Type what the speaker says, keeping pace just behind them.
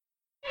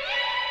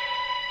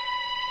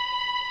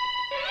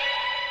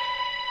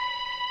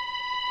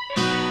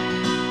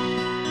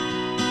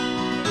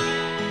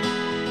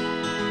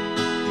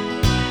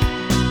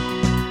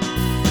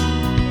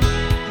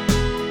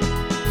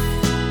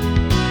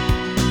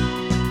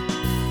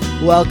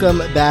Welcome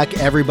back,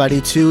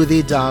 everybody, to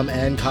the Dom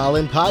and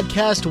Colin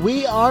podcast.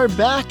 We are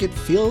back. It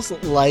feels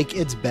like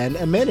it's been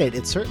a minute.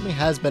 It certainly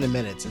has been a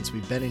minute since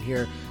we've been in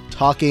here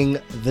talking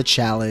the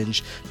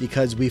challenge,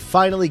 because we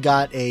finally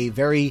got a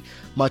very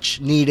much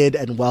needed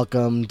and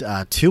welcomed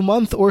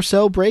 2-month or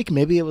so break.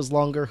 Maybe it was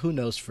longer, who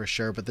knows for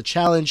sure, but the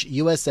Challenge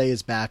USA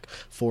is back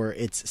for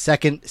its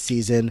second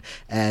season,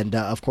 and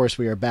of course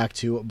we are back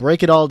to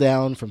break it all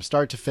down from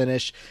start to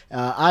finish.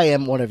 I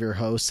am one of your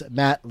hosts,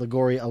 Matt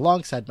Ligori,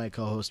 alongside my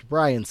co-host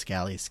Brian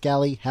Scally.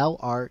 Scally, how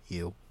are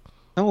you?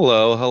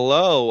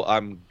 Hello.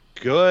 I'm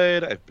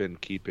good. I've been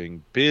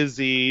keeping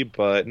busy,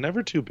 but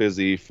never too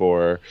busy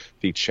for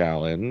the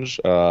challenge,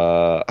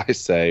 I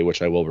say,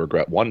 which I will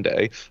regret one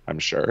day, I'm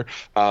sure.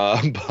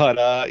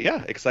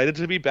 Yeah, excited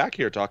to be back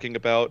here talking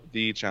about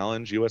the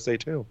Challenge USA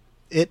 2.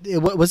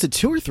 Was it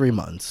 2 or 3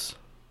 months?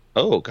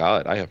 Oh,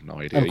 God, I have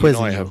no idea. I'm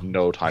quizzing I have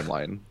no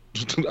timeline.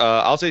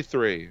 I'll say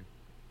 3.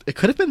 It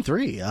could have been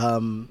 3.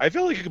 I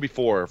feel like it could be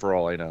 4 for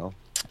all I know.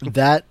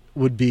 That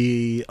would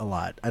be a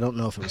lot. I don't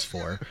know if it was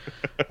 4.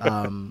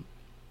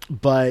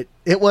 But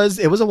it was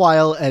a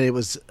while, and it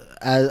was,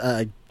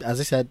 as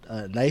I said,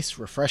 a nice,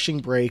 refreshing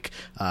break.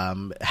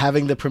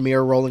 Having the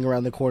premiere rolling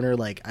around the corner,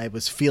 like, I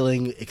was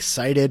feeling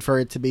excited for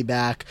it to be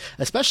back,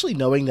 especially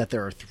knowing that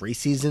there are 3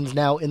 seasons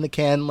now in the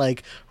can,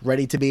 like,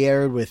 ready to be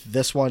aired, with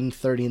this one,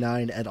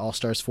 39, and All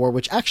Stars 4,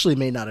 which actually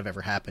may not have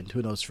ever happened.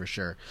 Who knows for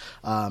sure?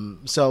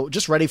 So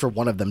just ready for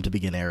one of them to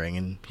begin airing,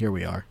 and here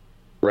we are.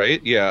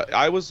 Right? Yeah.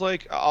 I was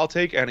like, I'll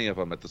take any of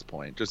them at this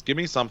point. Just give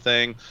me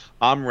something.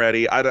 I'm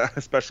ready.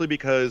 Especially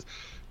because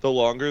the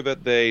longer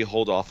that they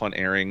hold off on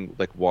airing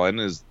like one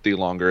is the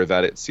longer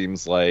that it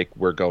seems like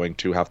we're going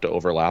to have to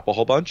overlap a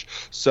whole bunch.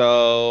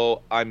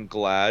 So I'm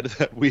glad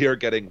that we are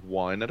getting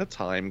one at a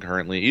time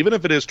currently. Even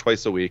if it is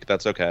twice a week,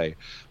 that's okay.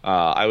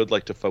 I would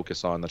like to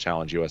focus on the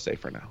Challenge USA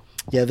for now.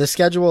 Yeah, the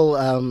schedule,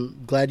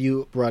 glad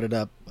you brought it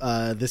up.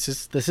 This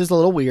is a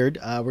little weird.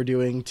 We're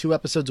doing 2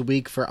 episodes a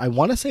week for, I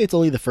want to say it's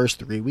only the first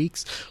 3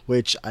 weeks,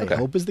 which I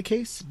hope is the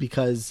case,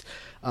 because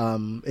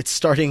it's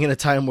starting in a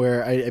time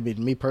where, I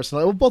mean, me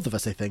personally, well, both of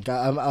us, I think,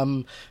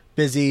 I'm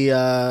busy,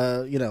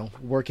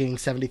 working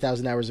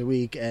 70,000 hours a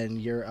week,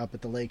 and you're up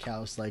at the lake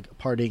house, like,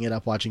 partying it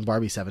up, watching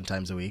Barbie 7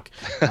 times a week,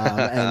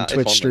 and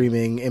Twitch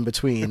streaming in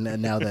between,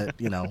 and now that,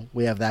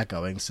 we have that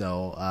going,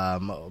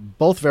 so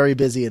both very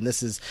busy, and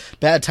this is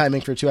bad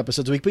timing for 2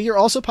 episodes a week, but you're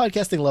also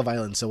podcasting Love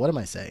Island, so what am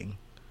I saying?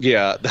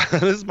 Yeah,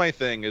 that is my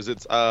thing, is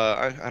it's,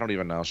 I don't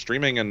even know,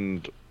 streaming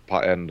and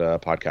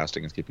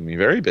podcasting is keeping me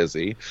very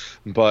busy,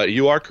 but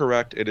you are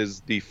correct. It is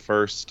the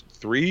first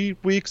 3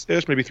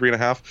 weeks-ish, maybe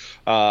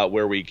 3.5,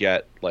 where we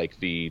get like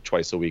the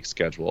twice a week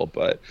schedule,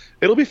 but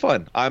it'll be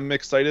fun. I'm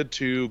excited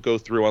to go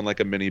through on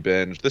like a mini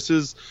binge. This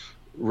is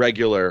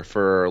regular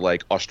for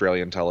like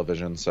Australian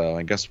television, so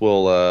I guess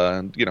we'll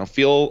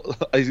feel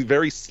a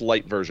very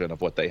slight version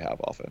of what they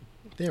have often.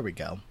 There we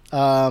go.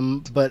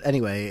 But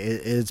anyway,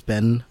 it's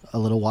been a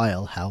little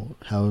while.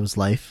 How's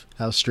life?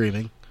 How's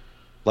streaming?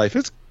 Life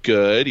is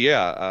good,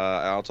 yeah.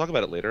 I'll talk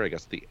about it later, I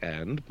guess, at the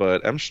end.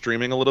 But I'm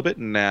streaming a little bit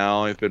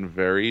now. I've been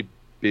very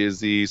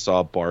busy.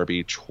 Saw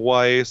Barbie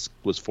twice.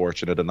 Was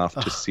fortunate enough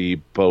to see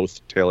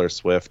both Taylor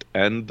Swift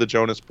and the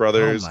Jonas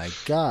Brothers. Oh my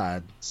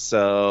God!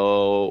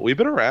 So we've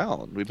been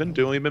around. We've been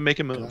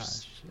making moves.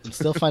 Gosh. And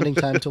still finding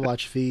time to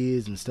watch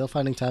Fees, and still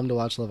finding time to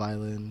watch Love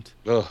Island.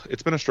 Ugh,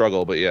 it's been a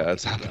struggle, but yeah,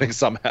 it's happening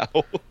somehow.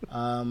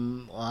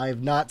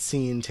 I've not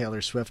seen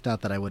Taylor Swift,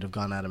 not that I would have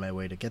gone out of my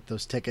way to get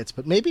those tickets,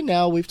 but maybe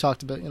now we've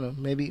talked about,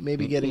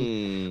 maybe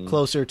getting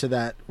closer to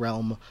that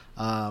realm.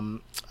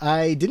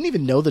 I didn't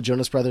even know the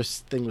Jonas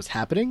Brothers thing was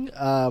happening,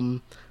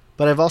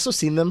 but I've also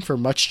seen them for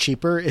much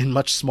cheaper in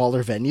much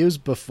smaller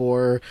venues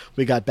before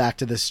we got back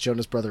to this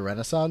Jonas Brother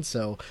renaissance,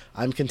 so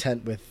I'm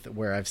content with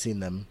where I've seen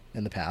them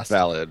in the past.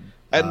 Valid.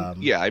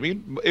 And yeah, I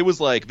mean, it was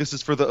like, this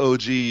is for the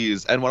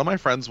OGs. And one of my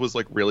friends was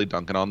like really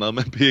dunking on them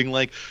and being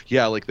like,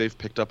 yeah, like they've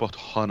picked up a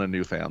ton of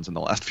new fans in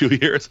the last few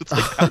years. It's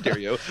like, how dare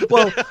you?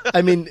 Well,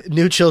 I mean,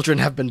 new children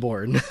have been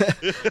born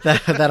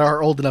that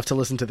are old enough to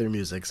listen to their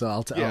music. So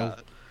I'll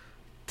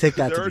take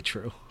that to be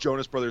true.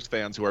 Jonas Brothers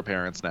fans who are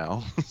parents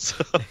now.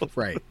 So.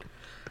 Right.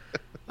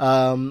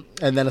 And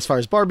then as far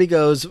as Barbie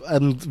goes,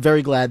 I'm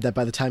very glad that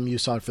by the time you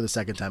saw it for the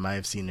second time, I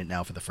have seen it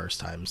now for the first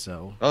time.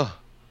 So.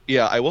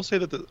 Yeah, I will say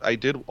that I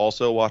did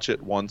also watch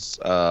it once,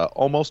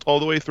 almost all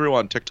the way through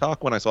on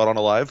TikTok when I saw it on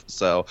a live.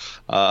 So,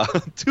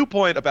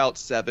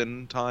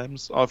 2.7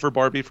 times for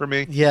Barbie for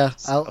me. Yeah,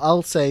 so.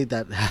 I'll say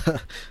that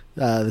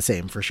the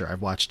same for sure.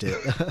 I've watched it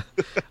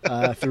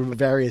through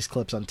various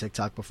clips on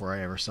TikTok before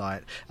I ever saw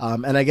it.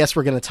 And I guess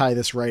we're going to tie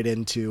this right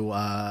into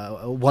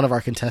one of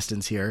our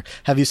contestants here.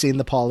 Have you seen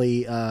the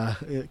Pauly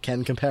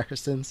Ken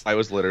comparisons? I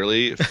was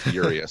literally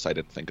furious. I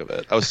didn't think of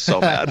it. I was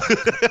so mad.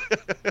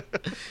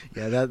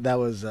 Yeah, that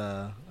was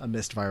a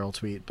missed viral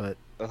tweet, but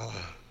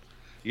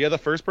yeah, the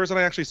first person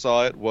I actually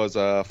saw it was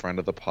a friend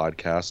of the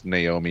podcast,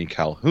 Naomi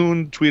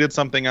Calhoun, tweeted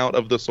something out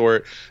of the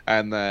sort,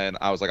 and then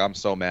I was like, I'm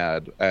so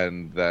mad,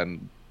 and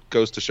then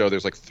goes to show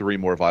there's like 3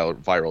 more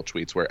viral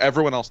tweets where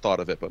everyone else thought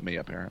of it but me,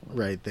 apparently.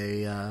 Right.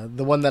 They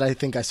the one that I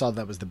think I saw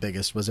that was the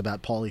biggest was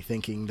about Paulie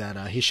thinking that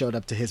he showed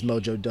up to his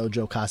Mojo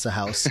Dojo Casa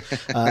house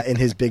in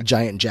his big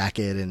giant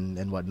jacket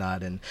and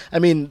whatnot. And I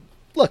mean,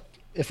 look,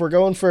 if we're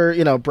going for,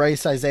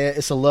 Bryce Isaiah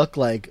Issa look,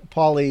 like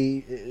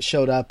Paulie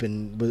showed up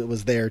and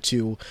was there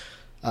to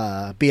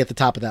be at the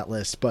top of that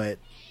list, but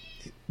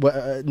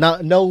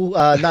not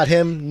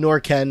him nor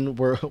Ken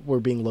we're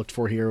being looked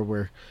for here.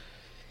 We're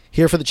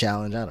here for the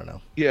challenge. I don't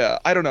know. Yeah,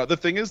 I don't know. The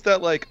thing is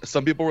that, like,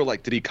 some people were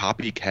like, did he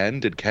copy Ken?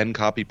 Did Ken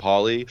copy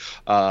Paulie?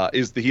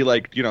 Is he,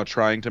 like,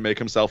 trying to make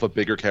himself a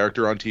bigger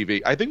character on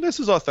TV? I think this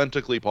is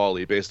authentically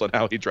Paulie based on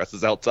how he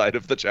dresses outside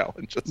of the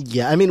challenges.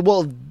 Yeah, I mean,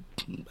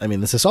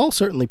 this is all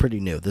certainly pretty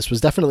new. This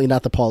was definitely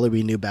not the Paulie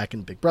we knew back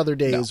in Big Brother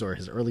days or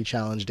his early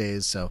challenge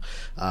days. So,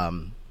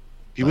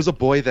 he was a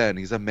boy then.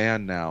 He's a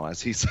man now,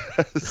 as he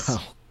says.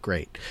 Oh,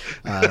 great.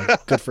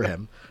 Good for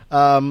him.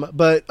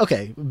 But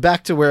okay,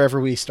 back to wherever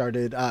we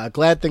started.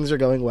 Glad things are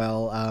going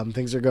well.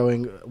 Things are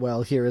going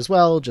well here as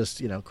well.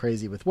 Just,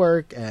 crazy with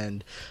work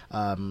and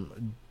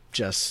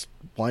just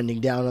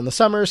winding down on the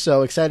summer.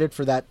 So excited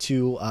for that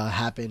to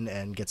happen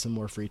and get some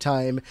more free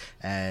time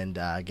and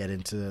get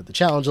into the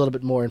challenge a little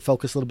bit more and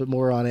focus a little bit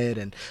more on it.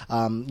 And,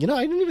 I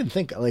didn't even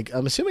think,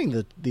 I'm assuming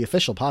that the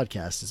official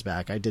podcast is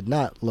back. I did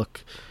not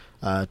look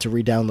to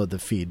re-download the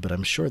feed, but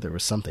I'm sure there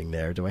was something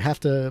there. Do I have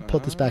to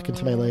put this back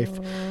into my life?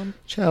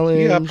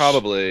 Challenge. Yeah,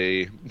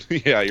 probably.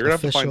 Yeah, you're gonna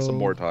have to find some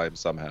more time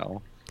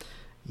somehow.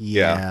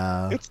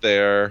 Yeah, it's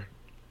there.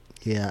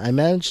 Yeah, I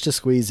managed to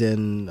squeeze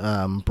in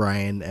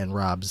Brian and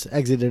Rob's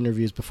exit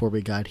interviews before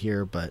we got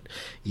here, but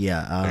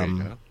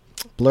yeah,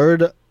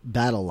 Blurred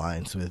Battle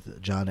Lines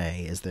with John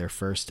A is their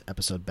first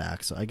episode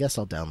back, so I guess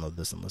I'll download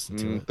this and listen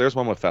to it. There's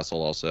one with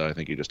Fessel also. I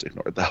think you just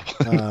ignored that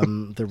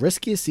one. The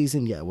riskiest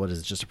season yet. What is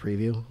it? Just a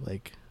preview?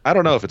 Like, I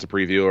don't know if it's a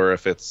preview or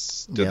if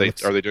it's.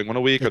 Are they doing one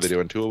a week? Or are they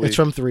doing 2 a week? It's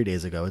from 3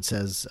 days ago. It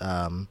says.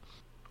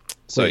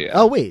 Yeah.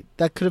 Oh wait,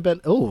 that could have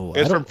been. Oh,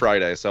 it's from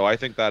Friday, so I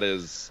think that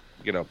is.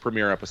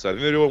 Premiere episode.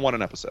 They're doing one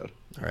an episode.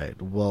 All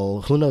right.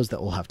 Well, who knows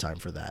that we'll have time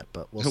for that,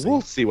 but we'll see.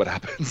 We'll see what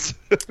happens.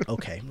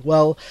 Okay.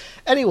 Well,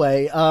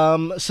 anyway,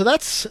 so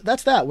that's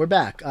that. We're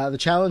back. The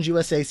Challenge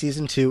USA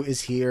Season 2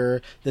 is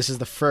here. This is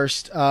the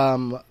first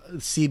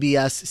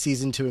CBS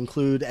season to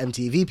include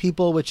MTV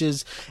people, which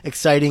is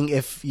exciting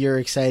if you're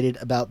excited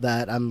about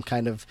that. I'm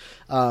kind of,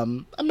 I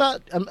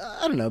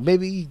don't know,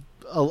 maybe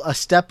a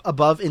step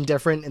above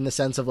indifferent in the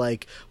sense of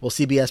like, well,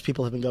 CBS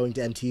people have been going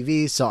to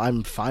MTV, so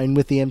I'm fine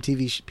with the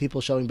MTV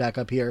people showing back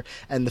up here.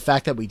 And the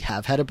fact that we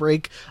have had a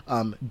break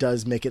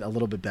does make it a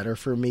little bit better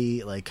for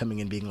me, like coming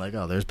in being like,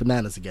 oh, there's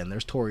Bananas again,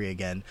 there's Tori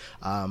again.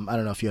 I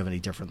don't know if you have any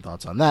different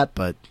thoughts on that,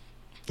 but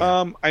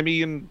yeah. I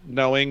mean,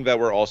 knowing that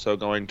we're also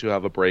going to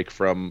have a break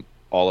from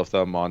all of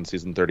them on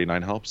season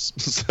 39 helps.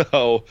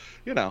 So,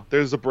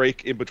 there's a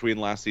break in between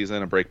last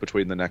season, a break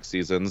between the next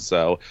season.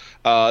 So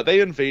they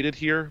invaded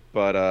here,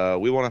 but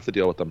we won't have to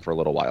deal with them for a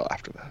little while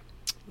after that.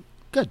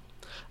 Good.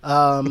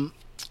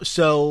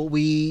 So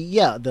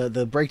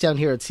the breakdown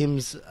here, it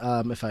seems,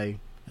 if I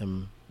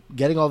am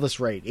getting all this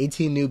right,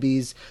 18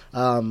 newbies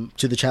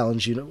to the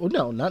challenge unit. Well,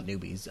 no, not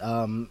newbies.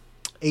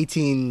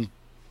 18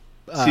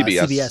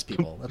 CBS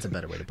people. That's a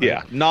better way to put it.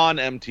 Yeah,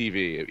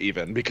 non-MTV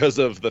even, because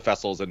of the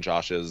Fessels and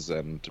Joshes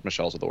and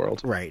Michelles of the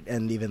world. Right,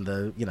 and even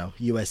the,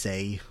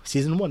 USA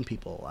Season 1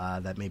 people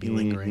that may be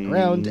lingering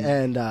around,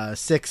 and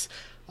 6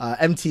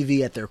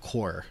 MTV at their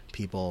core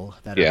people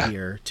that are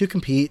here to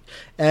compete,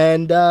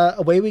 and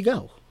away we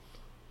go.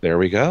 There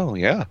we go,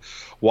 yeah.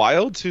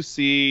 Wild to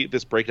see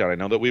this breakdown. I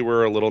know that we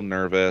were a little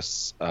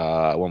nervous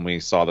when we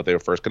saw that they were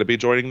first going to be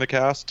joining the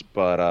cast,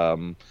 but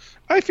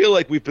I feel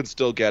like we've been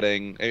still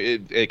getting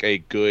a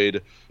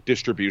good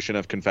distribution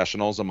of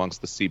confessionals amongst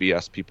the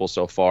CBS people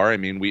so far. I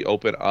mean, we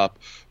open up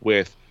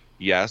with,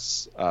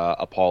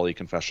 a Paulie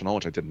confessional,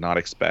 which I did not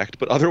expect,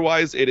 but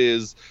otherwise it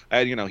is,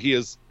 and he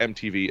is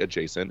MTV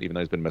adjacent, even though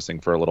he's been missing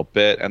for a little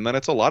bit. And then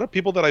it's a lot of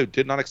people that I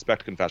did not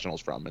expect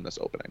confessionals from in this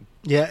opening.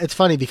 Yeah, it's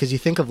funny because you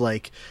think of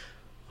like,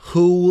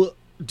 who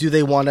do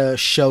they want to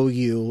show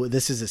you?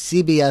 This is a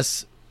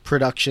CBS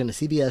production, a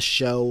CBS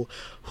show.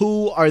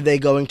 Who are they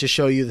going to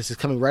show you? This is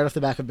coming right off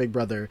the back of Big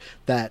Brother,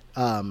 that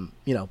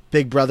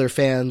Big Brother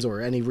fans or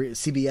any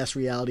CBS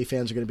reality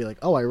fans are going to be like,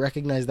 oh, I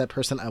recognize that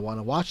person, I want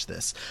to watch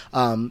this.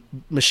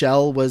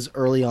 Michelle was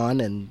early on,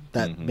 and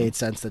that made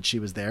sense that she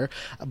was there,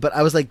 but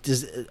I was like,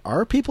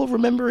 are people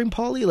remembering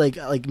Paulie? Like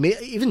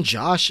even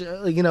Josh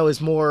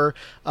is more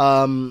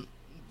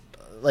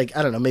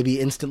I don't know, maybe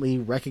instantly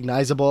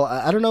recognizable.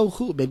 I don't know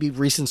who, maybe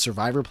recent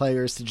Survivor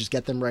players to just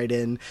get them right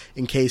in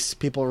case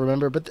people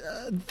remember. But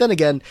then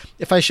again,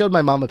 if I showed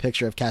my mom a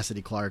picture of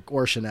Cassidy Clark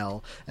or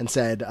Chanel and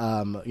said,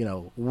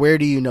 where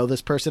do you know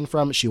this person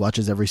from? She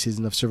watches every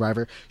season of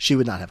Survivor. She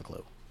would not have a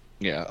clue.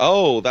 Yeah.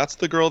 Oh, that's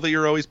the girl that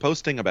you're always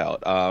posting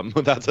about.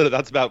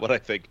 That's about what I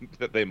think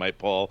that they might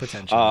pull.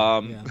 Potentially,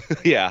 yeah.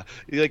 Yeah.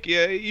 Like,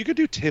 yeah, you could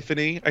do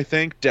Tiffany, I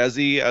think,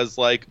 Desi as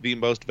like the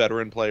most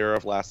veteran player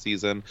of last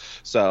season.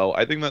 So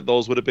I think that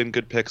those would have been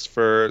good picks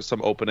for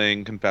some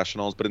opening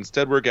confessionals. But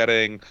instead, we're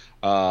getting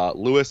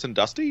Lewis and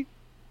Dusty.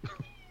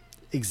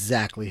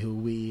 Exactly who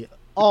we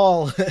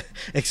all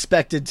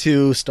expected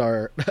to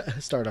start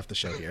off the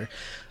show here.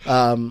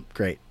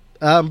 Great.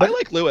 But I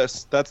like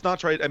Lewis. That's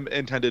not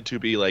intended to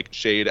be like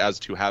shade as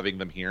to having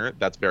them here.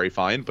 That's very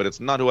fine, but it's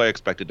not who I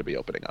expected to be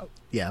opening up.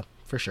 yeah,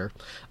 for sure.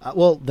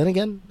 Well, then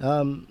again,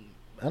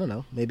 I don't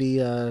know. Maybe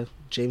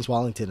James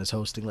Wallington is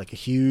hosting like a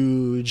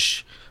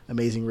huge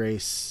Amazing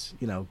Race,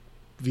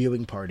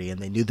 viewing party, and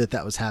they knew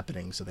that was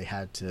happening, so they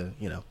had to,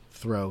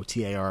 throw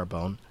TAR a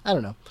bone. I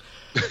don't know.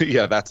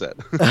 Yeah, that's it.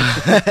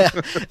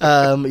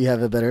 You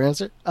have a better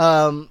answer?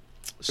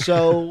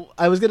 So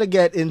I was going to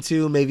get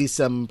into maybe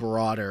some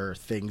broader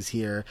things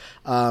here.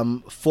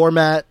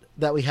 Format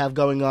that we have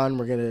going on.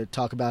 We're going to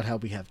talk about how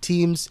we have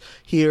teams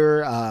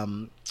here.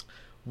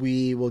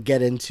 We will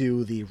get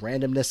into the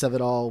randomness of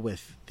it all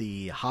with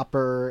the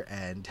hopper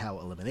and how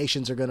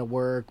eliminations are going to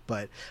work.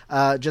 But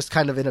just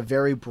kind of in a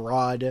very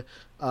broad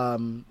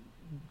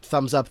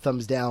thumbs up,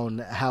 thumbs down,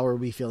 how are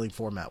we feeling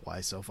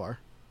format-wise so far?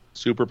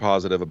 Super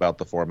positive about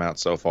the format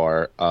so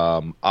far.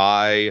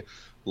 I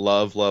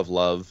love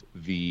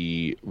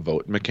the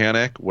vote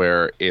mechanic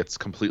where it's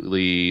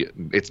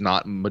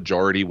not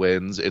majority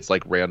wins. It's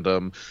like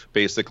random.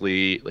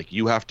 Basically, like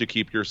you have to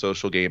keep your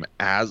social game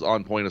as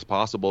on point as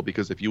possible,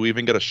 because if you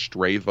even get a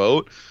stray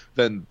vote,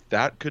 then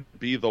that could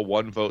be the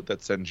one vote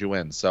that sends you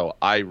in. So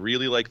I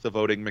really like the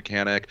voting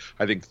mechanic.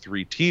 I think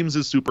 3 teams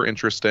is super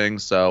interesting.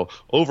 So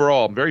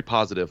overall, I'm very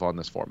positive on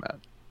this format.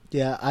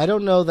 Yeah, I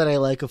don't know that I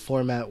like a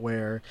format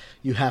where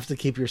you have to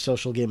keep your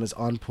social game as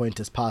on point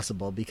as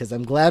possible, because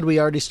I'm glad we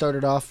already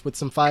started off with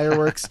some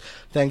fireworks,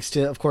 thanks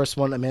to, of course,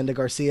 one Amanda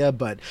Garcia,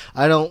 but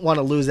I don't want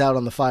to lose out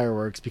on the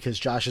fireworks because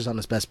Josh is on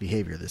his best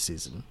behavior this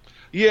season.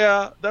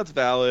 Yeah, that's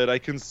valid. I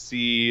can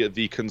see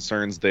the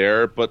concerns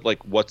there, but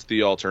like, what's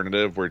the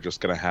alternative? We're just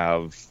going to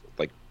have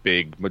like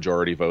big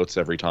majority votes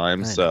every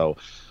time. So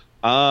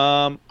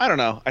I don't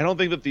know. I don't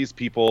think that these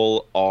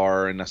people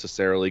are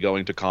necessarily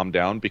going to calm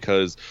down,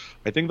 because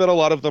I think that a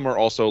lot of them are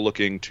also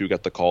looking to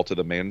get the call to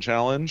the main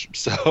challenge.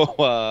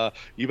 So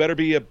you better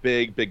be a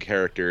big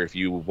character if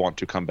you want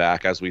to come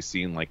back, as we've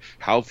seen like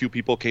how few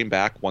people came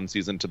back one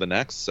season to the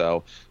next.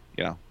 So,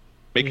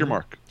 make your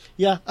mark.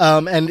 Yeah.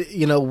 And,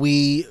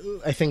 we,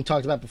 I think,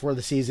 talked about before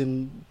the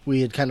season, we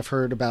had kind of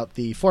heard about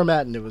the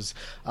format, and it was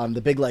the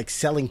big like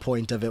selling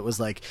point of it was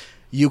like,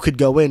 you could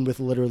go in with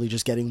literally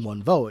just getting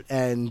one vote.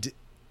 And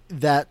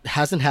that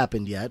hasn't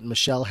happened yet.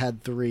 Michelle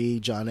had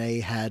 3, John A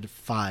had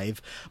 5.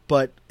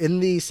 But in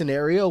the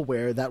scenario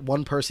where that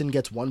one person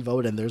gets one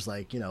vote and there's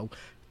like,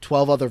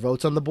 12 other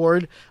votes on the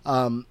board,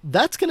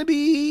 that's going to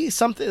be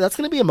something. That's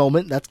going to be a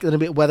moment. That's going to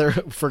be, whether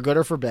for good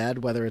or for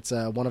bad, whether it's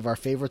one of our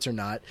favorites or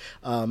not,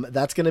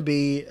 that's going to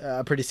be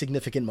a pretty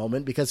significant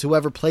moment, because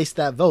whoever placed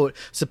that vote,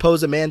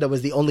 suppose Amanda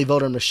was the only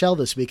vote on Michelle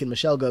this week and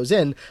Michelle goes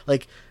in,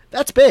 like,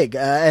 that's big.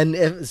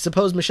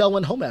 Suppose Michelle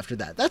went home after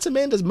that, that's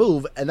Amanda's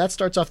move, and that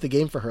starts off the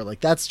game for her.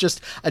 Like, that's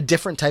just a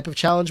different type of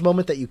challenge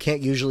moment that you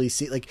can't usually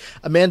see. Like,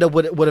 Amanda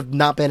would have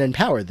not been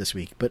empowered this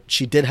week, but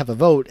she did have a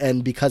vote,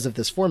 and because of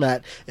this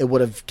format, it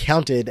would have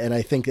counted. And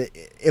I think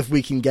if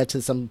we can get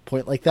to some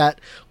point like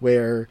that,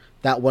 where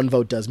that one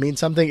vote does mean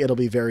something, it'll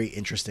be very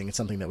interesting. It's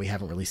something that we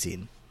haven't really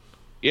seen.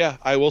 Yeah,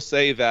 I will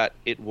say that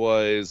it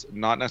was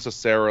not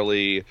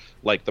necessarily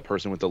like the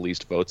person with the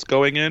least votes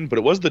going in, but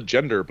it was the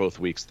gender both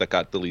weeks that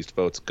got the least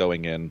votes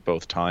going in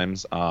both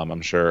times.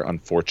 I'm sure,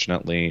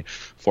 unfortunately,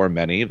 for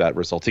many, that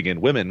resulting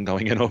in women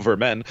going in over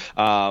men.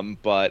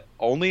 But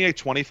only a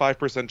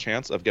 25%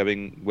 chance of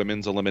getting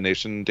women's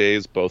elimination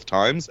days both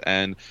times,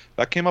 and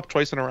that came up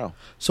twice in a row.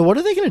 So what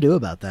are they going to do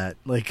about that?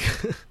 Like...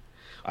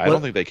 I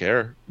don't think they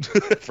care,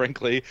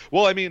 frankly.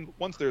 Well, I mean,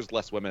 once there's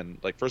less women,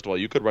 like, first of all,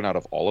 you could run out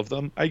of all of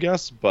them, I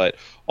guess. But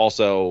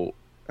also,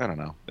 I don't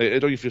know.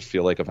 Don't you just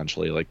feel like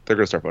eventually, like, they're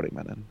going to start voting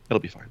men in? It'll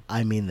be fine.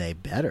 I mean, they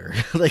better.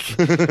 Like,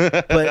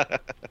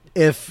 but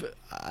if,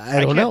 I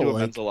don't know. I can't do a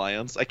like, men's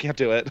alliance. I can't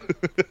do it.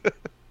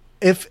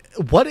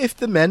 What if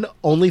the men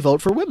only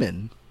vote for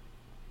women?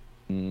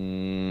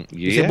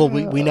 Yeah. Well,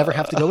 we never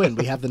have to go in.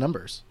 We have the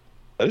numbers.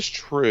 That is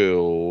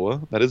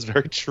true. That is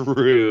very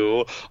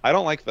true. I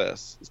don't like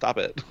this. Stop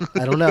it.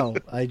 I don't know.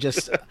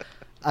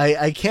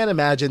 I can't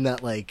imagine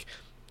that, like,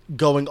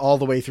 going all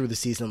the way through the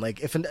season.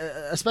 Like,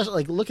 especially,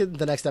 like, look at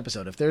the next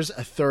episode. If there's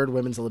a 3rd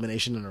women's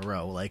elimination in a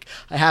row, like,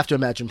 I have to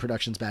imagine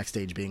production's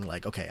backstage being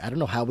like, okay, I don't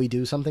know how we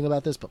do something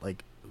about this, but,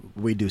 like,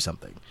 we do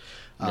something.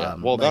 Yeah,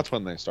 well, that's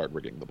when they start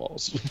rigging the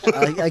balls.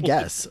 I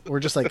guess. Or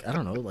just, like, I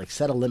don't know, like,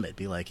 set a limit.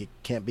 Be like, it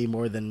can't be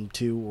more than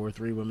 2 or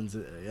 3 women's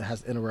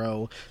in a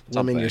row.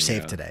 Women, you're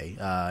safe today.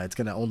 It's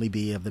going to only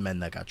be of the men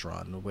that got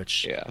drawn,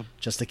 which,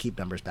 just to keep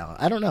numbers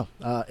balanced. I don't know.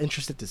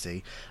 Interested to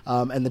see.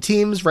 And the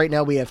teams, right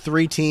now we have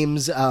 3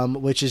 teams,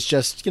 which is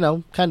just,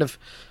 kind of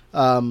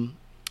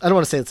I don't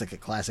want to say it's like a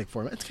classic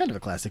format. It's kind of a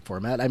classic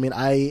format. I mean,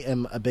 I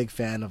am a big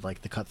fan of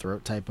like the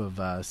cutthroat type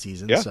of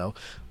season, so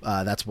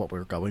that's what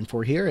we're going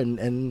for here,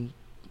 and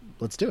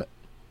let's do it.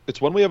 It's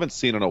one we haven't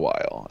seen in a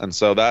while, and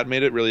so that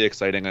made it really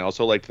exciting. I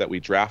also liked that we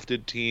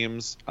drafted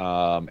teams.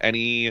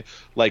 Any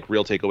like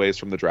real takeaways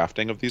from the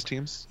drafting of these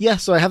teams? Yeah,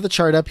 so I have the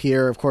chart up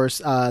here. Of course,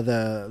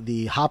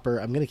 the Hopper.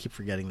 I'm going to keep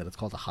forgetting that it's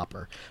called the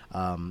Hopper.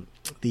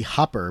 The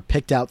Hopper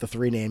picked out the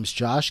 3 names,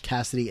 Josh,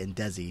 Cassidy, and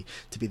Desi,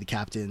 to be the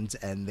captains,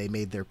 and they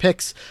made their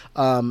picks.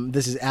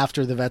 This is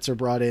after the vets are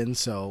brought in,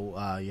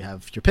 so you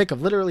have your pick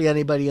of literally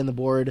anybody in the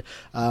board.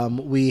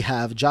 We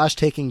have Josh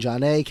taking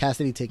John A,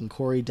 Cassidy taking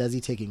Corey,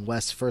 Desi taking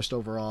Wes first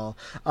overall.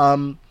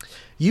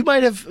 You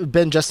might have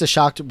been just as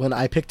shocked when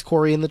I picked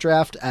Corey in the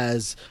draft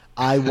as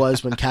I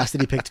was when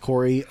Cassidy picked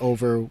Corey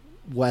over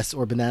Wes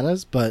or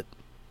Bananas, but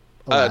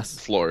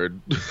floored.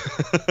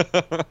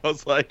 I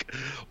was like,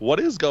 what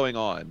is going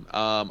on?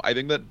 I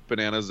think that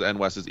Bananas and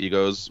Wes's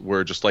egos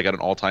were just like at an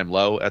all-time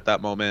low at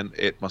that moment.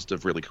 It must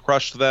have really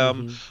crushed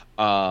them.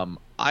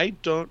 I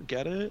don't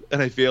get it,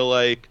 and I feel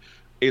like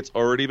it's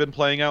already been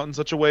playing out in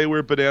such a way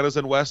where Bananas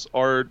and Wes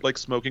are like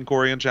smoking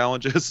Corey in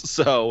challenges.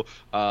 So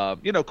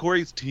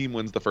Corey's team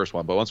wins the first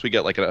one, but once we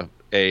get like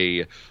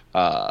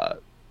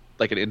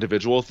like an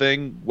individual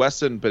thing,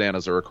 Wes and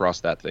Bananas are across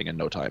that thing in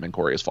no time, and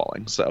Corey is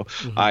falling. So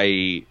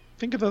I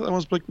think that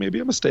was like maybe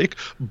a mistake,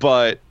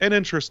 but an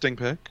interesting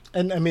pick.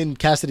 And I mean,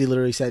 Cassidy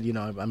literally said,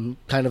 I'm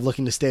kind of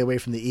looking to stay away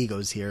from the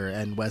egos here,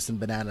 and Wes and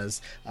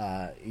Bananas,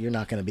 you're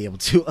not going to be able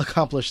to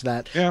accomplish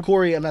that. Yeah.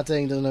 Corey, I'm not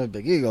saying he doesn't have a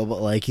big ego, but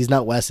like he's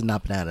not Wes and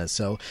not Bananas.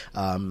 So,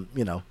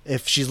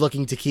 if she's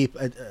looking to keep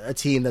a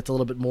team that's a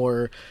little bit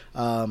more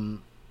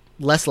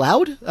less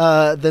loud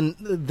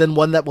than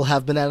one that will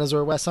have Bananas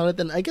or Wes on it,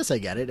 then I guess I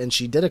get it. And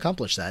she did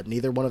accomplish that.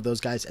 Neither one of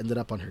those guys ended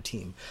up on her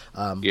team.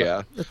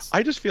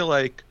 I just feel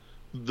like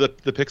the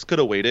picks could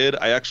have waited.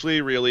 I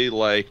actually really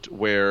liked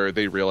where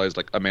they realized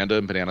like Amanda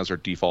and Bananas are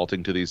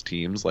defaulting to these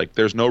teams. Like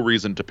there's no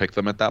reason to pick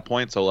them at that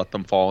point, so let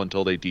them fall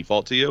until they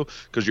default to you,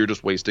 because you're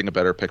just wasting a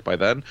better pick by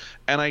then.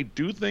 And I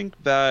do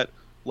think that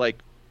like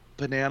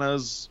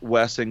Bananas,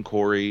 Wes, and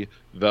Corey,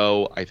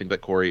 though I think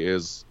that Corey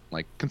is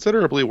like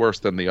considerably worse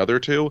than the other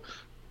two,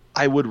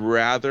 I would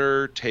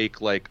rather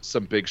take like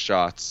some big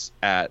shots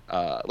at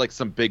like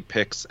some big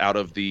picks out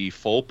of the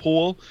full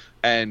pool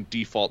and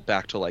default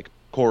back to like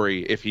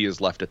Corey if he is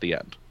left at the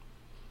end.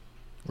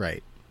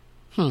 Right.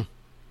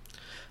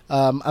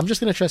 I'm just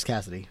gonna trust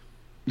Cassidy.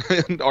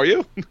 Are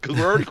you? Because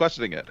we're already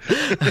questioning it.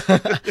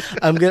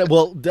 I'm gonna.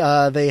 Well,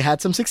 they had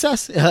some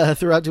success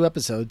throughout 2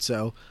 episodes,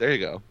 so there you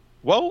go.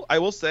 Well, I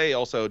will say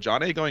also,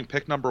 John A. going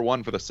pick number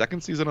 1 for the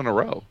 2nd season in a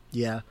row.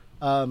 Yeah.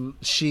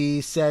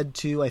 She said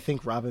to, I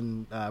think,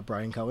 Robin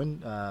Brian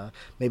Cohen,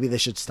 maybe they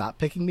should stop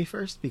picking me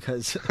first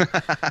because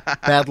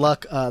bad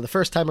luck the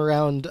first time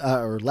around,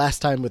 or last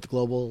time with the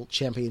Global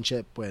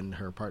Championship when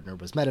her partner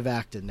was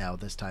medevac, and now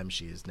this time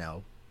she is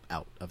now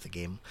out of the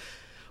game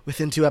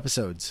within 2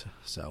 episodes.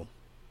 So,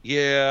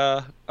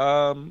 yeah,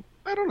 I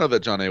don't know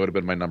that John A. would have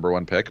been my number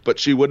 1 pick, but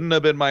she wouldn't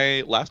have been my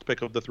last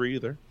pick of the 3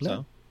 either. No.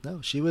 So. No,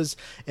 she was,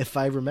 if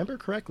I remember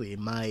correctly,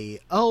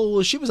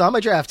 she was on my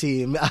draft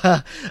team.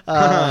 I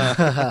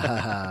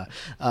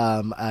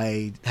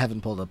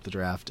haven't pulled up the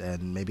draft,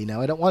 and maybe now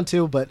I don't want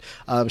to, but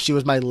she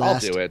was my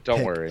last I'll do it, don't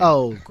pick. worry.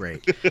 Oh,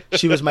 great.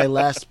 She was my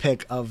last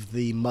pick of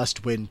the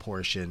must-win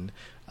portion,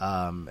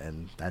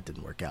 and that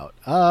didn't work out.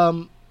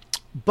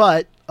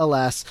 But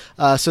alas,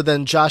 so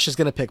then Josh is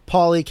going to pick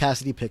Paulie,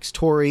 Cassidy picks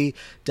Tori,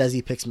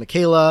 Desi picks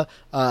Michaela,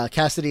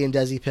 Cassidy and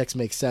Desi picks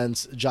make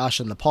sense, Josh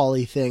and the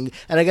Paulie thing,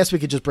 and I guess we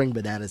could just bring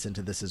Bananas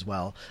into this as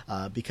well,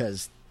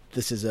 because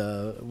this is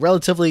a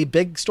relatively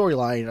big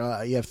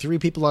storyline. You have 3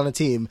 people on a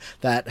team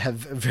that have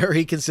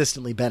very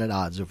consistently been at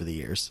odds over the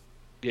years.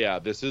 Yeah,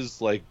 this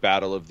is like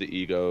Battle of the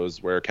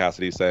Egos, where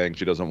Cassidy's saying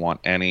she doesn't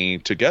want any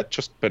to get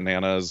just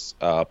Bananas,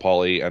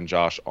 Paulie, and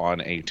Josh on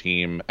a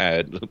team,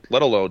 and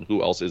let alone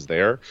who else is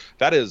there.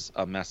 That is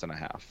a mess and a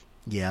half.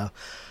 Yeah.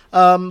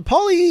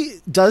 Paulie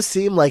does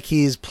seem like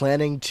he's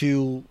planning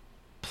to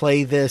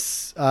play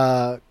this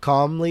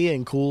calmly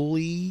and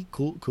coolly,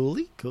 sure.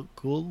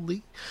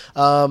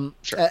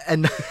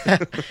 and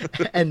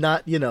and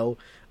not,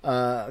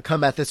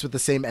 come at this with the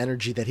same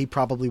energy that he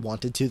probably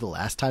wanted to the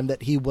last time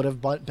that he would have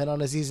been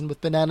on a season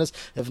with Bananas,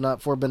 if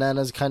not for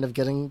Bananas kind of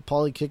getting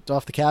Paulie kicked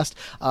off the cast.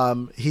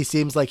 He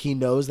seems like he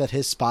knows that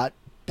his spot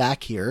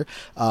back here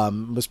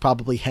was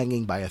probably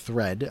hanging by a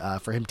thread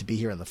for him to be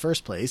here in the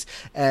first place,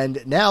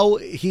 and now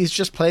he's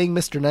just playing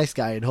Mr. Nice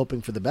Guy and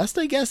hoping for the best,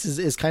 I guess,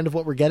 is kind of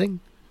what we're getting.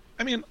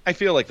 I mean, I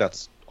feel like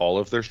that's all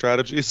of their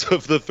strategies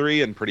of the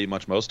 3, and pretty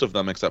much most of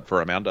them except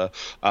for Amanda.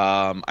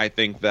 I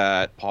think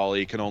that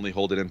Paulie can only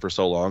hold it in for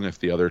so long if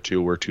the other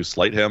 2 were to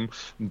slight him,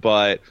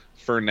 but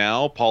for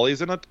now,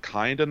 Paulie's in a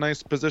kind of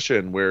nice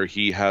position where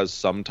he has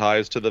some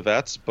ties to the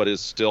vets, but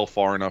is still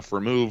far enough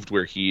removed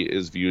where he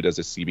is viewed as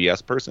a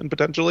CBS person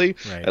potentially,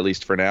 right, at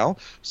least for now.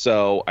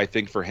 So I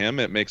think for him,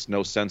 it makes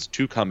no sense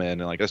to come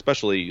in and like,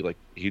 especially like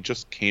he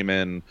just came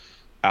in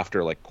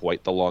after like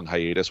quite the long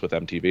hiatus with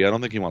MTV. I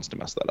don't think he wants to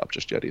mess that up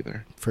just yet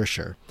either. For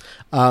sure.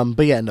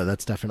 But yeah, no,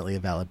 that's definitely a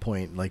valid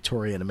point. Like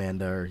Tori and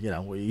Amanda are,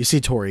 you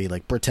see Tori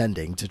like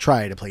pretending to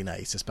try to play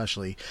nice,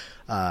 especially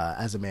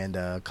as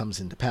Amanda comes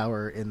into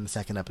power in the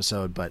second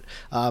episode. But,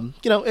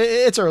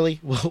 it's early.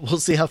 We'll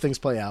see how things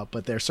play out,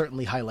 but they're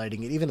certainly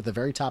highlighting it even at the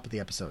very top of the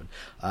episode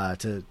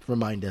to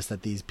remind us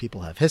that these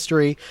people have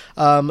history.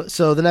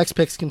 So the next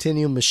picks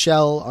continue.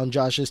 Michelle on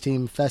Josh's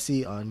team,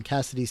 Fessy on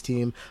Cassidy's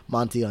team,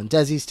 Monty on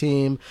Desi's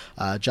team.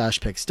 Josh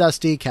picks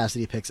Dusty,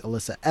 Cassidy picks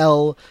Alyssa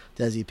L,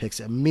 Desi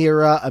picks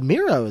Amira.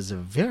 Amira is a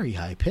very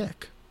high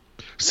pick.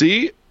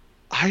 See,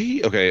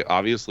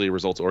 obviously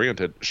results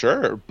oriented,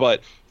 sure,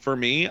 but for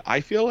me,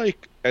 I feel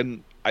like,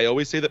 and I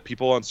always say that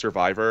people on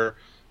Survivor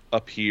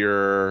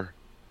appear,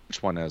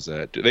 which one is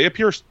it? They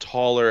appear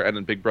taller, and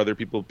in Big Brother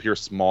people appear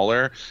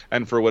smaller.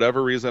 And for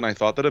whatever reason, I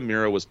thought that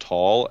Amira was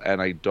tall, and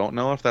I don't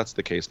know if that's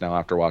the case now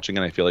after watching,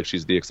 and I feel like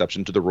she's the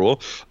exception to the rule.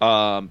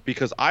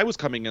 Because I was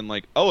coming in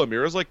like, oh,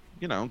 Amira's like,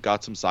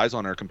 got some size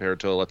on her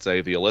compared to, let's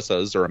say, the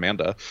Alyssas or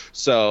Amanda.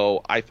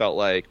 So I felt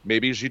like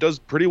maybe she does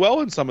pretty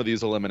well in some of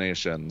these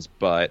eliminations.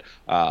 But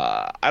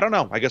I don't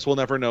know. I guess we'll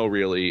never know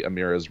really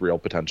Amira's real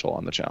potential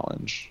on the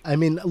challenge. I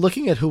mean,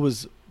 looking at who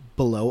was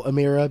below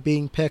Amira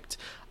being picked,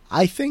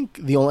 I think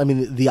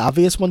the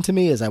obvious one to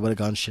me is I would have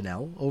gone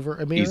Chanel over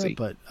Amira. Easy.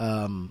 But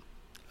I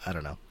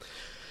don't know.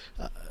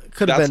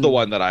 That's the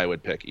one that I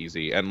would pick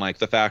easy. And like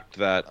the fact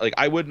that like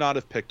I would not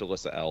have picked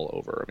Alyssa L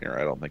over Amira.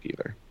 I don't think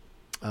either.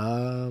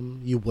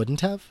 You wouldn't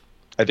have?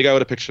 I think I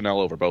would have picked Chanel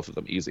over both of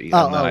them easy.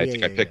 I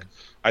think I pick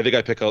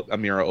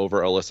Amira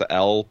over Alyssa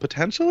L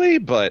potentially,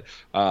 but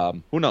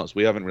who knows?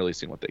 We haven't really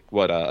seen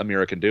what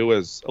Amira can do.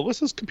 As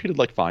Alyssa's competed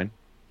like fine.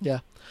 Yeah.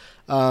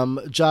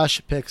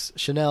 Josh picks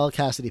Chanel,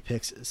 Cassidy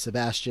picks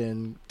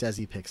Sebastian,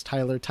 Desi picks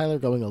Tyler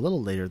going a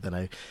little later than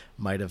I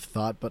might have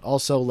thought, but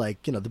also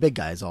the big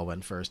guys all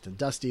went first, and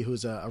Dusty,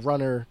 who's a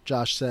runner,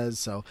 Josh says,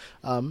 so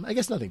I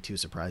guess nothing too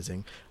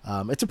surprising.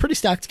 It's a pretty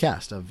stacked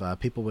cast of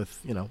people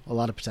with a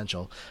lot of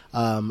potential.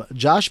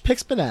 Josh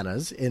picks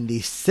Bananas in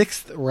the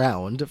 6th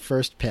round,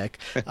 first pick.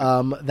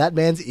 That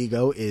man's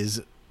ego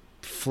is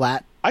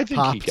flat. I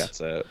think he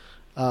gets it.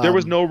 There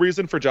was no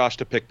reason for Josh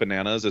to pick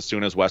Bananas as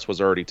soon as Wes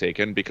was already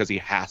taken, because he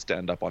has to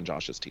end up on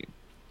Josh's team.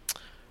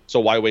 So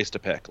why waste a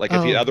pick? Like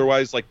if he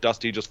otherwise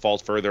Dusty just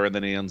falls further and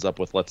then he ends up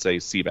with, let's say,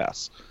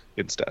 Seabass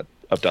instead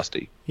of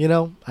Dusty.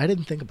 I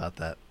didn't think about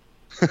that.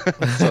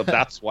 So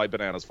that's why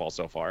Bananas fall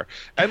so far.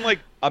 And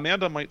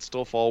Amanda might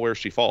still fall where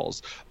she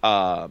falls.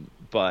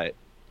 But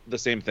the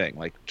same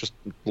thing, just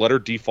let her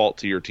default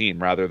to your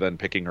team rather than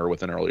picking her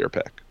with an earlier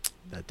pick.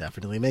 That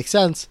definitely makes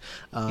sense.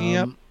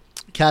 Yep.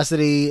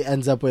 Cassidy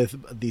ends up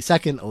with the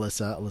second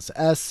Alyssa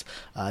S.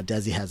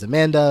 Desi has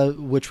Amanda,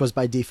 which was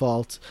by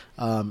default.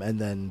 And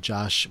then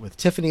Josh with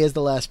Tiffany as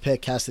the last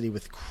pick. Cassidy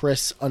with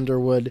Chris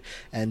Underwood.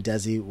 And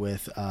Desi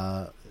with...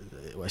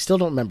 I still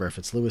don't remember if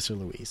it's Lewis or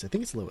Louise. I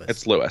think it's Lewis.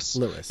 It's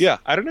Lewis. Yeah,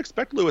 I didn't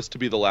expect Lewis to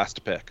be the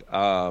last pick.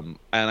 And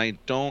I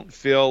don't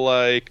feel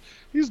like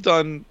he's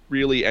done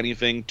really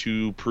anything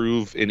to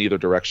prove in either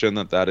direction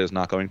that is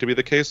not going to be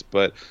the case.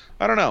 But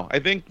I don't know. I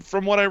think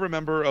from what I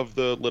remember of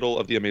the little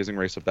of the Amazing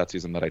Race of that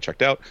season that I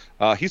checked out,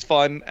 he's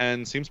fun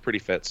and seems pretty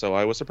fit. So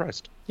I was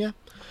surprised. Yeah.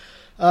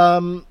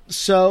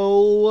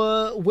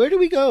 So where do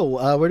we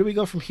go? Where do we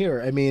go from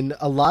here? I mean,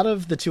 a lot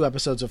of the 2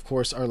 episodes, of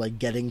course, are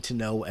getting to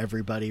know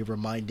everybody,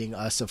 reminding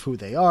us of who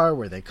they are,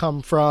 where they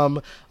come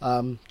from,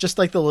 just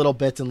like the little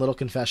bits and little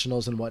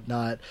confessionals and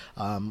whatnot.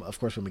 Of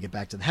course, when we get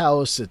back to the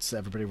house, it's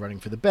everybody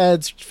running for the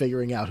beds,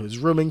 figuring out who's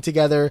rooming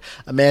together.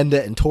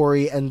 Amanda and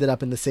Tori ended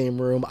up in the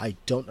same room. I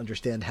don't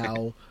understand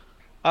how.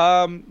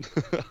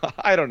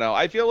 I don't know.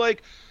 I feel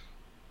like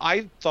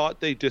I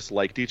thought they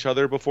disliked each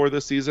other before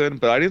this season,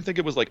 but I didn't think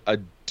it was a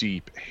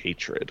deep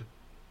hatred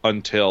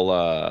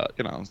until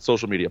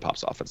social media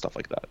pops off and stuff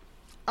like that.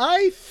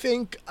 I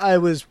think I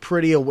was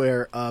pretty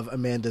aware of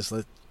Amanda's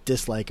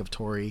dislike of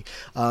Tori.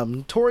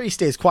 Tori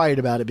stays quiet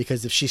about it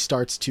because if she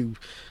starts to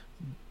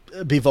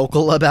be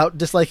vocal about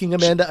disliking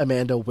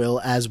Amanda will,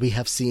 as we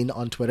have seen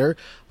on Twitter,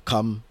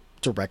 come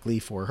directly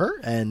for her,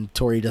 and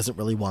Tori doesn't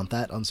really want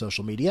that on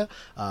social media.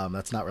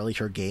 That's not really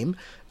her game.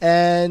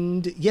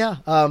 And yeah,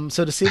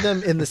 so to see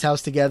them in this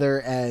house together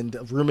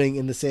and rooming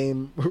in the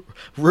same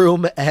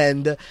room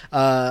and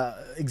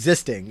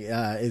existing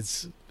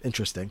is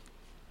interesting.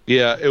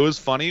 Yeah, it was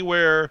funny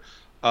where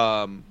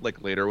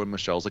later when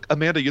Michelle's like,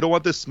 Amanda, you don't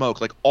want this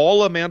smoke.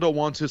 All Amanda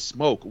wants is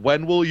smoke.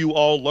 When will you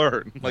all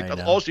learn?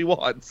 That's all she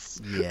wants.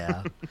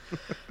 Yeah.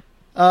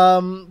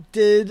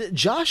 Did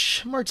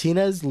Josh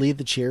Martinez lead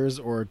the cheers,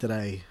 or did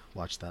I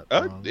watch that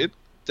wrong? It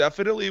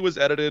definitely was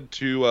edited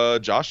to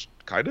Josh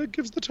kind of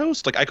gives the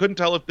toast. I couldn't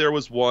tell if there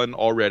was one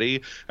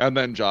already, and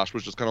then Josh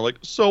was just kind of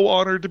so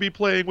honored to be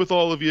playing with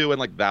all of you,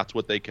 and that's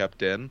what they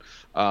kept in.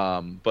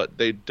 But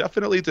they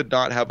definitely did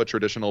not have a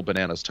traditional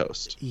Bananas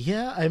toast.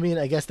 Yeah, I mean,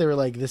 I guess they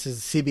were this is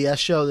a CBS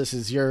show, this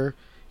is your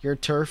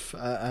turf.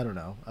 I don't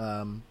know.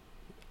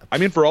 I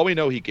mean, for all we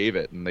know, he gave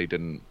it, and they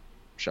didn't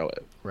show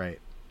it. Right.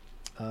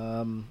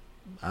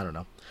 I don't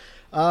know.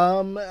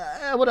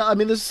 I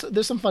mean,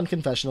 there's some fun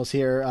confessionals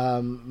here.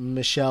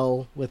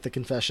 Michelle with the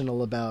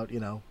confessional about,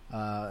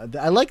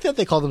 I like that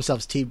they call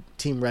themselves Team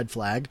Red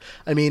Flag.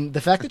 I mean,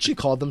 the fact that she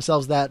called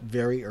themselves that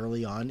very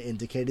early on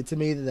indicated to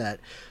me that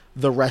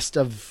the rest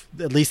of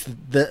at least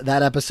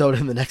that episode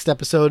and the next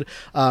episode,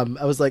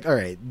 I was like, all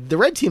right, the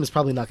red team is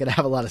probably not going to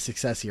have a lot of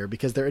success here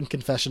because they're in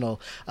confessional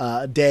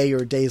a day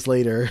or days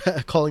later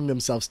calling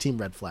themselves Team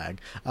Red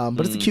Flag.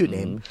 But it's a cute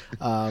name.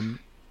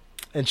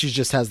 And she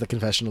just has the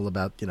confessional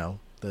about, the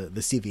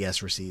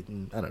CVS receipt.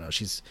 And I don't know.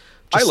 She's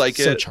just I like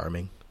so it.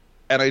 Charming.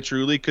 And I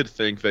truly could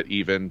think that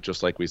even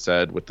just like we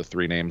said with the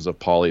three names of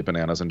Paulie,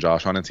 Bananas, and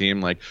Josh on a team,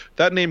 like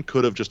that name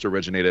could have just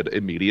originated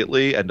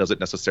immediately and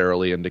doesn't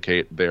necessarily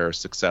indicate their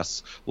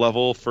success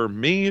level for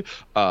me.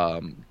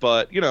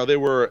 But,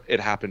 it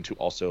happened to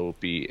also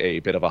be a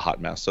bit of a hot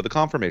mess. So the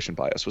confirmation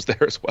bias was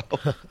there as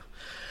well.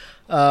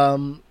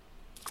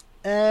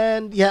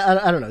 And yeah,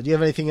 I don't know. Do you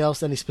have anything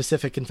else? Any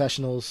specific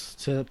confessionals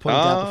to point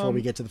out before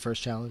we get to the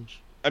first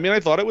challenge? I mean,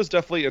 I thought it was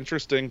definitely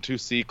interesting to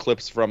see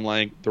clips from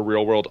like the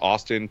real world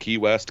Austin, Key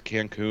West,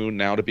 Cancun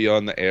now to be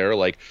on the air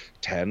like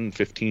 10,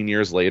 15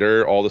 years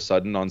later, all of a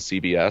sudden on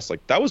CBS.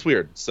 Like that was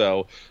weird.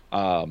 So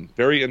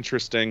very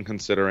interesting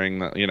considering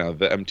that,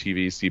 the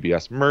MTV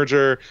CBS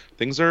merger.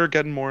 Things are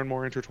getting more and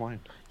more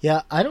intertwined.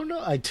 Yeah, I don't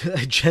know. I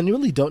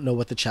genuinely don't know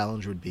what the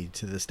challenge would be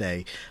to this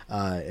day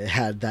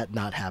had that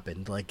not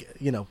happened. Like,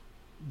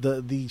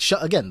 the show,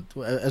 again,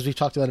 as we've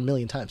talked about a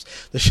million times,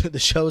 the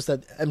shows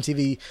that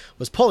MTV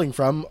was pulling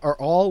from are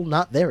all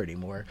not there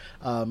anymore.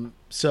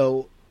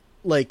 So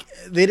like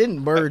they didn't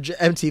merge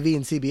MTV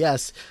and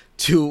CBS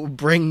to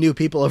bring new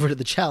people over to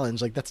the challenge.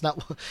 Like that's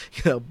not,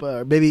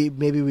 maybe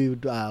we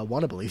would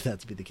want to believe that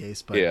to be the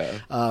case. But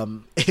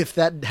if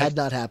that had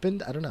not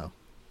happened, I don't know.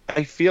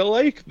 I feel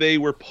like they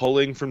were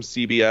pulling from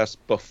CBS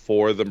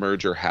before the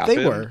merger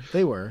happened.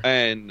 They were.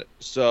 And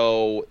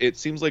so it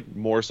seems like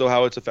more so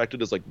how it's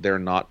affected is like they're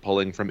not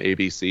pulling from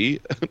ABC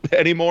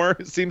anymore.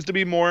 It seems to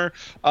be more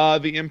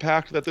the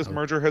impact that this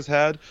merger has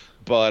had.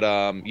 But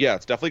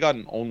it's definitely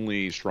gotten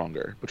only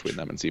stronger between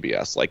them and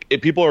CBS. Like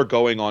if people are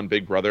going on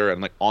Big Brother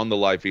and like on the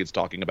live feeds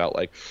talking about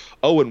like,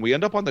 oh, when we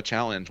end up on the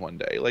challenge one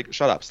day, like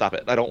shut up, stop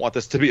it. I don't want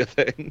this to be a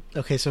thing.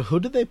 Okay, so who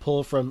did they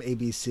pull from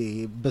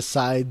ABC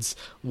besides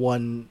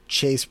one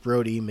Chase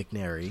Brody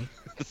McNary?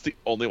 That's the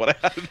only one I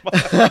had in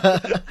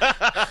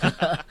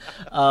mind.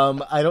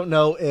 I don't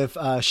know if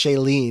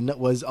Shailene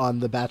was on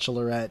The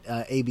Bachelorette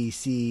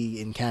ABC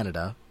in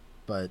Canada.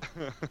 But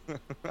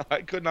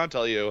I could not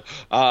tell you.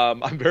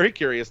 I'm very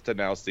curious to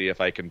now see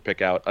if I can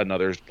pick out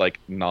another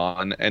like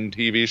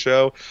non-NTV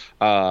show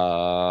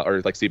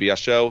or like CBS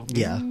show.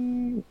 Yeah.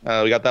 We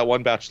got that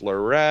one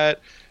Bachelorette,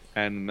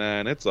 and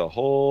then it's a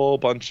whole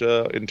bunch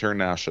of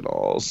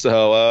international.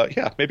 So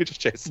maybe just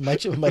Chase.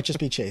 Might just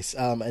be Chase,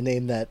 a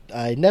name that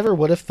I never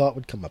would have thought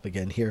would come up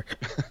again here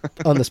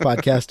on this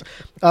podcast.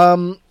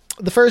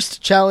 The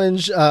first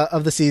challenge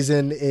of the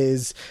season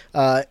is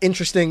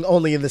interesting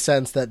only in the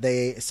sense that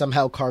they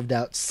somehow carved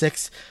out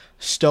 6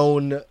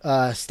 stone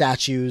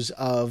statues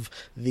of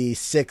the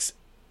 6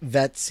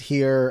 vets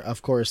here.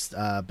 Of course,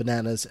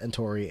 Bananas and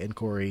Tori and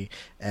Corey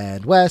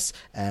and Wes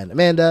and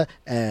Amanda,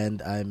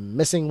 and I'm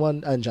missing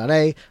one, and John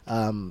A.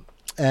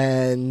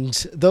 And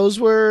those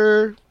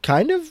were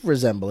kind of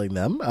resembling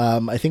them.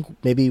 I think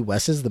maybe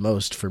Wes is the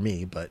most for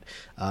me, but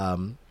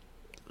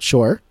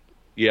sure.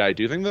 Yeah, I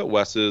do think that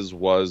Wes's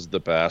was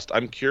the best.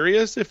 I'm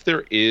curious if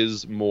there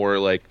is more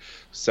like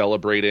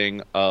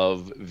celebrating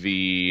of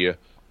the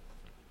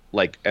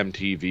like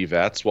MTV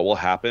vets. What will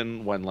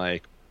happen when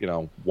like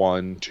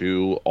 1,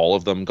 2, all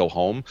of them go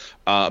home?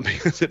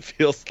 Because it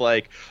feels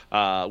like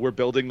we're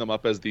building them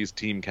up as these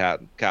team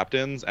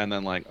captains, and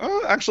then like,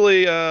 oh,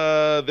 actually,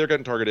 they're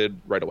getting targeted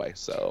right away.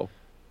 So.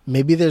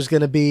 Maybe there's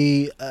going to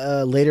be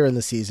later in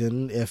the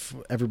season, if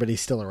everybody's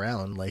still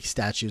around, like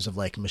statues of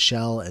like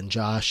Michelle and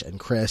Josh and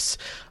Chris.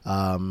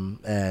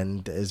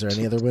 And is there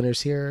any other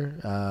winners here?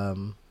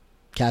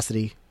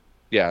 Cassidy.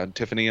 Yeah,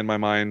 Tiffany in my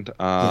mind.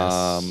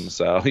 Yes.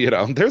 So,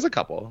 there's a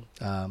couple.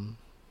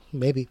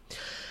 Maybe.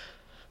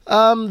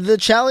 The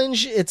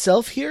challenge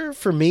itself here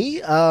for me,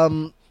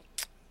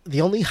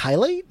 the only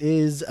highlight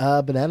is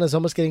Bananas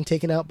almost getting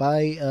taken out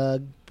by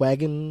a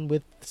wagon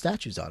with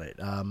statues on it.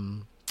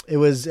 It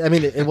was, I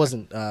mean, it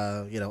wasn't,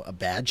 a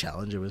bad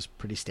challenge. It was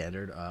pretty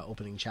standard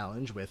opening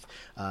challenge with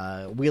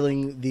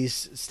wheeling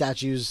these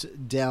statues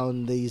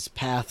down these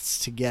paths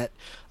to get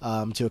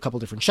to a couple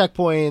different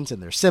checkpoints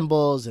and their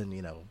symbols and,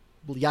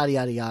 yada,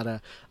 yada,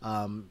 yada.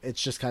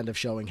 It's just kind of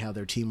showing how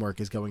their teamwork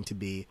is going to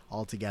be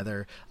all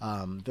together.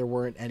 There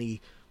weren't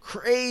any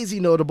crazy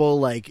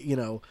notable,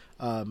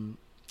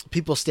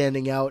 people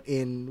standing out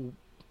in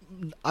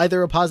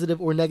either a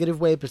positive or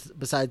negative way,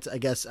 besides I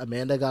guess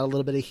Amanda got a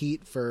little bit of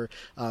heat for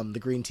the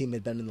green team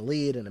had been in the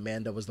lead, and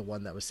Amanda was the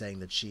one that was saying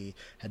that she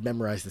had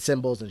memorized the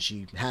symbols and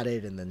she had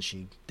it and then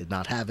she did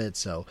not have it,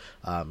 so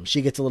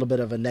she gets a little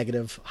bit of a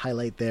negative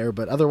highlight there.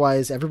 But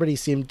otherwise everybody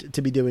seemed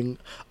to be doing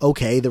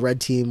okay. The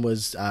red team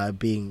was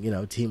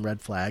being Team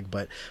Red Flag,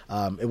 but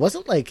it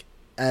wasn't like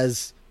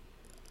as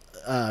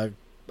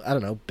I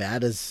don't know,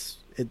 bad as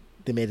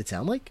they made it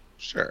sound like.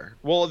 Sure.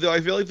 Well, I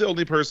feel like the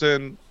only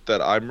person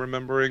that I'm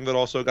remembering that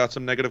also got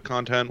some negative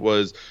content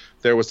was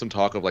there was some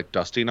talk of like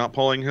Dusty not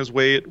pulling his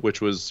weight,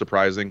 which was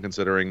surprising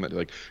considering that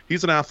like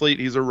he's an athlete,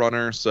 he's a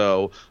runner,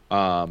 so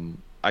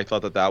I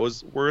thought that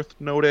was worth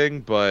noting.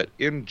 But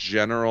in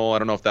general, I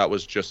don't know if that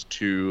was just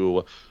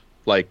to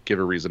like give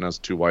a reason as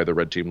to why the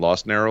red team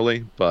lost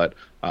narrowly, but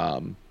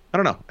I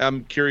don't know.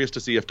 I'm curious to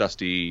see if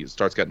Dusty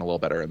starts getting a little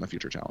better in the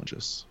future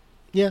challenges.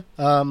 Yeah,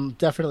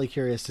 definitely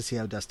curious to see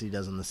how Dusty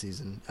does in the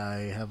season.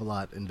 I have a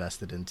lot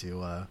invested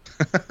into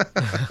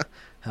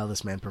how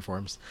this man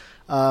performs.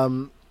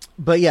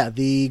 But yeah,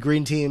 the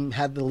green team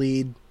had the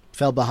lead,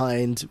 fell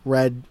behind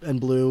red and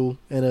blue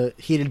in a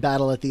heated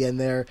battle at the end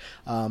there,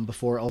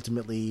 before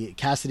ultimately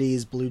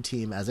Cassidy's blue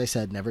team, as I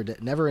said,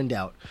 never in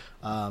doubt,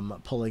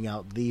 pulling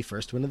out the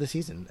first win of the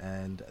season.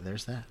 And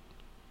there's that.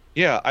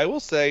 Yeah, I will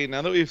say,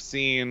 now that we've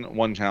seen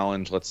one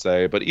challenge, let's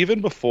say, but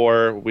even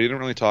before, we didn't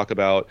really talk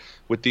about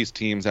with these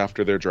teams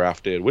after they're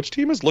drafted, which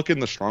team is looking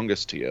the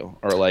strongest to you,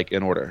 or like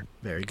in order?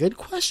 Very good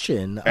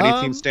question. Any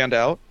team stand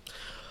out?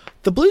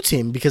 The blue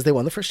team, because they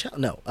won the first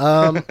challenge. No.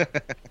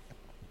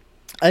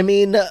 I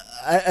mean,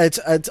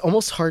 it's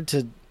almost hard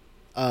to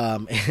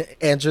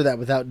answer that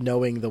without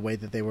knowing the way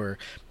that they were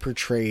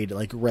portrayed,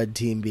 like red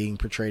team being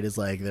portrayed as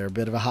like they're a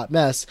bit of a hot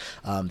mess.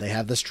 They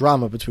have this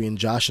drama between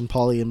Josh and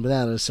Paulie and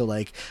Bananas, so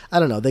like I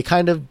don't know, they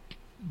kind of,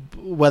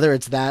 whether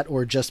it's that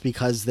or just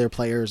because their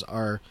players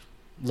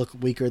look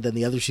weaker than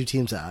the other two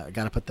teams, I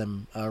gotta put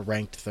them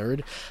ranked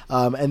third.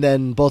 And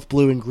then both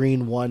blue and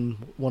green won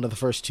one of the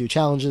first two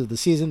challenges of the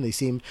season. They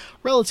seem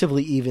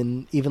relatively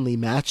evenly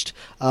matched,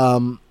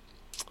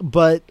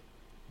 but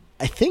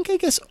I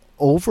guess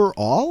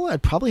overall,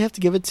 I'd probably have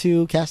to give it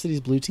to Cassidy's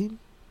blue team.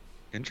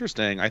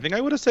 Interesting. I think I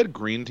would have said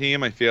green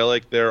team. I feel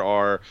like there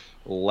are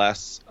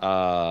less, you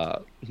want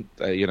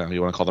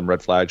to call them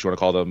red flags, you want to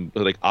call them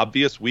like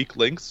obvious weak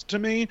links to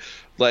me.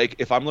 Like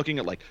if I'm looking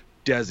at like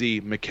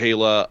Desi,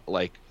 Michaela,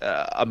 like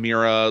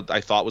Amira,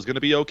 I thought was going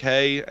to be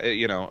okay.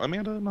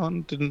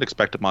 Amanda, didn't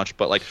expect it much,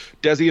 but like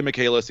Desi and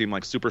Michaela seem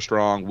like super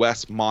strong.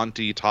 Wes,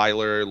 Monty,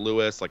 Tyler,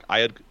 Lewis, like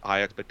I had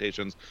high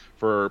expectations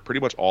for pretty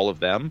much all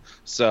of them.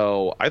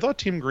 So I thought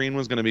Team Green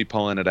was going to be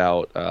pulling it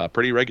out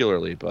pretty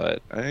regularly,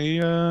 but I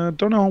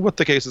don't know what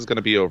the case is going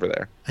to be over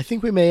there. I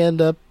think we may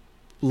end up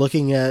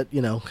looking at,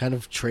 kind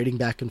of trading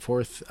back and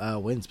forth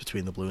wins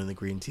between the blue and the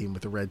green team,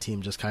 with the red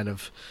team just kind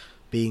of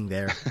being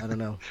there. I don't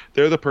know.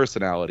 They're the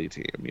personality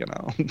team,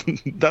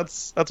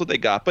 that's what they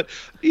got. But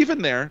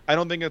even there, I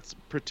don't think it's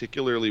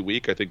particularly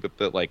weak. I think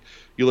that like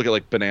you look at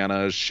like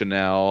Bananas,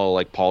 Chanel,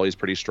 like Paulie's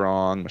pretty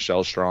strong,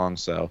 Michelle's strong.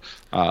 So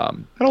I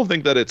don't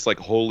think that it's like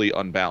wholly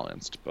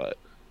unbalanced, but.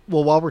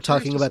 Well, while we're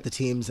talking about the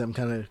teams, I'm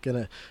kind of going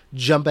to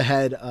jump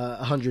ahead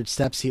 100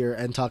 steps here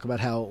and talk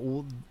about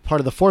how part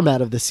of the format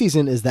of the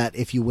season is that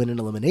if you win an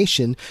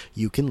elimination,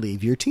 you can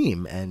leave your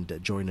team and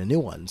join a new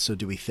one. So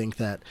do we think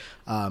that,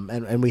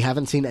 and we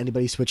haven't seen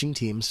anybody switching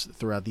teams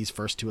throughout these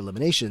first two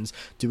eliminations,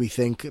 do we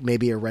think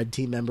maybe a red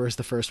team member is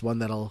the first one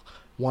that'll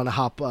want to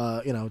hop,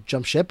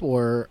 jump ship,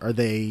 or are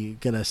they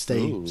going to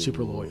stay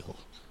super loyal?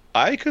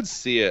 I could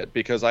see it,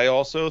 because I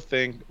also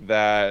think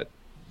that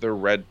the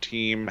red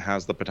team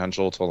has the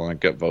potential to like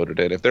get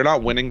voted in if they're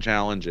not winning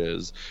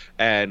challenges,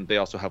 and they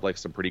also have like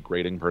some pretty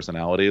grating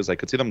personalities. I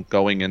could see them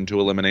going into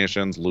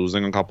eliminations,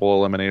 losing a couple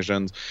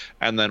eliminations,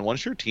 and then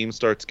once your team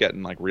starts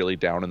getting like really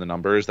down in the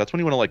numbers, that's when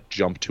you want to like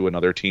jump to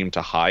another team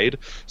to hide.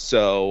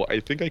 So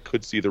I think I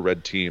could see the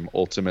red team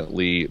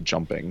ultimately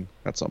jumping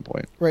at some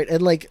point. Right,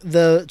 and like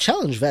the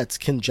challenge vets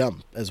can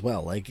jump as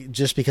well. Like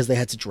just because they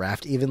had to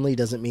draft evenly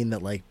doesn't mean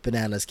that like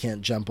Bananas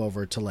can't jump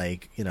over to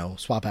like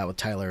swap out with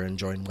Tyler and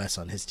join Wes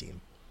on his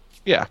team.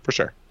 Yeah, for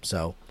sure.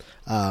 So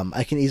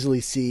I can easily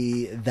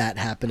see that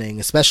happening,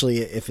 especially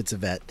if it's a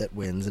vet that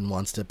wins and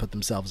wants to put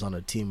themselves on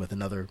a team with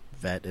another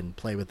vet and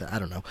play with it. I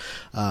don't know.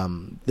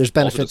 There's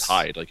benefits. Also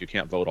hide, like you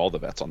can't vote all the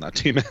vets on that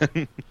team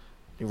in.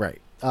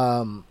 Right.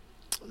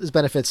 There's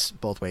benefits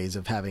both ways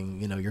of having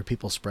your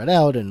people spread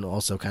out and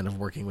also kind of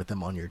working with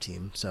them on your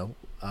team. So,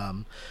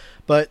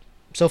 but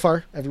so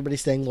far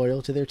everybody's staying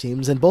loyal to their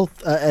teams, and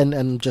both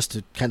and just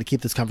to kind of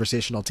keep this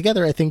conversation all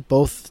together, I think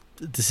both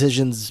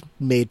decisions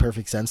made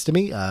perfect sense to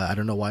me. I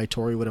don't know why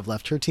Tori would have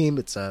left her team.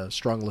 It's a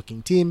strong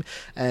looking team,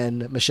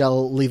 and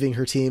Michelle leaving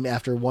her team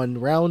after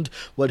one round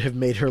would have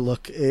made her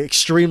look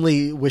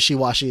extremely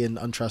wishy-washy and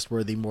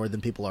untrustworthy, more than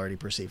people already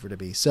perceive her to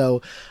be.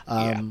 So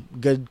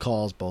good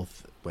calls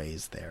both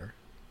ways there.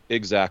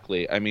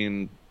 Exactly. I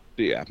mean,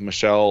 yeah,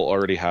 Michelle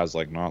already has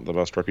like not the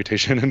best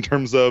reputation in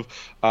terms of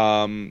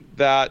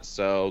that,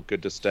 so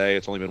good to stay.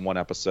 It's only been one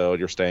episode.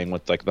 You're staying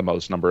with like the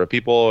most number of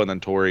people, and then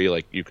Tori,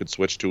 like you could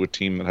switch to a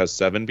team that has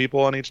 7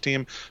 people on each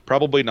team.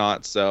 Probably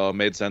not, so it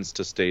made sense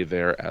to stay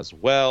there as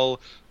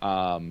well.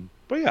 But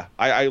yeah,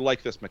 I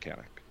like this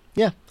mechanic.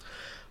 Yeah.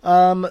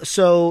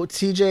 So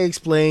TJ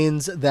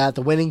explains that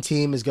the winning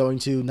team is going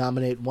to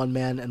nominate one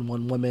man and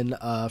one woman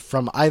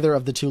from either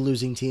of the two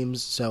losing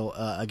teams. So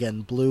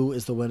again, blue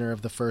is the winner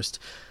of the first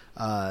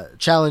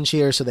challenge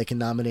here, so they can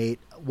nominate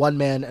one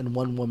man and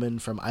one woman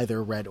from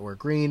either red or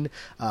green.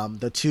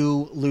 The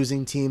two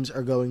losing teams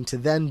are going to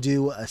then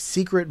do a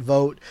secret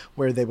vote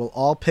where they will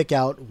all pick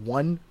out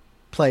one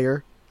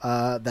player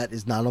that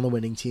is not on the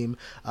winning team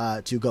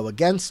to go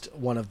against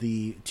one of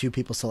the two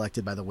people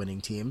selected by the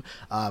winning team.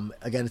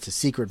 Again, it's a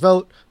secret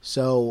vote,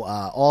 so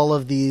all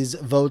of these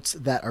votes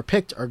that are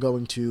picked are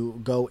going to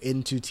go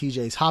into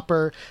TJ's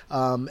hopper,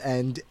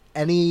 and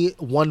any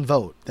one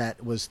vote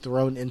that was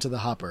thrown into the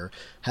hopper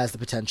has the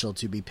potential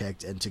to be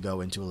picked and to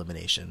go into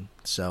elimination.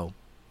 So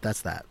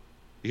that's that.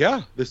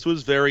 Yeah, this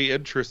was very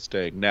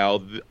interesting.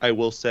 Now, I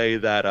will say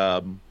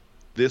that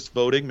this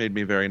voting made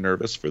me very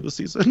nervous for the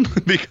season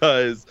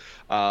because,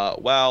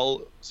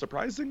 while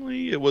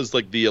surprisingly, it was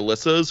like the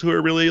Alyssas who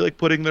are really like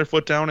putting their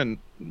foot down, and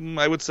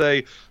I would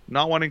say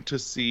not wanting to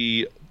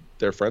see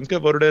their friends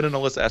get voted in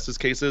Alyssa S's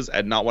cases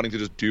and not wanting to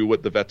just do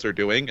what the vets are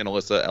doing in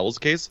Alyssa L's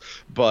case.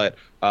 But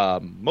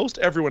most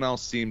everyone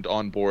else seemed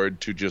on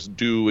board to just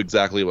do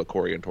exactly what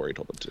Corey and Tori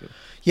told them to.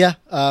 Yeah,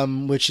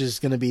 which is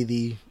going to be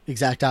the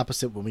exact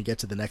opposite when we get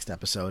to the next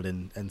episode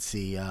and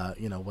see,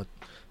 what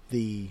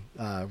the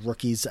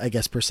rookies, I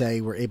guess, per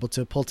se, were able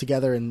to pull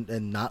together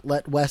and not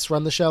let Wes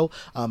run the show,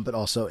 but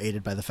also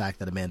aided by the fact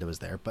that Amanda was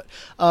there. But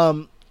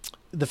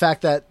the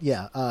fact that,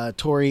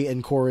 Tori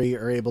and Corey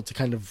are able to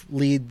kind of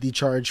lead the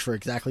charge for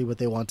exactly what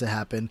they want to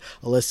happen.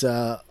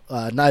 Alyssa,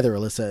 neither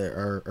Alyssa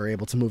are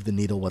able to move the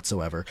needle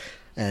whatsoever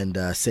and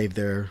save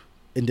their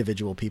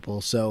individual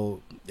people.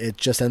 So it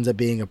just ends up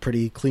being a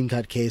pretty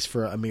clean-cut case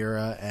for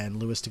Ameerah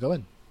and Lewis to go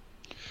in.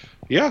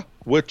 Yeah,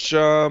 which,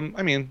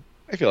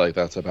 I feel like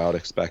that's about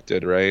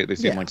expected, right? They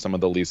seem like some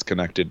of the least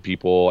connected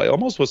people. I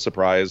almost was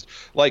surprised.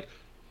 Like,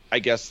 I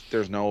guess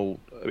there's no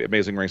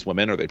Amazing Race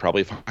women, or they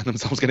probably find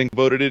themselves getting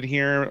voted in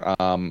here.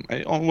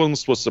 I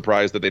almost was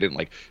surprised that they didn't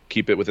like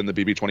keep it within the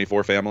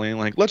BB24 family.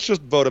 Like, let's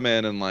just vote them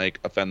in and like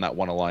offend that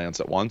one alliance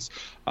at once.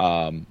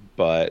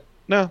 But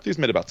no, these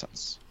made about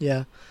sense.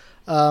 Yeah.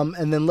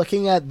 And then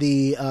looking at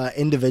the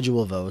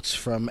individual votes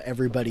from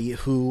everybody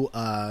who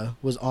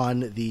was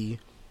on the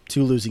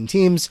two losing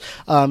teams,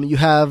 you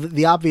have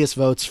the obvious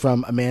votes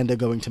from Amanda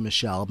going to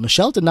Michelle.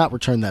 Michelle did not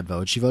return that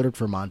vote. She voted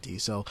for Monty.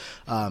 So,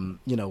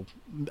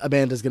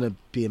 Amanda's going to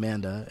be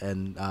Amanda.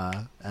 And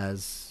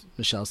as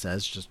Michelle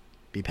says, just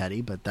be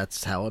petty, but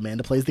that's how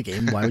Amanda plays the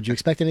game. Why would you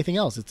expect anything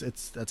else?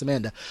 That's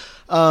Amanda.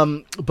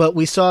 But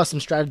we saw some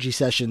strategy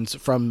sessions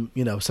from,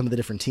 some of the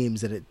different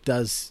teams, and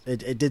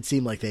it did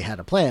seem like they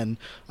had a plan,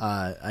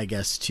 I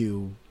guess,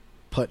 to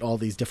put all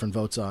these different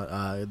votes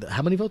on.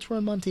 How many votes were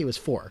on Monty? It was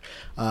 4.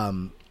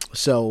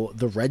 So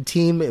the red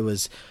team, it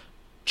was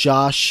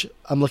Josh.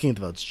 I'm looking at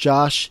the votes.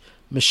 Josh,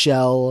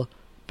 Michelle,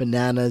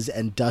 Bananas,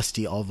 and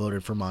Dusty all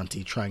voted for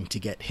Monty, trying to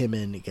get him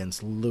in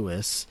against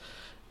Lewis.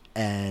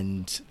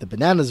 And the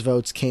Bananas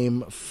votes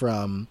came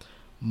from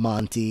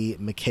Monty,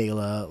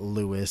 Michaela,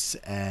 Lewis,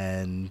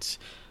 and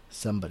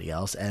somebody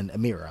else, and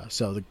Ameerah.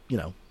 So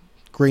the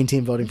green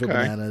team voting for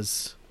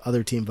Bananas,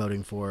 other team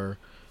voting for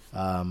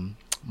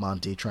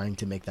Monty, trying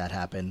to make that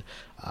happen.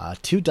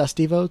 2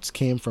 Dusty votes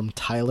came from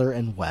Tyler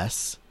and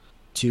Wes,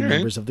 2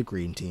 members of the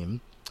green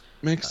team.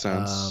 Makes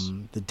sense.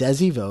 The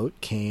Desi vote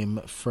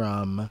came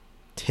from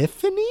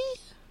Tiffany.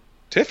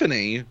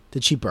 Tiffany?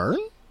 Did she burn?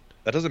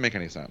 That doesn't make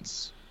any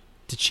sense.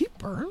 Did she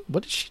burn?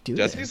 What did she do?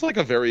 Desi's like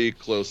a very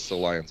close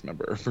alliance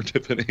member for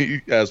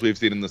Tiffany, as we've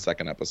seen in the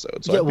second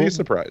episode. So I'd be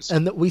surprised.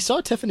 And we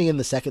saw Tiffany in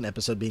the second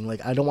episode being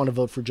like, I don't want to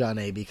vote for John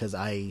A because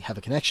I have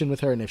a connection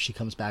with her, and if she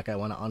comes back, I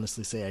want to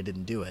honestly say I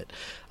didn't do it.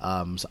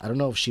 So I don't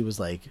know if she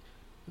was like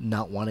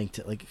not wanting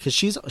to, like, because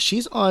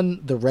she's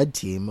on the red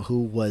team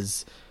who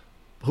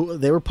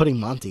they were putting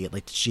Monty at.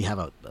 Like, did she have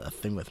a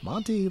thing with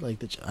Monty?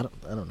 Like, I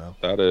don't know.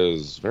 That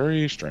is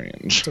very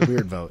strange. It's a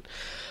weird vote.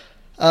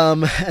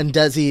 And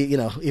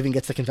Desi, even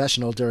gets the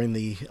confessional during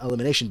the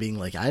elimination being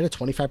like, I had a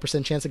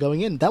 25% chance of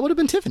going in. That would have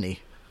been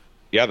Tiffany.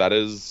 Yeah, that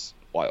is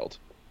wild.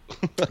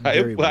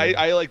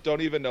 I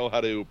don't even know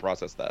how to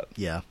process that.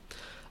 Yeah.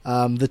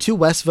 The 2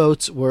 West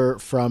votes were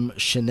from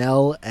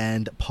Chanel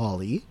and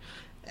Pauly.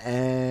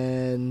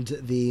 And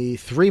the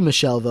 3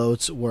 Michelle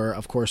votes were,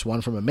 of course,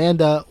 1 from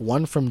Amanda,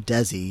 1 from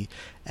Desi,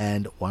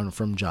 and 1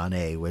 from John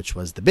A., which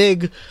was the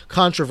big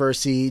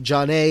controversy.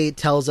 John A.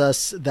 tells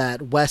us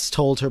that Wes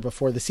told her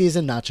before the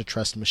season not to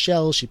trust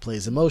Michelle. She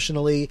plays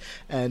emotionally.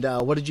 And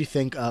what did you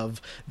think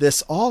of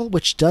this all,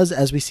 which does,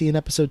 as we see in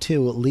episode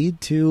 2, lead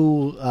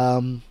to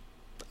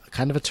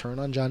kind of a turn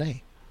on John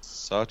A.?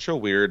 Such a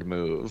weird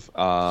move.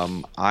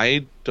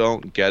 I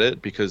don't get it,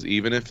 because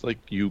even if like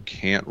you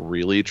can't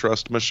really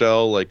trust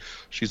Michelle, like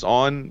she's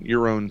on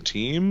your own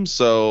team,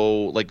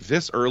 so like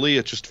this early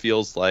it just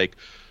feels like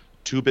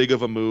too big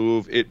of a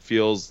move. It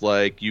feels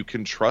like you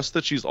can trust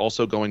that she's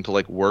also going to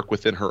like work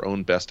within her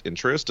own best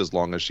interest as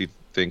long as she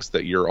thinks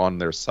that you're on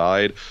their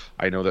side.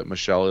 I know that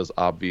Michelle is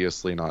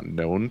obviously not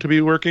known to be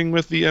working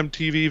with the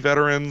MTV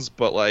veterans,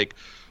 but like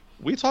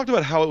we talked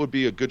about how it would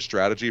be a good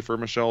strategy for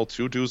Michelle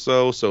to do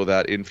so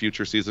that in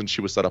future seasons she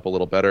was set up a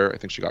little better. I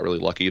think she got really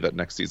lucky that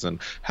next season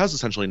has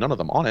essentially none of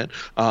them on it.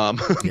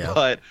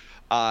 But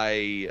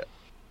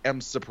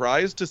am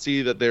surprised to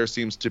see that there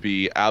seems to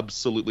be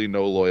absolutely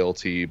no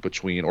loyalty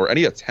between, or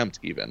any attempt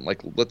even.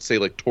 Like, let's say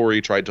like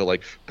Tori tried to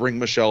like bring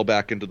Michelle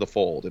back into the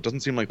fold. It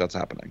doesn't seem like that's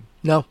happening.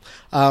 No,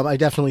 I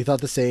definitely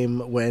thought the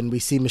same when we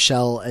see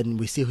Michelle and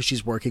we see who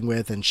she's working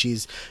with, and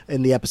she's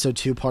in the episode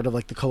 2 part of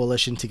like the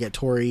coalition to get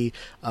Tori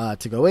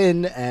to go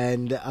in,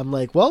 and I'm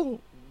like, well,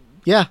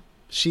 yeah,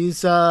 she's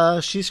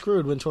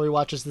screwed when Tori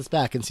watches this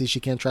back and sees she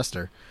can't trust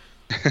her.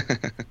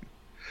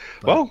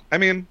 Well, I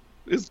mean,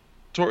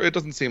 it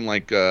doesn't seem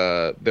like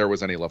there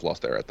was any love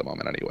lost there at the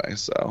moment anyway.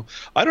 So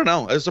I don't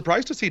know. I was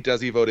surprised to see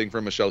Desi voting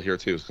for Michelle here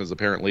too, because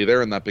apparently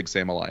they're in that big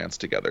same alliance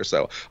together.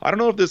 So I don't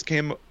know if this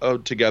came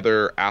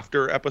together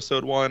after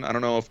episode 1. I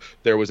don't know if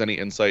there was any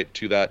insight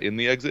to that in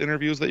the exit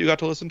interviews that you got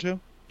to listen to.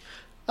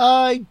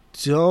 I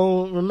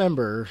don't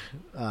remember.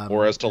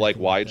 Or as to like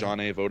why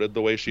Jonna voted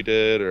the way she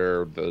did,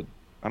 or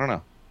I don't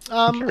know.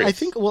 I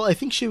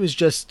think she was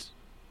just.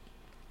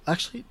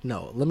 Actually,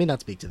 no, let me not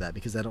speak to that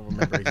because I don't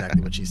remember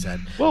exactly what she said.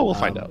 Well, we'll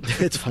find out.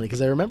 It's funny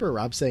because I remember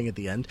Rob saying at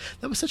the end,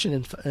 that was such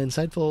an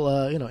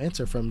insightful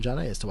answer from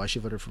Jonna as to why she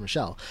voted for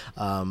Michelle.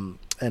 And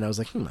I was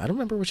like, I don't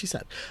remember what she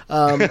said.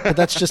 But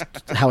that's just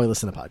how I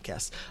listen to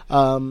podcasts.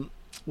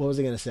 What was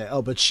I going to say?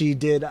 Oh, but she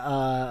did,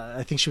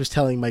 I think she was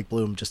telling Mike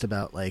Bloom just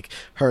about, like,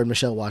 her and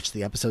Michelle watched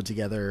the episode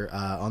together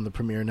on the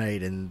premiere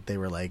night, and they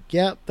were like,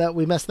 yeah,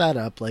 we messed that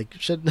up. Like,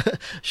 shouldn't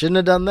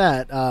have done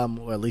that.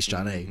 Or at least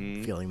John A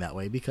feeling that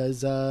way,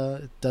 because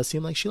it does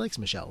seem like she likes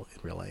Michelle in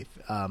real life.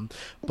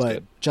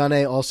 But John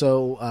A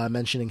also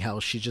mentioning how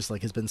she just,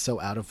 like, has been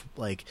so out of,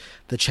 like,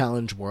 the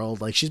challenge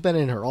world. Like, she's been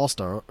in her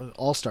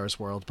All-Stars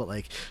world, but,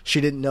 like, she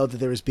didn't know that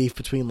there was beef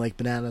between, like,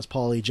 Bananas,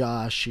 Pauly,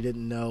 Josh. She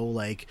didn't know,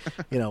 like,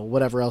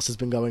 whatever else has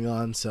been going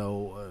on,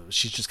 so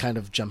she's just kind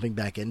of jumping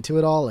back into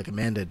it all, like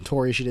Amanda and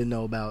Tori she didn't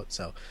know about,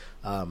 so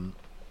I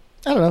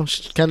don't know,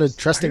 she's kind of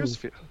trusting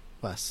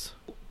Wes.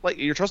 Like,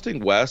 you're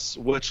trusting Wes,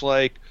 which,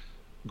 like,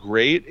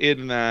 great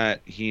in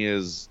that he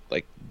is,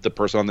 like, the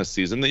person on this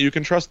season that you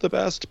can trust the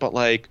best, but,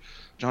 like,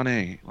 John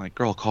A., like,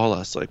 girl, call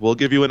us. Like, we'll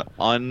give you an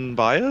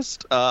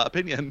unbiased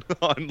opinion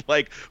on,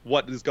 like,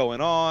 what is going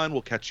on.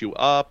 We'll catch you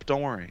up.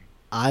 Don't worry.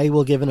 I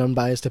will give an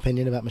unbiased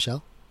opinion about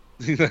Michelle.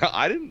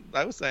 I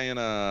was saying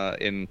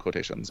in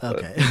quotations, but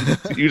okay.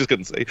 You just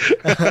couldn't see.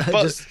 But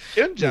just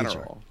in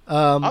general,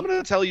 I'm going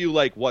to tell you,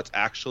 like, what's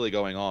actually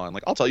going on.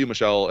 Like, I'll tell you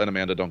Michelle and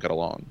Amanda don't get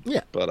along.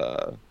 Yeah. But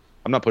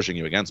I'm not pushing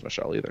you against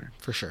Michelle either.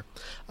 For sure.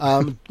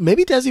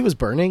 Maybe Desi was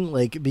burning,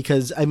 like,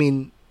 because, I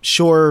mean,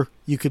 sure,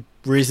 you could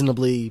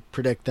reasonably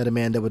predict that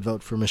Amanda would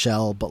vote for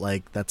Michelle, but,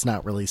 like, that's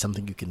not really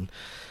something you can,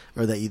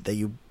 or that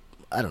you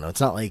I don't know.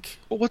 It's not like...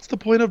 Well, what's the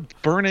point of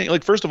burning?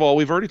 Like, first of all,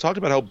 we've already talked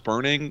about how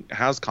burning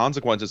has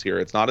consequences here.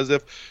 It's not as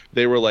if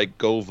they were like,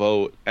 go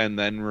vote, and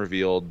then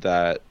revealed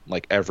that,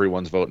 like,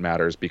 everyone's vote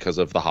matters because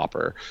of the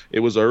Hopper.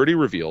 It was already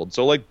revealed.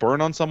 So, like,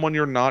 burn on someone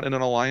you're not in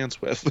an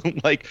alliance with.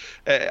 Like,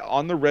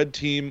 on the red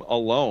team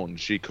alone,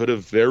 she could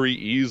have very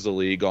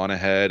easily gone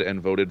ahead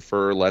and voted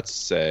for, let's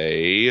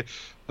say...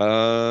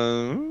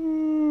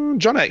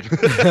 John A.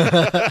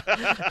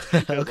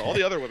 Okay. All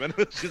the other women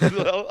she's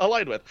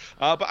aligned with.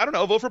 But I don't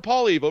know. Vote for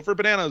Pauly. Vote for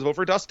Bananas. Vote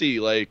for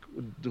Dusty. Like,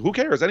 who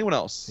cares? Anyone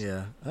else?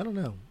 Yeah, I don't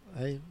know.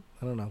 I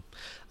don't know.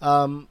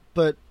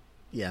 But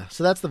yeah,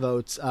 so that's the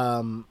votes.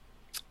 Where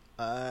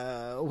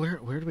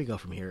do we go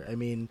from here? I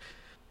mean,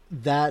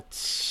 that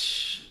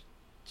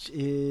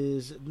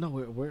is no.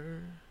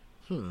 Where?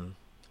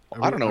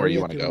 I don't know where you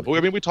want to go, but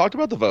I mean, we talked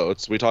about the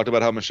votes. We talked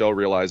about how Michelle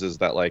realizes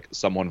that, like,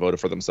 someone voted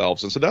for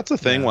themselves, and so that's the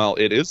thing. Yeah. While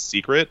it is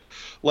secret,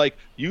 like,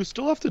 you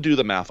still have to do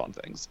the math on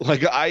things.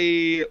 Like,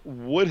 I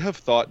would have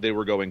thought they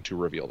were going to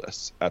reveal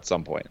this at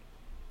some point,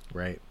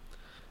 right?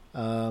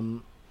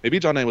 Maybe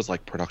John A. was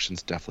like,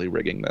 "Production's definitely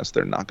rigging this.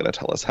 They're not going to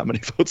tell us how many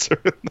votes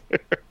are in there."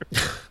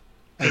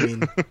 I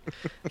mean,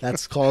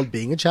 that's called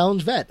being a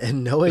challenge vet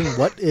and knowing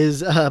what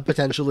is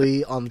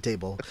potentially on the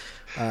table,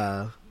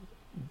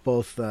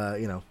 both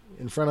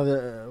in front of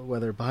the,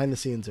 whether behind the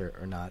scenes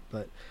or not.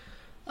 But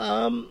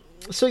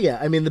so yeah,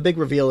 I mean, the big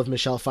reveal of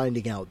Michelle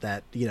finding out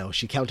that,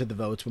 she counted the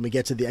votes when we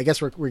get to I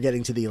guess we're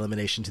getting to the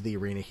elimination to the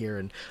arena here.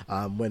 And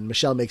when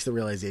Michelle makes the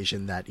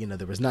realization that,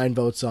 there was 9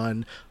 votes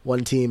on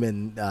one team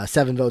and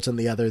 7 votes on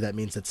the other, that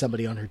means that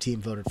somebody on her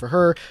team voted for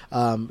her.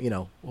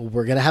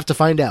 We're going to have to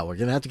find out. We're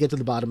going to have to get to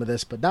the bottom of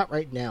this, but not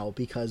right now,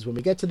 because when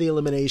we get to the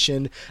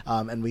elimination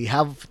and we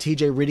have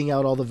TJ reading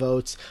out all the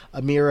votes,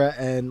 Amira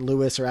and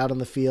Lewis are out on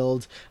the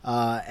field,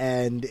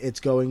 and it's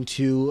going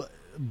to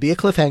be a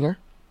cliffhanger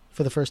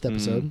for the first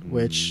episode,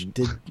 which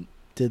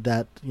did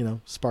that,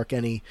 spark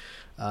any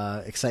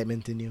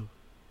excitement in you?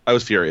 I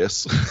was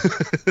furious.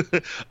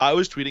 I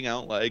was tweeting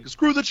out, like,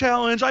 screw the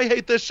challenge, I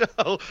hate this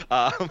show.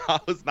 I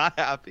was not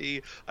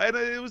happy. And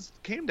it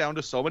came down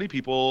to so many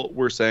people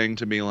were saying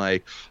to me,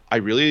 like, I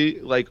really,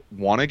 like,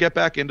 want to get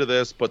back into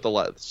this, but the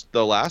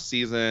last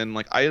season,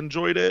 like, I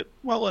enjoyed it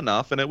well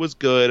enough, and it was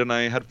good, and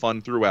I had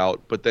fun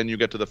throughout, but then you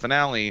get to the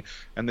finale,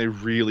 and they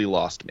really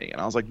lost me.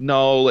 And I was like,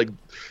 no, like,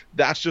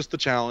 that's just the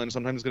challenge.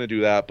 Sometimes it's going to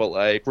do that, but,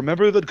 like,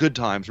 remember the good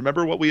times,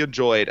 remember what we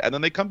enjoyed. And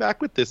then they come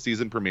back with this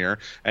season premiere,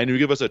 and you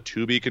give us a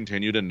to-be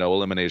continue to no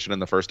elimination in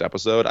the first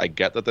episode. I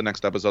get that the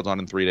next episode's on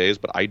in 3 days,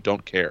 but I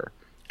don't care.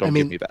 Don't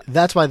give me that.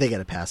 That's why they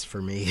get a pass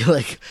for me.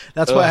 Like,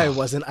 that's why I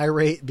wasn't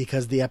irate,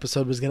 because the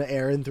episode was going to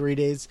air in 3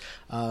 days.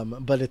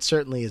 But it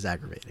certainly is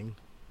aggravating.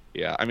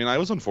 Yeah, I mean, I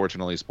was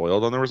unfortunately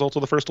spoiled on the results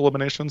of the first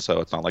elimination,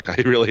 so it's not like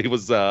I really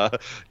was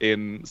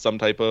in some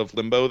type of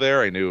limbo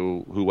there. I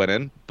knew who went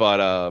in, but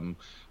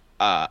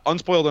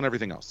unspoiled on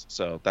everything else,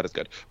 so that is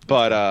good.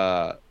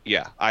 But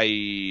yeah,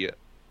 I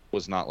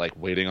was not like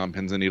waiting on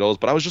pins and needles,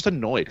 but I was just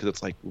annoyed because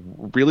it's like,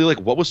 really, like,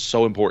 what was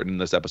so important in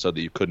this episode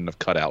that you couldn't have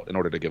cut out in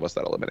order to give us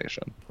that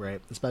elimination?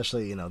 Right.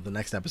 Especially, you know, the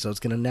next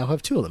episode's going to now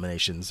have 2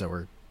 eliminations, so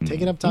we're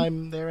taking up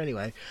time there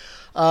anyway.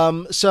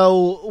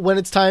 So when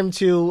it's time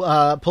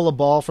to pull a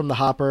ball from the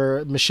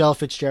hopper, Michelle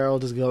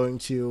Fitzgerald is going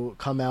to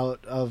come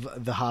out of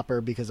the hopper,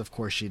 because of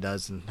course she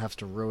does, and have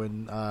to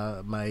ruin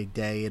my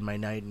day and my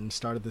night and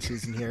start of the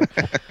season here.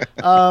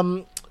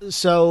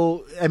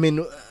 So, I mean,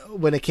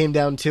 when it came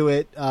down to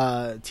it,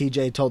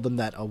 TJ told them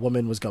that a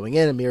woman was going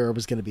in. Amira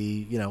was going to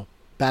be, you know,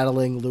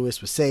 battling. Lewis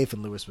was safe,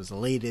 and Lewis was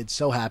elated,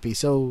 so happy,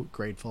 so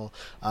grateful.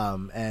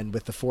 And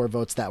with the 4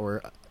 votes that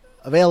were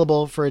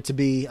available for it to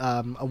be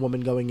a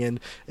woman going in,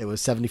 it was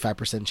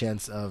 75%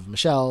 chance of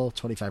Michelle,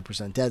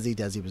 25% Desi.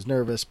 Desi was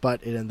nervous,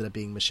 but it ended up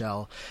being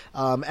Michelle.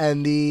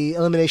 And the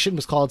elimination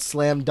was called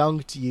Slam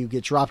Dunked. You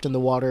get dropped in the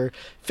water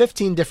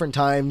 15 different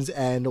times,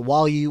 and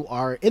while you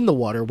are in the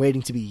water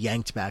waiting to be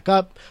yanked back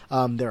up,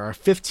 there are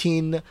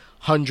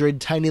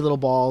 1,500 tiny little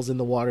balls in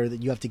the water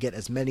that you have to get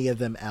as many of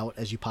them out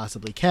as you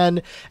possibly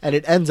can. And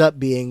it ends up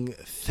being,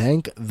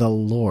 thank the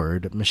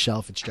Lord,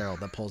 Michelle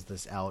Fitzgerald that pulls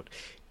this out.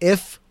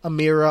 If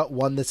Amira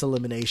won this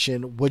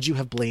elimination, would you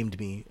have blamed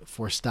me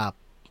for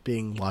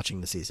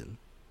watching the season?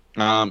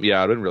 Yeah, I'd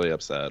have been really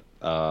upset.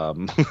 I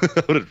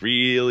would have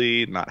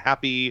really not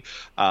happy.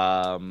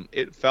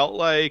 It felt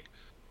like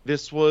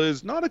this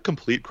was not a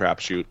complete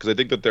crapshoot, because I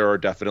think that there are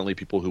definitely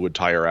people who would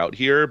tire out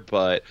here,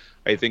 but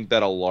I think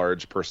that a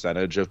large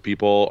percentage of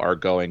people are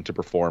going to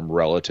perform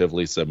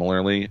relatively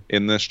similarly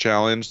in this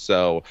challenge.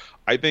 So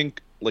I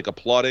think, like,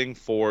 applauding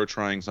for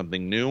trying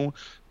something new,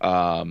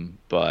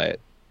 but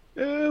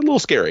a little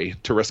scary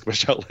to risk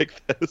Michelle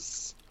like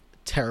this.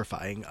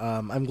 Terrifying.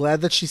 I'm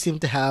glad that she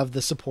seemed to have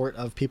the support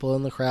of people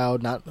in the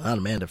crowd, not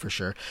Amanda for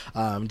sure.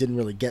 Didn't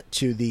really get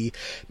to the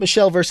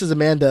Michelle versus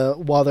Amanda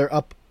while they're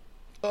up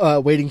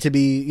waiting to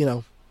be, you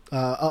know,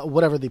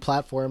 whatever the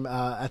platform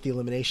at the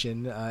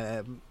elimination.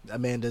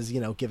 Amanda's, you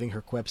know, giving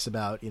her quips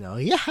about, you know,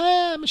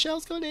 yeah,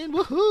 Michelle's going in,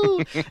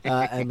 woohoo!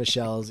 And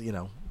Michelle's, you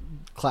know,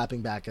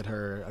 clapping back at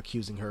her,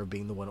 accusing her of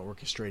being the one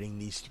orchestrating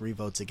these 3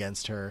 votes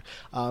against her.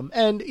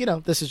 And, you know,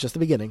 this is just the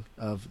beginning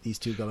of these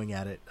 2 going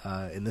at it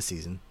in the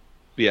season.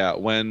 Yeah,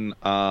 when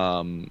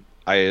I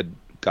had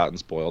gotten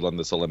spoiled on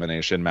this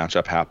elimination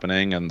matchup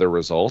happening and the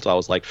result, I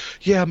was like,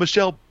 yeah,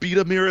 Michelle beat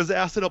Amira's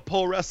ass in a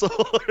pole wrestle.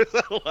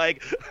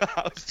 Like,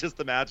 I was just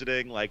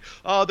imagining, like,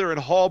 oh, they're in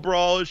hall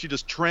brawl, she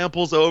just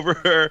tramples over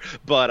her.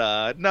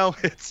 But no,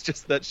 it's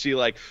just that she,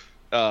 like,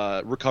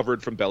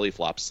 recovered from belly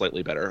flops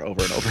slightly better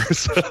over and over.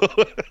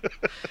 So.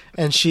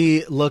 And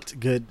she looked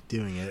good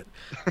doing it.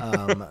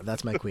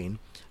 That's my queen.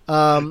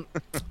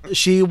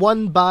 She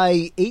won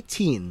by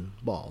 18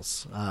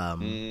 balls.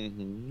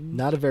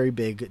 Not a very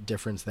big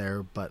difference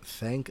there, but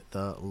thank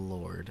the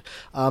Lord.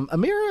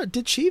 Amira,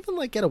 did she even,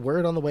 like, get a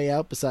word on the way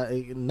out?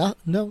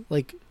 No,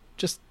 like,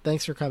 just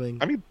thanks for coming.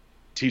 I mean,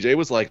 TJ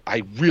was like,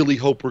 I really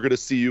hope we're going to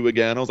see you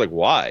again. I was like,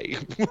 why?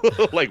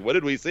 Like, what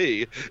did we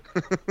see?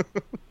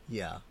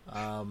 Yeah.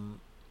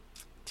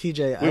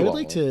 TJ, I would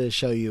like to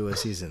show you a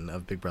season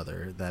of Big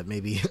Brother that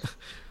maybe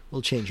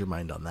will change your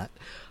mind on that.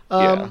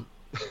 Yeah.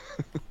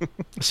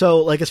 So,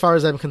 like, as far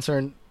as I'm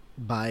concerned,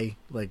 bye.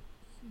 Like,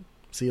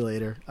 see you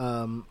later.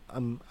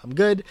 I'm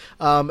good.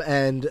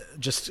 And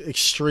just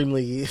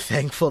extremely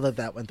thankful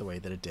that went the way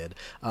that it did.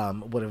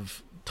 Would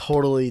have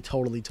totally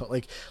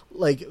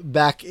like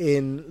back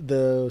in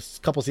the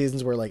couple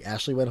seasons where, like,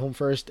 Ashley went home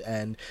first,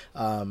 and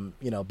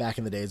you know, back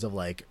in the days of,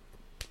 like,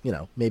 you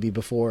know, maybe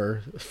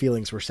before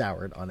feelings were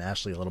soured on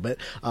Ashley a little bit,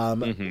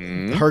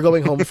 her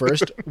going home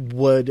first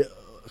would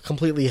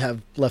completely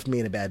have left me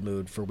in a bad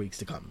mood for weeks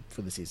to come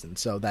for the season.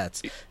 So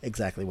that's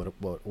exactly what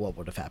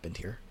would have happened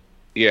here.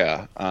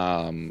 Yeah.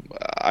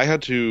 I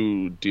had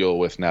to deal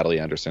with Natalie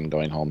Anderson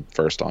going home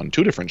first on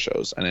 2 different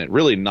shows, and it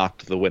really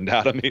knocked the wind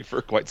out of me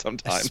for quite some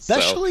time.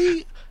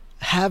 Especially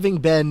having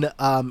been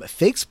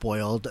fake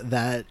spoiled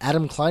that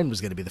Adam Klein was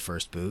going to be the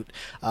first boot.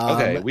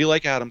 Okay, we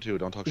like Adam too.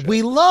 Don't talk shit.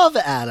 We love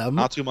Adam.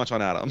 Not too much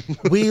on Adam.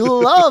 We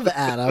love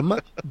Adam,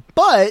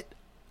 but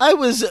I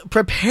was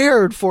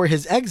prepared for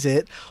his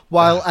exit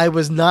while I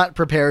was not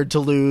prepared to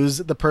lose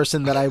the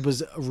person that I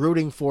was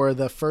rooting for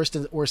the first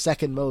or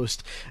second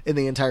most in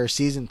the entire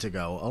season to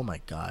go. Oh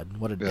my God,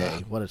 what a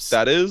day.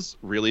 That is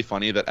really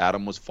funny that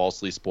Adam was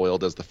falsely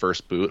spoiled as the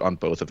first boot on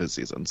both of his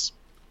seasons.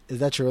 Is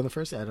that true on the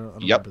first? I don't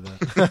remember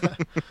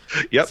that.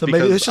 Yep, so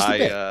because maybe it's just a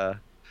bit.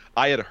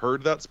 I had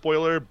heard that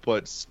spoiler,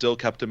 but still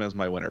kept him as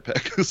my winner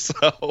pick.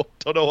 So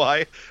don't know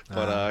why,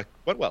 but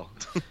went well.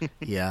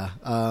 Yeah.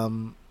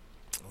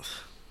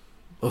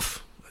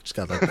 Oof. just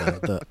got like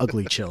the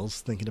ugly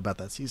chills thinking about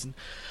that season.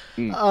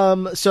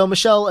 So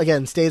Michelle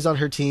again stays on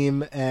her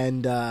team,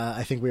 and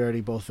I think we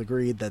already both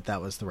agreed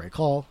that was the right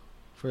call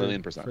for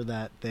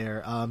that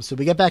there. So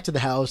we get back to the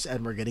house,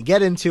 and we're gonna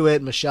get into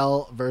it.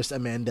 Michelle versus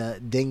Amanda.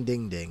 Ding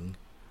ding ding.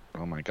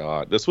 Oh my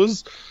god, this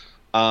was.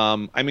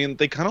 I mean,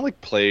 they kind of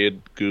like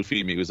played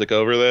goofy music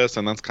over this,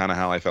 and that's kind of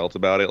how I felt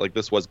about it. Like,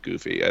 this was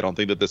goofy. I don't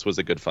think that this was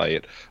a good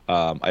fight.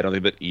 I don't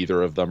think that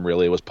either of them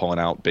really was pulling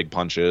out big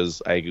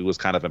punches. I was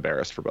kind of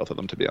embarrassed for both of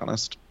them, to be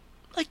honest.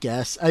 I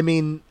guess. I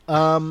mean,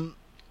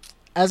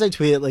 as I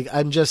tweeted, like,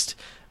 I'm just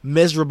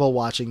miserable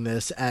watching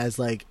this as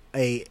like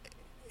a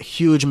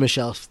huge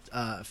Michelle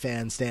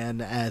fan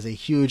stan, as a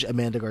huge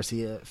Amanda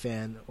Garcia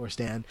fan or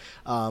stan.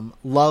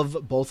 Love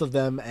both of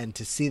them, and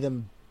to see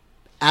them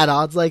at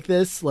odds like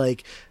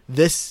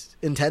this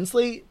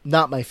intensely,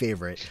 not my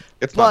favorite.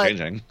 It's not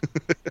changing.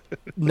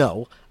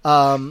 No.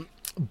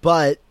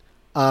 But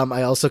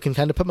I also can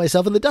kind of put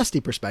myself in the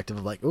Dusty perspective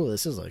of like, oh,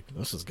 this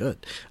is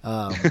good.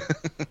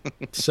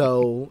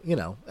 So, you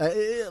know,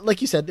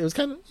 like you said, it was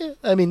kind of,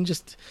 I mean,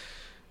 just,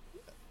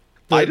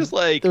 I just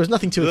like, there was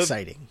nothing too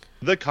exciting.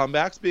 The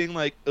comebacks being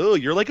like, oh,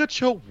 you're like a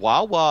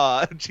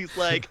chihuahua. And she's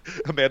like,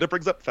 Amanda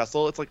brings up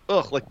Fessel. It's like,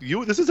 ugh, like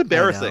this is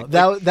embarrassing.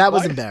 That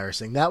was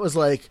embarrassing. That was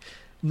like,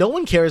 no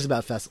one cares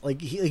about Fessel. Like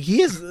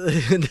he is,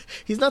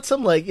 he's not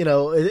some like, you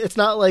know, it's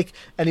not like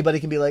anybody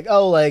can be like,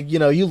 oh, like, you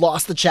know, you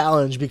lost the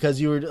challenge because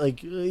you were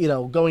like, you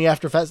know, going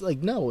after Fessel.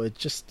 Like, no, it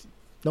just,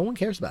 no one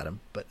cares about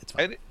him, but it's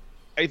fine. And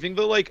I think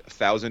the like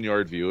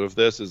 1,000-yard view of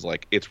this is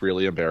like, it's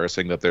really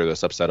embarrassing that they're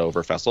this upset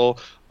over Fessel.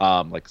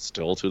 Like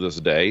still to this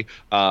day.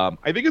 I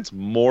think it's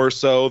more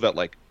so that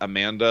like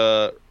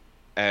Amanda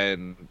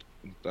and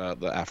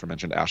the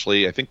aforementioned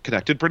Ashley, I think,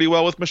 connected pretty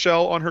well with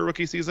Michelle on her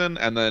rookie season,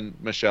 and then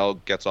Michelle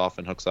gets off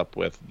and hooks up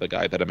with the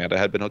guy that Amanda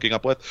had been hooking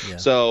up with. Yeah.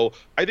 So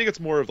I think it's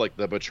more of like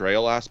the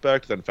betrayal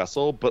aspect than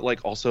Fessel, but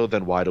like also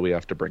then why do we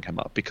have to bring him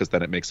up? Because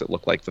then it makes it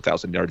look like the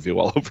 1,000-yard view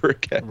all over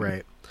again.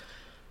 Right.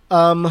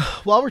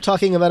 While we're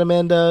talking about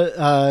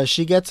Amanda,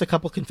 she gets a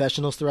couple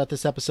confessionals throughout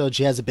this episode.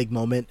 She has a big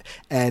moment,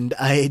 and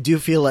I do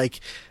feel like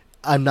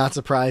I'm not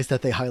surprised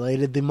that they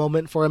highlighted the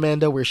moment for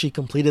Amanda where she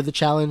completed the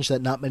challenge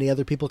that not many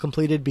other people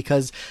completed,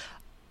 because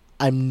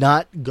I'm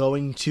not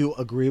going to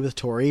agree with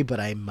Tori, but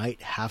I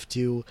might have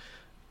to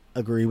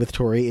agree with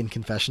Tori in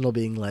confessional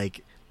being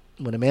like,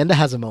 when Amanda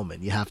has a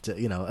moment, you have to,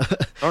 you know.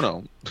 Oh,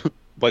 no.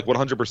 Like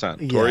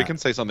 100%. Tori can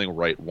say something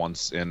right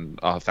once in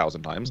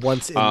 1,000 times.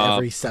 Once in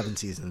every 7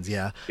 seasons,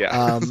 yeah.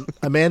 Yeah.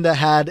 Amanda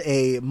had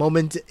a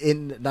moment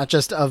in not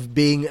just of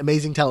being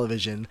amazing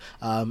television,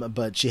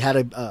 but she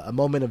had a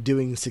moment of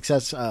being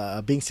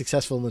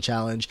successful in the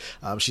challenge.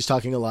 She's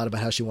talking a lot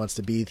about how she wants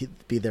to be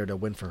there to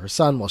win for her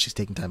son while she's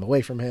taking time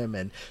away from him,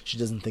 and she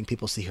doesn't think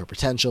people see her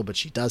potential, but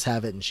she does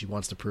have it, and she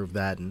wants to prove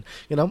that. And,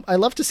 you know, I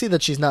love to see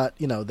that she's not,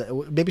 you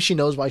know, maybe she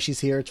knows why she's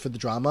here. It's for the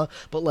drama,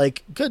 but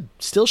like, good,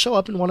 still show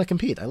up and want to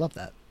compete. I love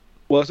that.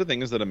 Well, that's the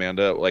thing, is that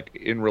Amanda, like,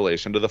 in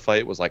relation to the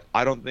fight, was like,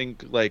 I don't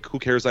think, like, who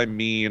cares I'm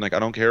mean? Like, I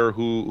don't care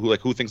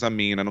who thinks I'm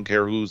mean. I don't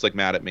care who's, like,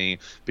 mad at me.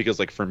 Because,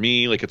 like, for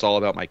me, like, it's all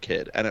about my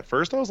kid. And at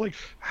first I was like,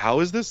 how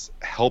is this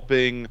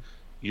helping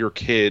your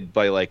kid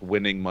by, like,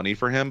 winning money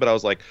for him? But I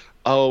was like,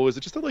 oh, is it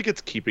just that, like,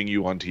 it's keeping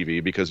you on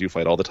TV because you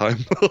fight all the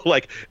time?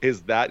 Like,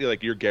 is that,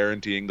 like, you're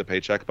guaranteeing the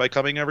paycheck by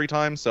coming every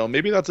time? So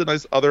maybe that's a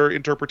nice other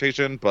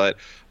interpretation, but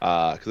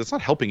because it's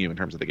not helping you in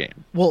terms of the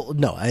game. Well,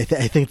 no, I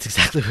think it's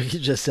exactly what you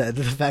just said.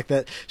 The fact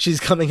that she's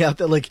coming out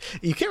that, like,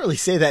 you can't really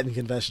say that in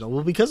confessional.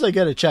 Well, because I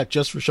get a check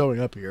just for showing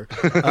up here.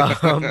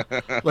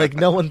 Like,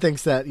 no one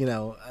thinks that, you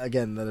know,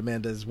 again, that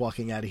Amanda is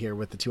walking out of here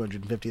with the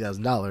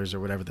 $250,000 or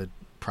whatever the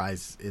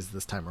prize is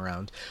this time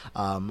around.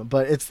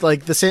 But it's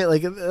like the same,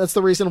 like, that's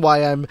the reason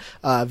why I'm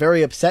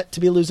very upset to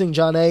be losing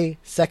John A.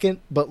 second.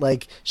 But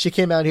like, she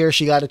came out here,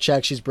 she got a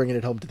check, she's bringing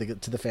it home to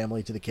the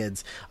family, to the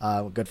kids.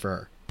 Good for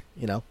her,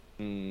 you know.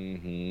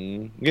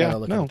 Mm-hmm. Yeah,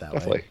 no,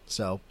 definitely. Way.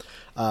 So,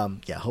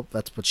 yeah, hope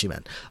that's what she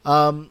meant.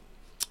 And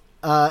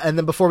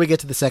then before we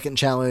get to the second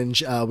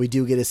challenge, we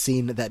do get a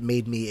scene that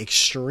made me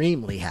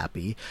extremely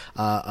happy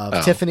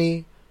of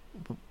Tiffany.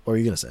 What were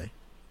you gonna say?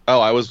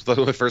 Oh,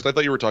 at first I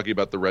thought you were talking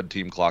about the red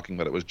team clocking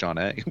that it was John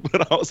A.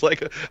 But I was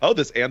like, oh,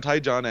 this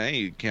anti-John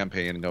A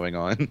campaign going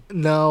on.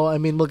 No, I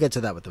mean, we'll get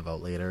to that with the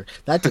vote later.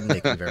 That didn't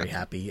make me very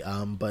happy,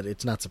 but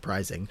it's not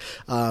surprising.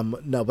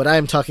 No, but I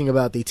am talking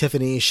about the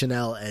Tiffany,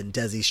 Chanel, and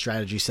Desi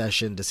strategy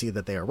session to see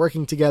that they are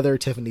working together.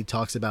 Tiffany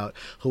talks about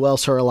who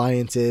else her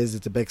alliance is.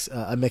 It's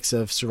a mix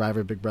of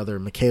Survivor, Big Brother,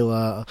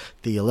 Michaela,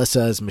 the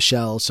Alyssas,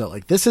 Michelle. So,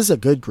 like, this is a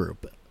good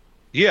group.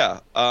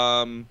 Yeah,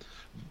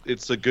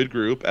 it's a good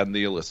group, and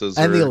the Alyssas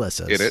and are the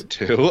Alyssas in it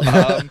too.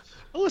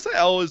 Alyssa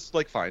L is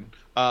like fine.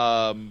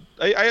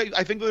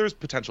 I think there's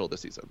potential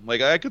this season.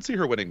 Like I could see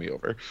her winning me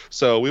over.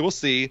 So we will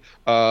see.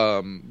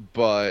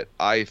 But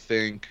I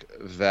think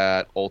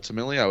that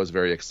ultimately I was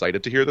very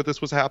excited to hear that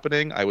this was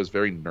happening. I was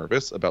very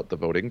nervous about the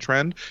voting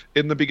trend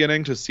in the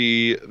beginning to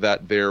see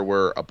that there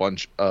were a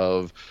bunch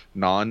of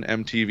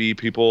non-MTV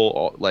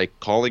people like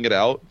calling it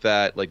out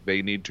that like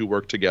they need to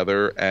work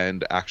together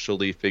and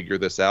actually figure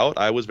this out.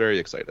 I was very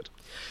excited.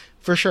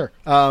 For sure.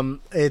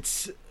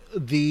 It's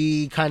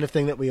the kind of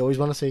thing that we always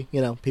want to see, you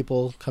know,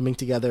 people coming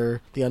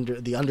together, the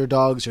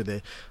underdogs or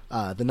the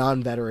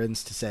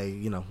non-veterans to say,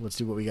 you know, let's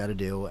do what we got to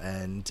do.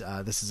 And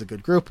this is a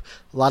good group.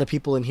 A lot of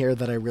people in here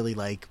that I really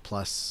like,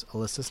 plus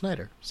Alyssa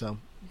Snyder. So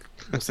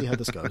we'll see how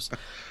this goes.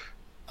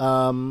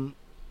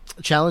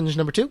 Challenge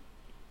number 2.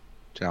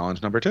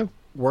 Challenge number 2.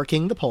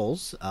 Working the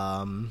polls.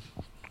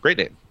 Great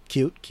name.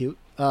 Cute.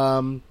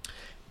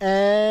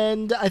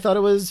 And I thought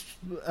it was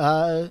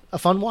a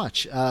fun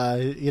watch.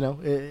 You know,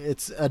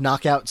 it's a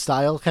knockout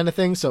style kind of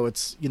thing. So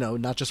it's, you know,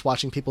 not just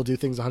watching people do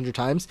things 100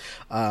 times.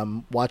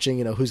 Watching,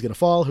 you know, who's going to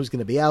fall, who's going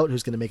to be out,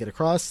 who's going to make it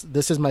across.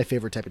 This is my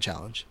favorite type of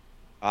challenge.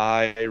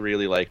 I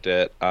really liked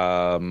it.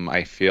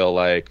 I feel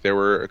like there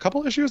were a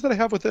couple issues that I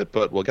have with it,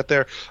 but we'll get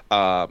there.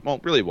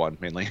 Well, really one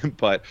mainly.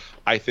 But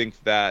I think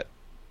that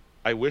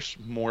I wish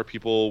more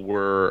people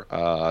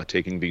were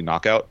taking the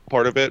knockout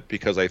part of it,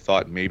 because I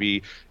thought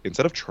maybe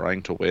instead of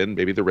trying to win,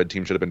 maybe the red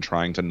team should have been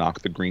trying to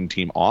knock the green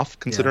team off,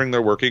 considering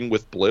they're working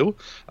with blue.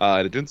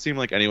 And it didn't seem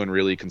like anyone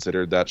really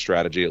considered that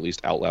strategy, at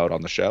least out loud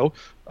on the show.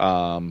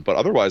 But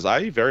otherwise,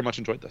 I very much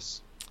enjoyed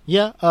this.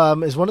 Yeah,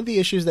 is one of the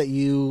issues that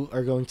you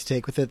are going to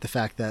take with it the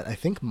fact that I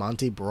think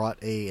Monty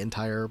brought a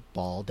entire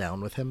ball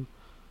down with him?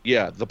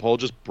 Yeah, the poll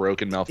just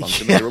broke and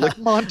malfunctioned. Yeah. They were like,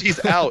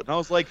 Monty's out. And I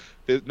was like,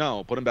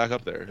 no, put him back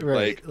up there.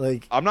 Right,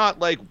 like I'm not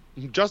like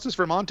justice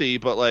for Monty,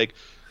 but like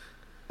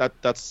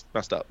that's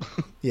messed up.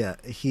 Yeah,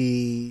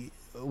 he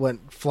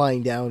went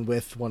flying down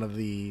with one of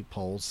the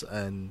poles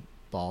and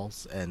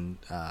balls, and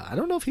I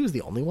don't know if he was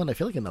the only one. I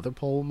feel like another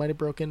pole might have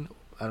broken.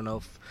 I don't know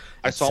if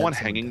I saw one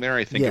hanging there.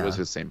 I think it was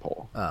his same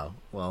pole. Oh,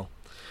 well,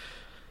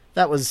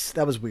 that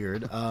was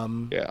weird.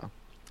 Yeah.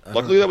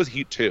 Luckily, that was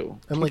Heat 2.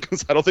 I'm like,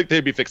 because I don't think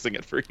they'd be fixing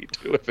it for Heat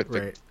 2 if it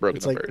broke in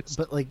the first.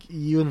 But like,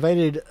 you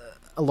invited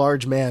a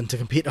large man to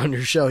compete on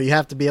your show. You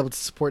have to be able to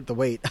support the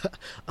weight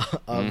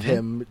of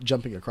him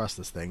jumping across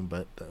this thing.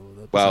 But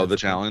wow, the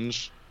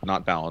challenge,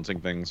 not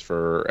balancing things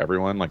for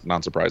everyone, like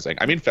not surprising.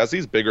 I mean,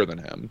 Fessie's bigger than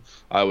him,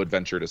 I would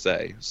venture to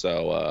say.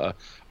 So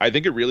I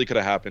think it really could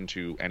have happened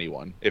to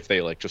anyone if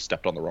they like just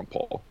stepped on the wrong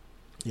pole.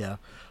 Yeah.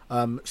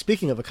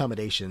 Speaking of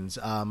accommodations,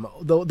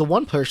 the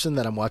one person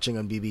that I'm watching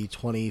on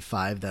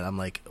BB25 that I'm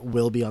like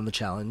will be on the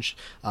challenge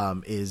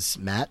is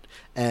Matt,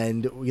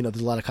 and you know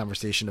there's a lot of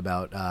conversation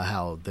about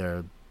how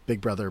their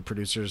Big Brother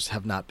producers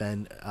have not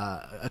been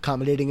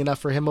accommodating enough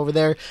for him over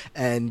there,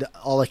 and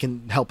all I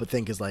can help but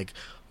think is like,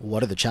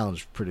 what are the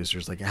challenge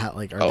producers like? How are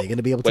they going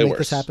to be able to make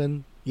this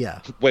happen? Yeah,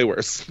 way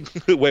worse,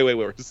 way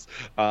worse.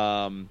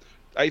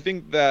 I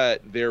think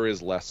that there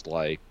is less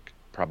like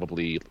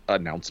probably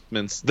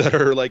announcements that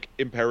are like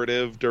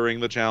imperative during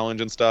the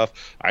challenge and stuff.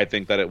 I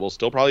think that it will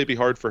still probably be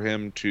hard for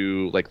him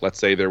to like, let's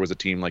say there was a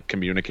team like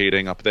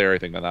communicating up there. I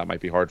think that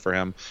might be hard for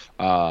him.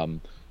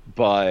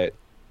 But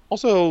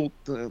also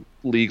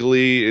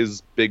legally,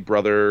 is Big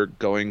Brother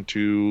going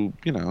to,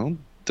 you know,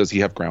 does he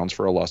have grounds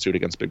for a lawsuit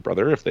against Big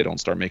Brother if they don't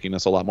start making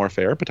this a lot more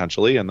fair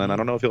potentially? And then I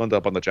don't know if he'll end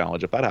up on the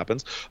challenge if that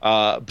happens.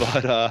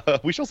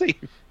 But we shall see.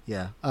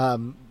 Yeah.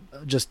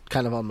 Just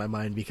kind of on my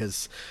mind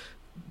because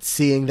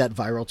seeing that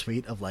viral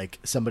tweet of like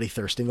somebody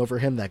thirsting over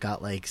him that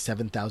got like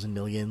 7,000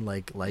 million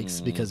like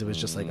likes because it was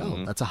just like,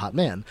 oh, that's a hot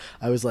man.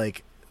 I was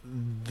like,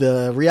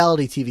 the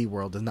reality TV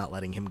world is not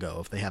letting him go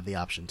if they have the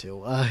option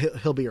to.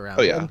 He'll be around.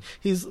 Oh, yeah. And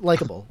he's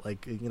likable.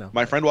 Like, you know,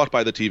 my friend walked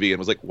by the TV and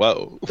was like,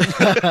 whoa.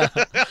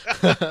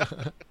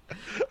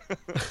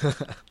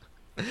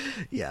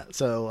 Yeah.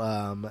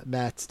 So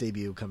Matt's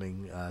debut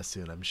coming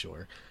soon, I'm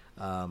sure.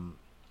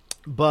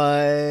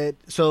 But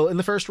so in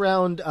the first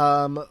round,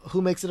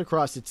 who makes it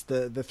across? It's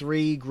the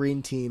 3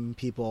 green team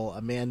people,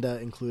 Amanda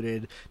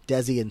included.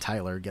 Desi and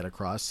Tyler get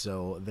across,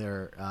 so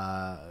they're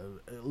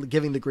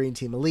giving the green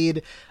team a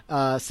lead.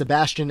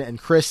 Sebastian and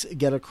Chris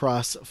get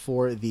across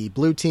for the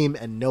blue team,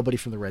 and nobody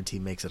from the red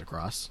team makes it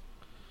across.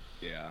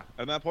 Yeah,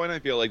 at that point I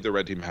feel like the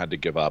red team had to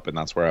give up, and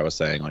that's where I was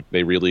saying like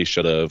they really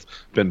should have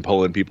been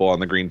pulling people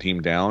on the green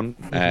team down.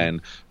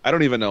 And I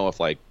don't even know if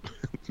like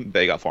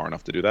they got far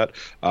enough to do that.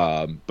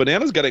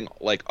 Banana's getting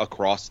like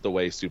across the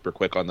way super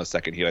quick on the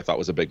second heat I thought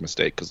was a big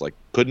mistake because like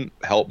couldn't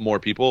help more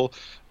people.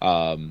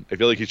 I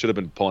feel like he should have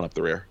been pulling up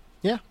the rear.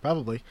 Yeah,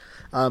 probably.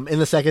 In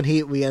the second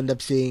heat we end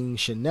up seeing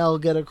Chanel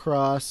get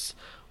across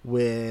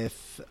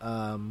with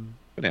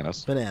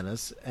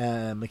Bananas.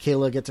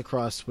 Michaela gets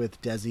across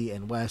with Desi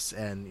and Wes,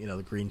 and you know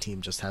the green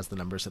team just has the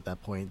numbers at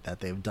that point that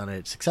they've done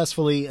it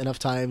successfully enough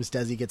times.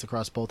 Desi gets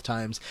across both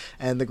times,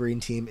 and the green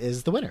team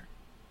is the winner.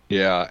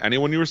 Yeah.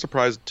 Anyone you were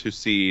surprised to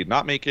see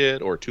not make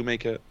it or to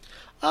make it?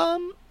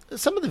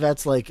 some of the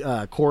vets like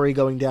Corey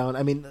going down.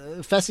 I mean,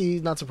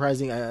 Fessy, not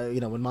surprising.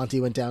 When Monty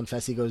went down,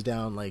 Fessy goes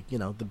down. Like,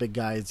 the big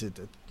guys.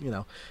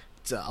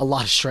 It's a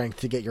lot of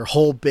strength to get your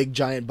whole big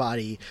giant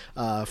body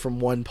from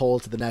one pole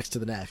to the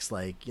next.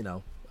 Like,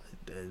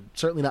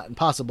 certainly not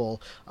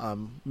impossible.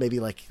 Maybe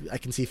like I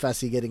can see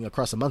Fessy getting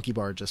across a monkey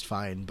bar just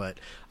fine, but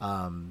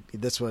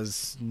this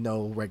was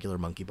no regular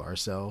monkey bar.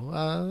 So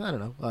I don't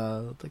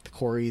know, like the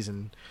Coreys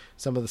and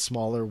some of the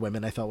smaller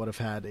women I thought would have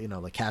had,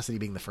 like Cassidy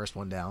being the first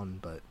one down,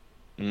 but.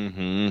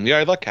 Yeah,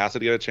 I thought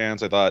Cassidy had a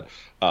chance. I thought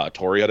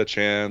Tori had a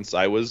chance.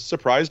 I was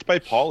surprised by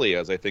Paulie,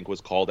 as I think was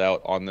called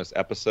out on this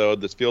episode.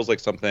 This feels like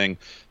something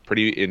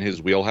pretty in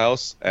his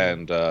wheelhouse,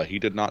 and he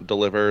did not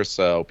deliver,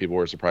 so people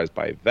were surprised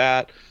by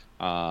that.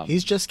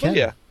 He's just Ken.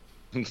 Yeah.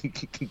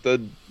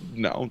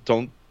 No,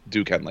 don't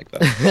do Ken like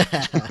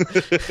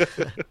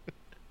that.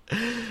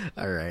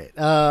 All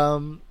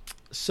right.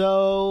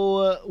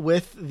 So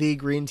with the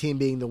green team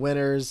being the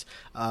winners,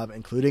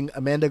 including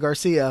Amanda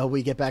Garcia,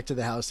 we get back to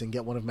the house and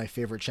get one of my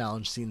favorite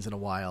challenge scenes in a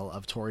while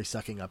of Tori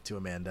sucking up to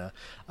Amanda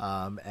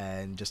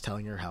and just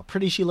telling her how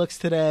pretty she looks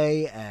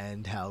today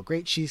and how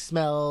great she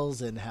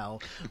smells and how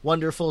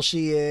wonderful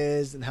she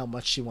is and how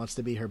much she wants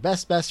to be her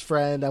best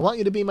friend. I want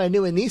you to be my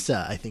new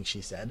Anissa, I think she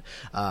said.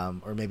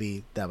 Or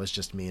maybe that was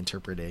just me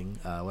interpreting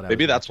what I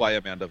Maybe that's why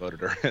Amanda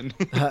voted her in.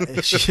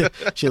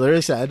 She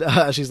literally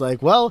said, she's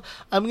like, well,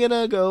 I'm going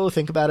to go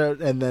think about it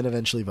and then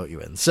eventually vote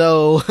you in.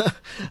 So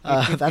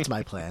that's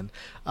my plan.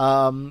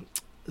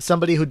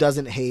 Somebody who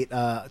doesn't hate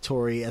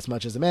Tori as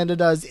much as Amanda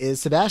does is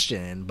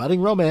Sebastian.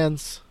 Budding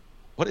romance.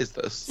 What is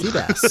this?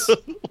 Seabass.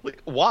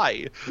 Like,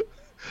 why?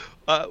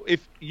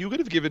 If you could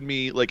have given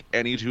me like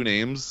any two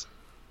names,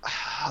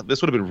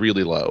 this would have been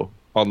really low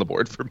on the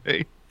board for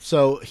me.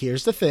 So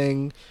here's the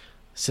thing.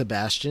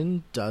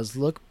 Sebastian does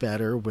look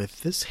better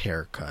with this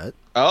haircut.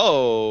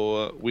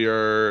 Oh, we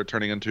are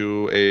turning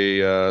into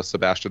a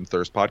Sebastian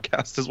Thirst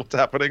podcast is what's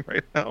happening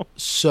right now.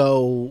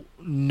 So,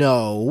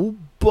 no,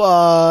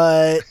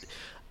 but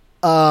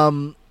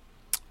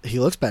he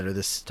looks better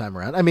this time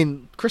around. I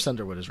mean, Chris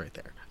Underwood is right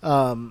there.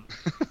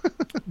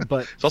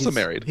 But he's also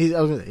married.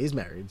 He's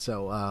married.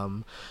 So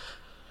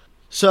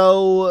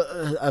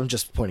I'm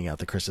just pointing out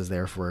that Chris is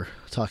there if we're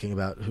talking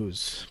about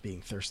who's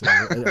being thirsty.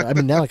 I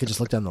mean, now I could just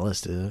look down the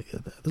list. There's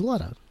a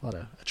lot of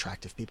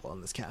attractive people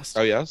on this cast.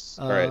 Oh yes.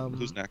 All right.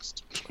 Who's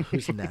next?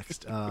 Who's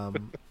next?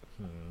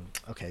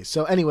 Okay.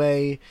 So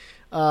anyway,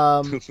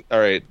 all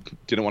right.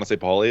 Didn't want to say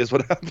Paulie is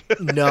what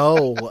happened.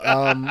 No.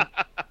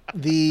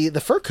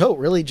 The fur coat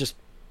really just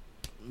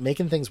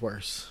making things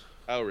worse.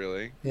 Oh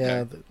really?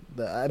 Yeah.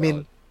 Okay. I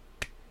mean,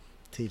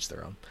 to each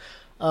their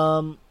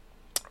own.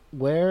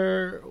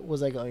 Where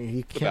was I going?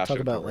 You can't talk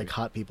about like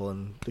hot people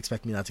and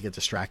expect me not to get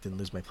distracted and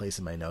lose my place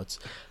in my notes.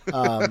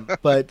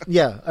 But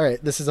yeah, all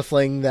right. This is a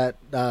fling that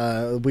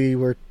we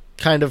were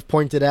kind of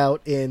pointed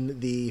out in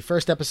the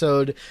first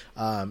episode,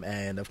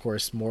 and of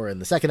course more in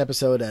the second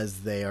episode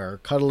as they are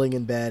cuddling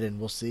in bed, and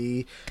we'll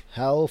see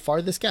how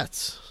far this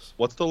gets.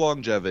 What's the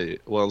longevity?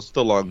 Well, what's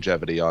the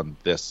longevity on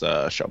this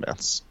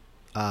showmance?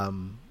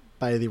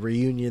 By the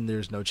reunion,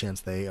 there's no chance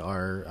they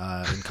are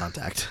in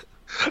contact.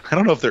 I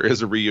don't know if there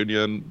is a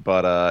reunion,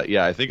 but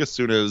yeah, I think as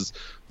soon as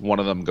one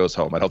of them goes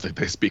home, I don't think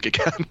they speak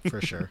again.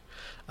 For sure.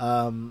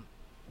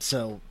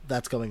 So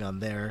that's going on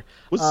there.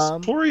 Was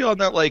Tori on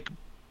that like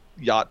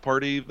yacht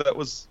party that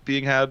was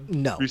being had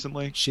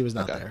recently? She was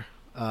not there.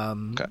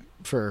 Okay.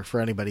 For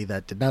anybody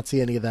that did not see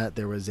any of that,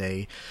 there was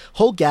a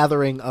whole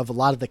gathering of a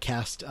lot of the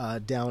cast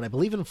down, I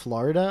believe in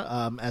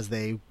Florida, as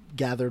they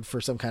gathered for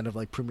some kind of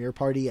like premiere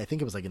party. I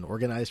think it was like an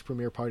organized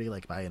premiere party,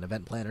 like by an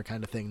event planner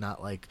kind of thing,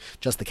 not like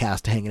just the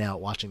cast hanging out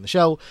watching the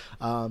show.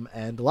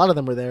 And a lot of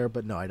them were there,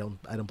 but no, I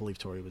don't believe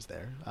Tori was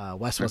there.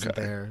 Wes wasn't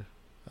there.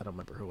 I don't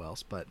remember who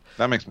else, but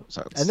that makes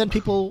sense. And then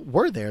people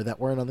were there that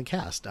weren't on the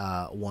cast.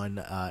 One,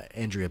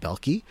 Andrea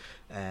Belke,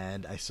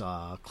 and I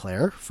saw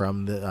Claire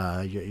from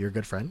the your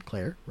good friend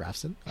Claire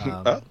Rafson.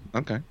 Oh,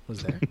 okay,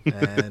 was there,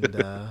 and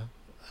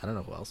I don't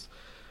know who else.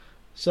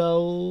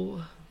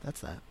 So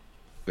that's that.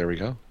 There we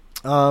go.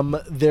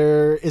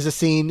 There is a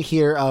scene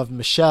here of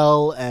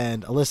Michelle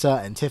and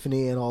Alyssa and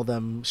Tiffany and all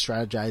them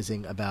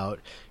strategizing about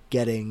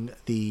getting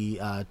the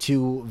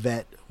two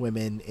vet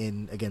women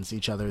in against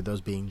each other, those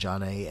being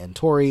Jonna and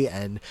Tori,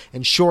 and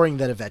ensuring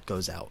that a vet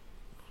goes out.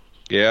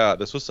 Yeah,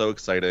 this was so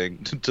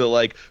exciting to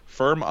like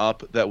firm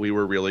up that we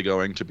were really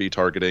going to be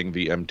targeting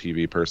the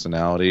MTV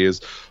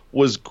personalities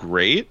was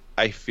great.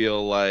 I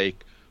feel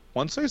like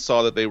once I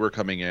saw that they were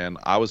coming in,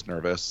 I was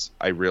nervous.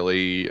 I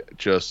really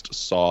just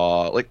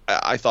saw, like,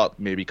 I thought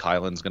maybe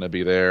Kylan's going to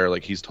be there.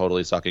 Like, he's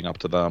totally sucking up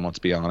to them, let's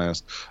be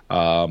honest.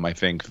 I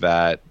think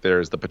that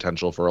there's the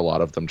potential for a lot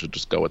of them to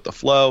just go with the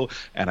flow,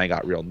 and I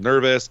got real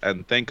nervous.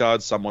 And thank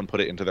God someone put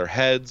it into their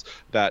heads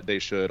that they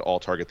should all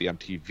target the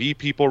MTV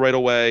people right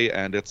away,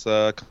 and it's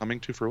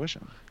coming to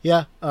fruition.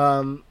 Yeah,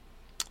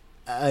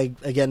 I,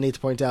 again, need to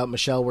point out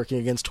Michelle working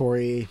against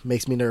Tori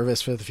makes me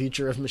nervous for the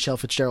future of Michelle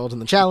Fitzgerald in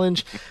the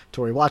challenge.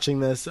 Tori watching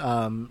this,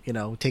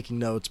 taking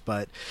notes,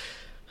 but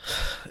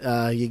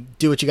You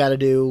do what you got to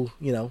do,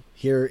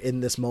 here in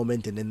this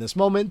moment and in this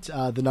moment.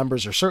 The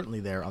numbers are certainly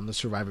there on the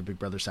Survivor Big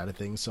Brother side of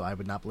things, so I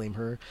would not blame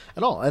her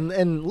at all.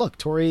 And look,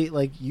 Tori,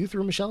 like, you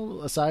threw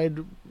Michelle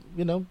aside,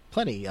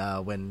 plenty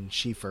when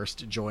she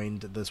first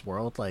joined this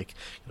world. Like,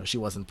 she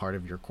wasn't part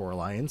of your core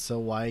alliance, so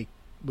why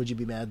would you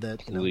be mad that,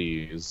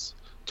 Please.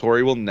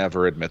 Tori will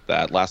never admit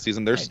that. Last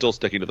season, they're still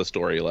sticking to the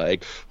story.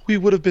 Like, we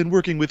would have been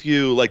working with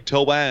you, like,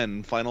 till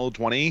when? Final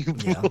 20?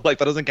 Yeah. Like,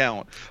 that doesn't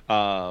count.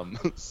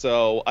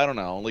 So, I don't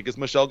know. Like, is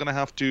Michelle going to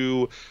have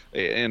to,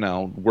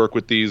 work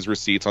with these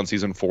receipts on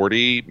season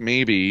 40?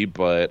 Maybe,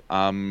 but,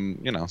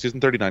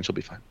 season 39, she'll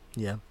be fine.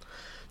 Yeah.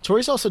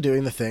 Tori's also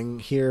doing the thing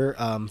here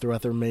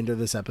throughout the remainder of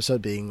this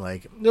episode, being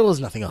like, there's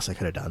nothing else I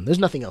could have done. There's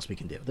nothing else we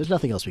can do. There's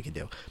nothing else we can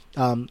do.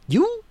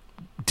 You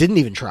didn't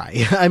even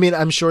try. I mean,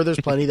 I'm sure there's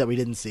plenty that we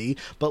didn't see,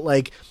 but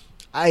like,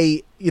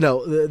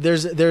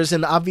 there's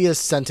an obvious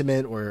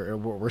sentiment where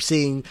we're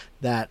seeing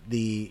that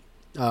the,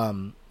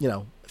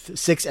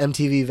 6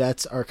 MTV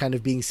vets are kind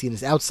of being seen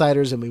as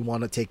outsiders, and we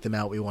want to take them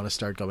out. We want to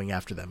start going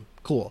after them.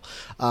 Cool.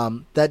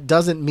 That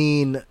doesn't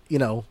mean,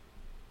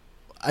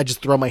 I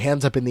just throw my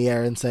hands up in the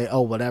air and say,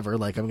 oh, whatever.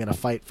 Like, I'm going to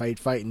fight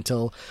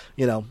until,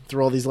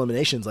 through all these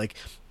eliminations. Like,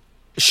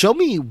 show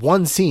me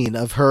one scene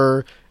of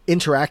her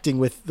interacting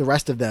with the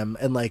rest of them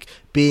and like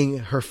being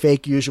her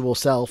fake usual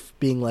self,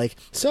 being like,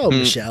 so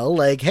Michelle,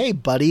 like, hey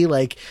buddy,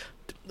 like,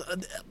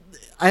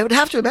 I would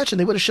have to imagine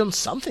they would have shown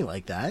something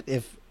like that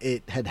if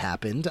it had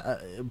happened,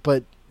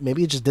 but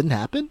maybe it just didn't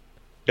happen.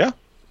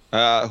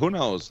 Yeah. Who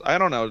knows? I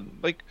don't know.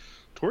 Like,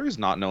 Tori's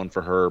not known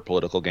for her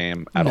political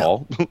game at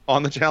all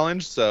on the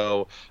challenge,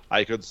 so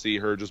I could see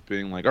her just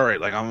being like, all right,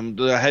 like, I'm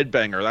the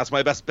headbanger. That's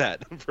my best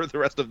bet for the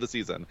rest of the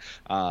season.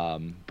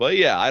 But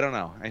yeah, I don't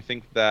know. I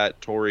think that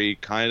Tori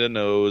kind of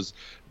knows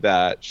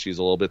that she's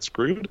a little bit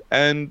screwed.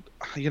 And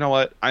you know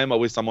what? I am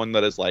always someone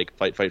that is like,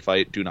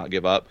 fight, do not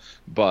give up.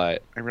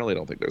 But I really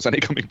don't think there's any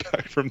coming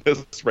back from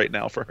this right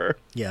now for her.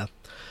 Yeah.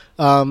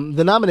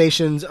 The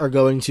nominations are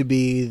going to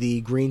be the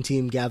green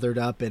team gathered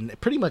up and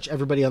pretty much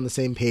everybody on the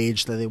same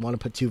page that they want to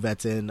put 2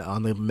 vets in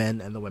on the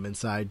men and the women's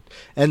side.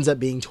 Ends up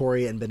being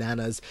Tori and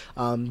Bananas.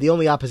 The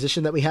only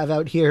opposition that we have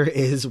out here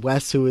is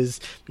Wes, who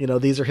is,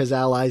 these are his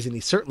allies, and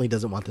he certainly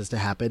doesn't want this to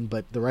happen,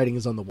 but the writing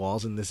is on the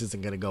walls, and this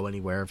isn't going to go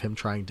anywhere of him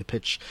trying to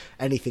pitch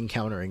anything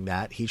countering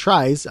that. He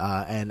tries,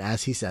 and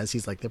as he says,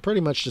 he's like, they're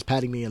pretty much just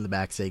patting me on the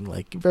back saying,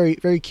 like, very,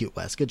 very cute,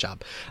 Wes. Good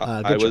job.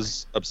 I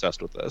was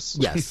obsessed with this.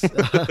 Yes.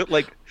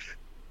 Like,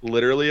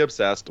 literally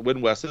obsessed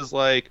when Wes is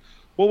like,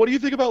 well, what do you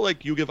think about,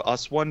 like, you give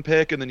us 1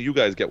 pick and then you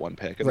guys get 1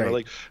 pick? And they're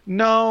like,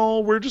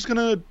 no, we're just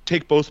gonna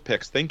take both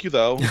picks, thank you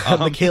though.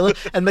 Michaela,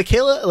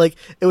 like,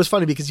 it was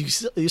funny because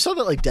you saw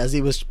that, like,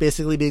 Desi was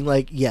basically being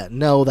like, yeah,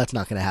 no, that's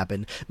not gonna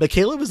happen.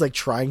 Michaela was like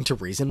trying to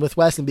reason with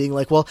Wes and being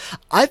like, well,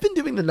 I've been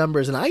doing the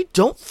numbers and I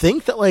don't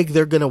think that, like,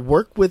 they're gonna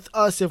work with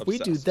us if we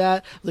do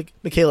that. Like,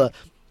 Michaela,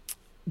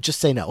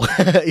 just say no.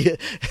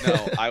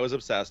 No, I was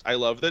obsessed. I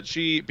love that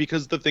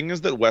because the thing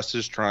is that Wes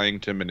is trying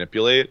to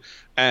manipulate,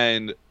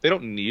 and they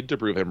don't need to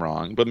prove him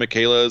wrong. But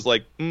Michaela is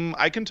like,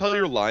 I can tell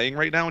you're lying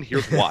right now, and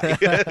here's why.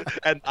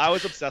 And I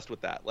was obsessed with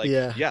that. Like,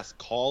 yes,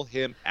 call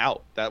him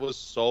out. That was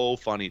so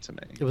funny to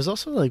me. It was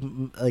also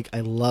like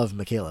I love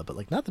Michaela, but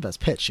like not the best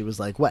pitch. She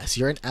was like, Wes,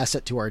 you're an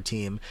asset to our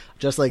team,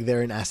 just like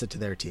they're an asset to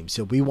their team.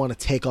 So we want to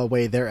take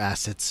away their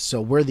assets, so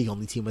we're the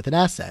only team with an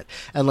asset.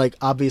 And like,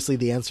 obviously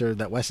the answer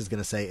that Wes is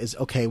going to say is,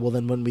 okay, well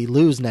then when we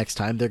lose next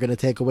time, they're going to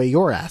take away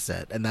your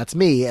asset, and that's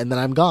me, and then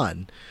I'm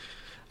gone.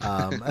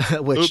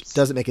 Which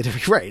doesn't make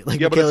it right. Like,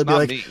 Michaela would be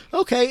like, me.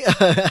 Okay,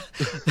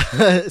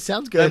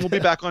 sounds good. And we'll be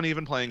back on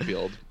even playing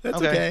field. That's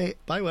okay.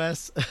 Bye,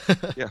 Wes.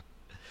 Yeah.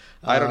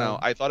 I don't know.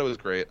 I thought it was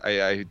great.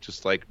 I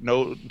just like,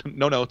 no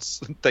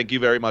notes. Thank you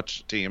very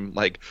much, team.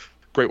 Like,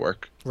 great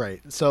work.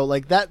 Right. So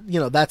like that,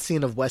 that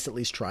scene of Wes at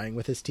least trying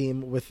with his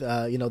team with,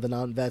 the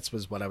non-vets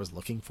was what I was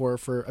looking for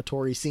a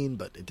Tori scene,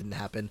 but it didn't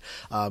happen.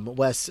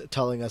 Wes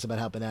telling us about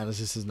how Bananas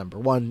is his number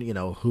one,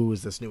 who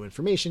is this new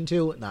information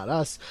to? Not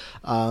us.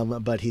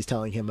 But he's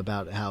telling him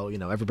about how,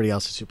 everybody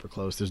else is super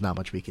close. There's not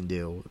much we can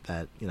do,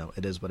 that,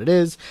 it is what it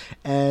is.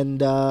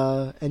 And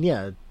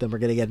yeah, then we're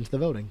going to get into the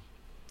voting.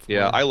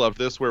 Yeah, I love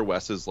this where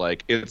Wes is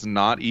like, it's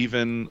not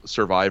even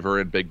Survivor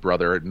and Big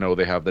Brother. No,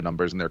 they have the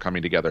numbers and they're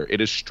coming together. It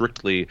is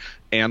strictly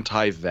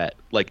anti-vet.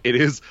 Like, it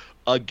is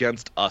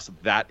against us.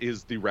 That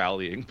is the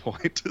rallying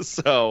point.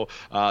 So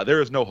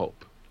there is no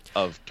hope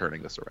of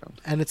turning this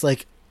around. And it's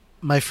like,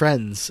 my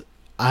friends,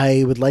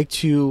 I would like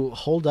to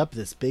hold up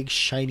this big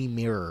shiny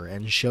mirror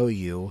and show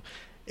you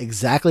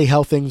exactly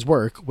how things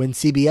work when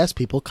CBS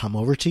people come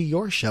over to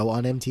your show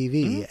on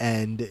MTV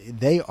and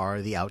they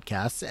are the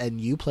outcasts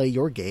and you play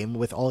your game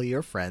with all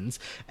your friends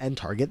and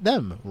target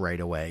them right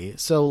away.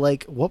 So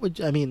like,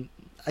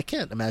 I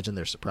can't imagine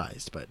they're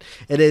surprised, but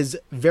it is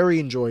very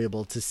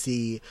enjoyable to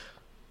see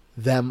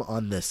them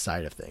on this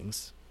side of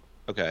things.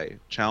 Okay.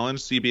 Challenge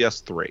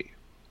CBS 3.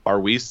 Are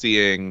we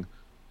seeing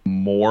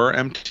more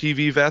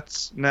MTV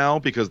vets now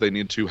because they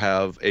need to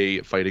have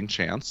a fighting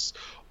chance?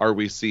 Are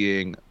we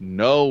seeing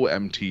no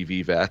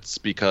MTV vets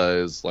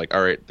because, like,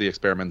 all right, the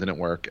experiment didn't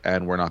work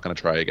and we're not going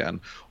to try again?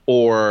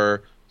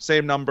 Or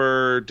same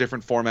number,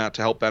 different format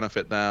to help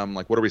benefit them?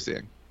 Like, what are we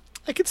seeing?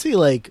 I could see,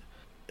 like,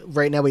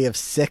 right now we have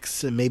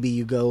 6, and maybe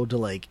you go to,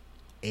 like,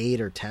 8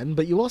 or 10,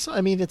 but you also,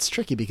 I mean, it's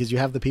tricky because you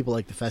have the people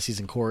like the Fessies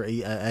and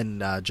Corey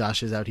and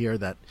Josh's out here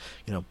that,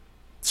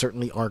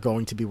 certainly are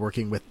going to be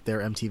working with their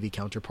MTV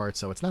counterparts,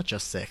 so it's not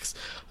just 6.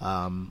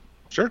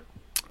 Sure.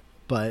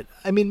 But,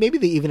 I mean, maybe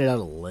they even it out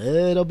a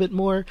little bit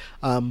more.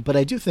 But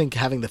I do think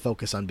having the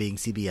focus on being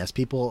CBS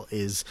people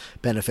is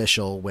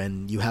beneficial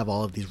when you have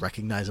all of these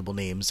recognizable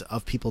names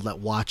of people that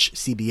watch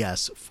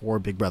CBS for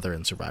Big Brother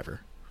and Survivor.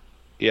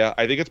 Yeah,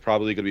 I think it's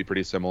probably going to be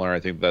pretty similar. I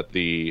think that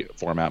the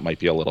format might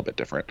be a little bit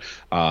different.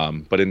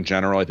 But in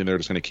general, I think they're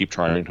just going to keep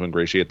trying to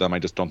ingratiate them. I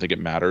just don't think it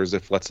matters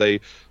if, let's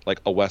say, like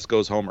a Wes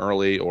goes home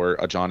early or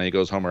a John A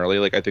goes home early.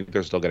 Like, I think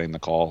they're still getting the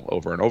call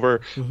over and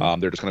over.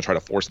 They're just going to try to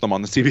force them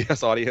on the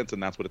CBS audience,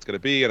 and that's what it's going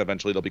to be. And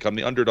eventually they'll become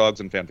the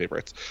underdogs and fan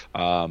favorites.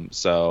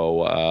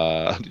 So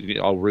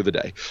I'll rue the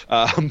day.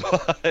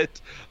 But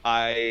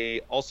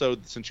I also,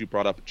 since you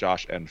brought up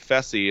Josh and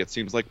Fessy, it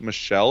seems like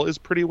Michelle is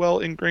pretty well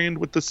ingrained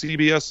with the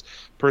CBS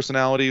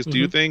personalities. Do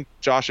you think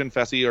Josh and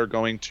Fessy are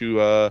going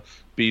to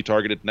be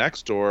targeted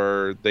next, or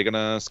are they going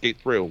to skate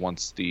through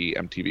once the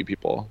MTV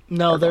people?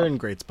 No, they're in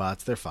great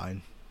spots. They're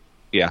fine.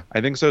 Yeah,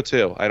 I think so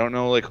too. I don't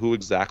know like who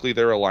exactly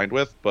they're aligned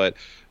with, but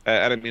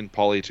and I mean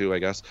Pauly too, I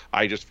guess.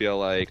 I just feel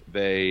like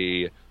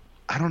I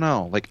don't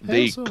know, like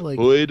they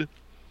could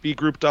be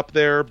grouped up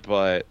there,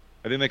 but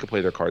I think they could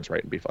play their cards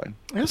right and be fine.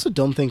 I also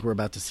don't think we're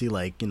about to see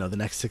the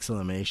next 6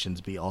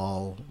 eliminations be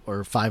all,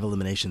 or 5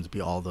 eliminations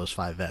be all those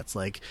 5 vets.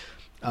 Like,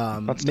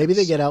 maybe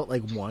they get out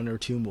like 1 or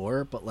 2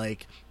 more, but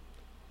like,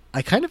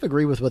 I kind of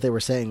agree with what they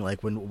were saying.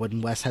 Like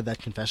when Wes had that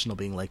confessional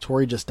being like,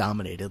 Tori just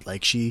dominated.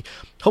 Like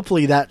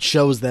hopefully that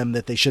shows them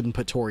that they shouldn't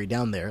put Tori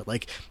down there.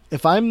 Like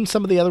if I'm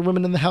some of the other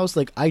women in the house,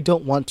 like I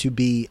don't want to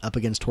be up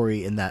against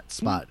Tori in that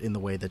spot in the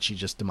way that she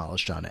just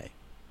demolished John A.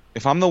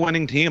 If I'm the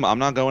winning team, I'm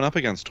not going up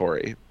against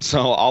Tori.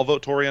 So I'll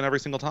vote Tori in every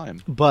single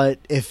time. But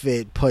if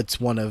it puts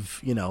one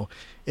of,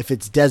 if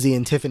it's Desi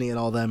and Tiffany and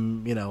all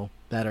them,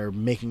 that are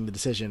making the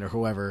decision or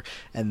whoever,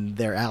 and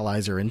their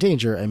allies are in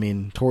danger, I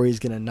mean, Tori's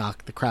going to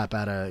knock the crap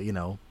out of,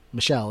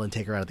 Michelle and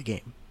take her out of the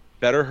game.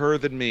 Better her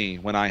than me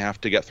when I have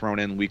to get thrown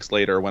in weeks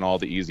later when all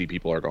the easy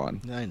people are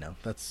gone. I know.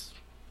 That's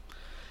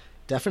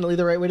definitely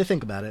the right way to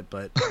think about it,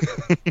 but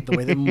the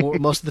way that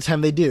most of the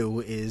time they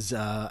do is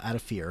out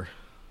of fear.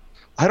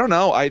 I don't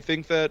know. I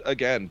think that,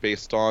 again,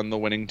 based on the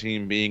winning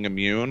team being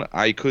immune,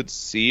 I could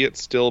see it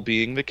still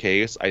being the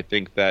case. I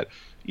think that,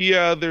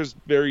 yeah, there's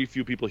very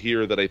few people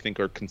here that I think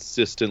are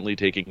consistently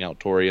taking out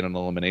Tori in an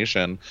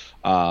elimination.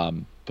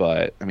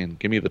 But, I mean,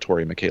 give me the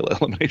Tori Michaela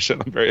elimination.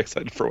 I'm very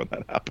excited for when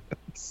that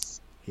happens.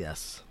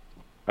 Yes.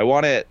 I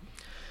want it.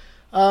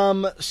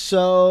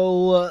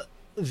 So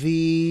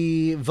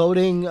the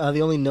voting,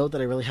 the only note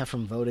that I really have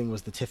from voting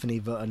was the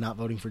Tiffany not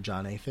voting for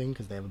John A thing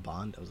because they have a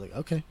bond. I was like,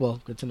 okay,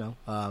 well, good to know.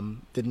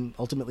 Didn't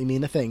ultimately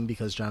mean a thing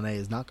because John A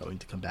is not going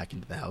to come back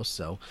into the house.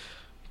 So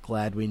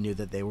glad we knew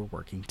that they were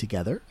working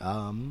together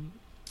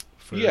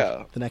for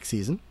the next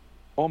season.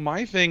 Well,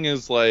 my thing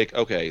is like,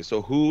 okay,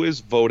 so who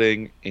is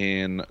voting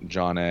in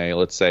John A?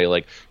 Let's say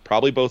like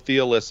probably both the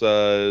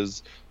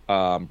Alyssas,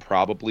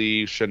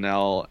 probably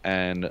Chanel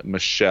and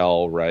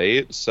Michelle,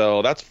 right?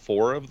 So that's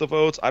 4 of the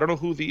votes. I don't know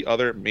who the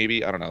other,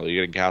 maybe, I don't know,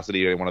 you're getting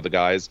Cassidy or one of the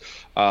guys.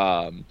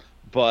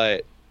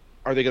 But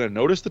are they going to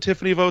notice the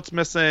Tiffany votes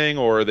missing,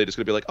 or are they just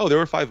going to be like, oh, there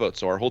were 5 votes,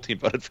 so our whole team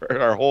voted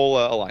for our whole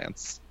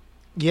alliance?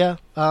 Yeah.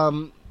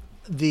 I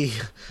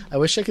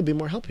wish I could be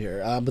more help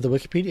here, but the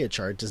Wikipedia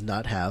chart does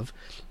not have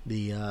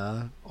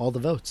the all the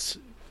votes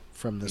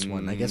from this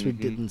one. I guess we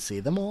didn't see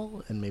them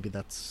all, and maybe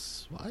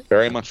that's why.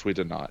 Very much we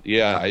did not.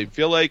 Yeah, I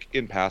feel like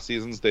in past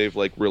seasons they've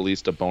like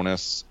released a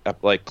bonus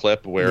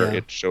clip where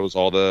it shows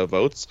all the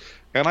votes,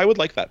 and I would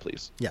like that,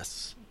 please.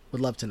 Yes,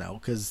 would love to know,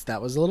 because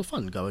that was a little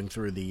fun going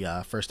through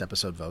the first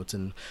episode votes,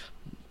 and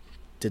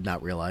did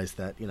not realize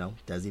that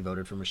Desi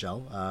voted for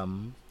Michelle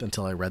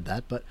until I read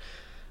that, but.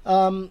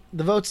 The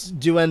votes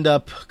do end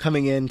up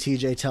coming in.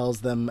 TJ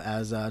tells them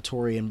as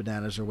Tori and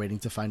Bananas are waiting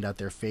to find out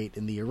their fate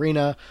in the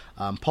arena.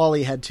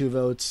 Pauly had 2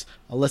 votes.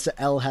 Alyssa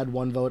L had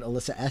 1 vote.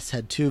 Alyssa S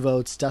had 2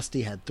 votes.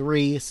 Dusty had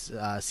 3.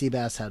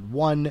 Seabass had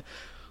 1.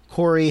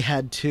 Corey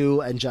had 2.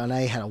 And John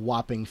A had a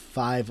whopping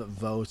 5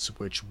 votes,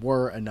 which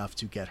were enough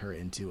to get her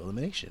into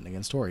elimination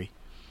against Tori.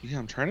 Yeah,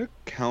 I'm trying to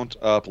count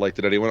up, like,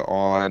 did anyone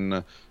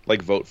on,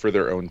 like, vote for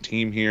their own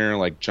team here?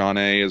 Like, John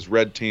A is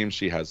red team.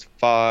 She has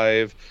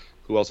 5.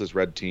 Who else is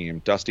red team?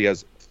 Dusty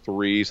has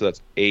 3, so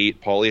that's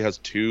 8. Pauly has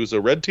 2. So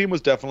red team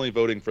was definitely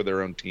voting for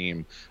their own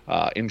team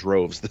in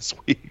droves this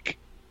week.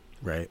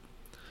 Right.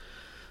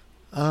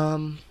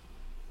 Yeah.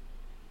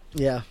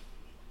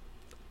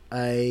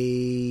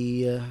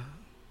 I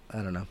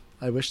don't know.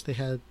 I wish they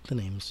had the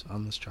names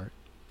on this chart.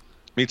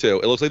 Me too.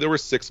 It looks like there were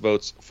 6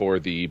 votes for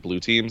the blue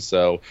team,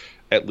 so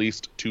at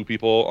least 2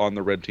 people on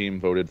the red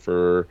team voted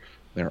for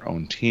their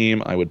own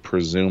team. I would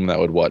presume that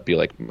would be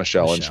like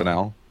Michelle and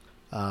Chanel.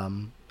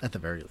 At the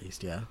very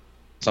least, yeah.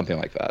 Something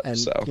like that. And,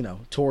 so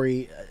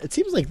Tori, it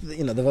seems like,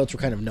 the votes were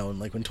kind of known.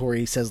 Like, when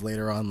Tori says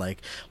later on,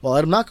 like, well,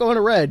 I'm not going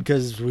to Red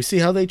because we see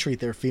how they treat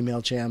their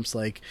female champs,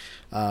 like,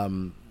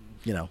 knowing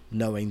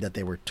that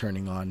they were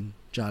turning on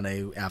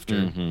Jonna after. I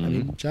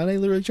mean, Jonna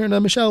literally turned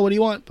on Michelle. What do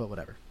you want? But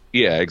whatever.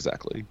 Yeah,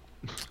 exactly.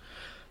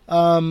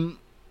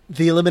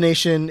 The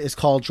elimination is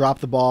called Drop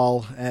the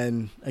Ball,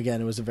 and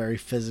again, it was a very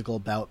physical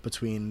bout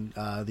between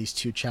these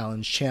two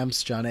challenge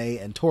champs,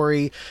 Jonna and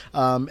Tori,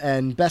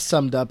 and best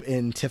summed up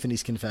in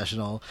Tiffany's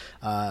confessional,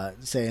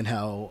 saying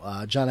how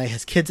Jonna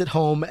has kids at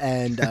home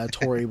and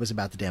Tori was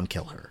about to damn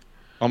kill her.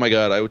 Oh my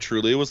god,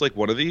 it was like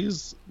one of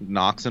these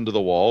knocks into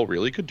the wall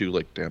really could do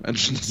like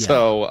damage. Yeah.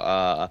 So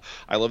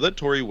I love that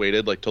Tori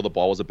waited like till the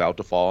ball was about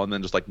to fall and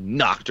then just like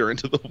knocked her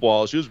into the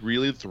wall. She was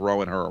really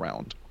throwing her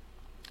around.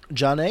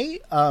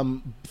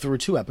 Jonna, through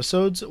 2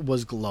 episodes,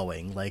 was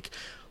glowing, like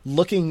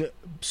looking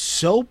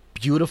so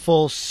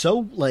beautiful,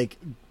 so like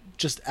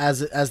just as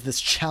this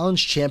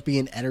challenge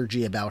champion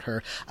energy about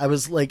her. I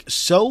was like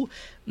so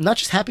not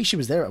just happy she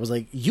was there. I was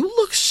like, you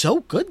look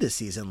so good this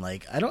season.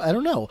 Like I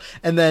don't know.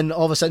 And then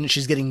all of a sudden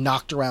she's getting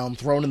knocked around,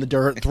 thrown in the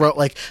dirt,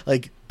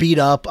 like beat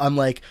up. I'm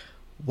like,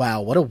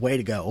 wow, what a way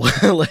to go.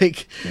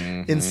 Like,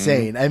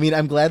 insane. I mean,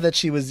 I'm glad that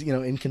she was,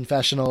 in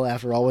confessional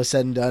after all was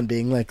said and done,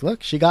 being like,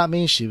 look, she got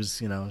me. She was,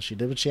 she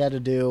did what she had to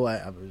do.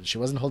 She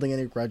wasn't holding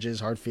any grudges,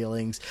 hard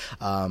feelings.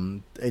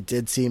 It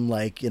did seem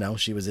like,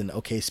 she was in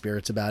okay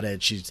spirits about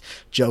it. She's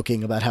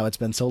joking about how it's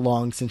been so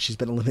long since she's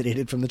been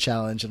eliminated from the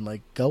challenge. And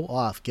like, go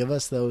off. Give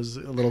us those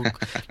little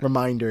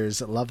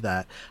reminders. I love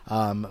that.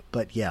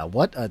 But yeah,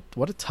 what a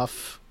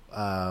tough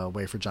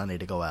way for Jonna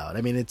to go out.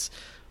 I mean, it's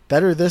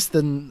better this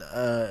than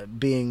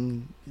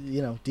being,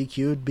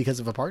 DQ'd because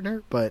of a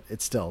partner, but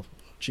it's still,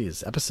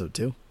 geez, episode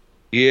 2.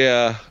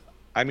 Yeah.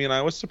 I mean,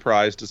 I was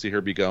surprised to see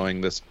her be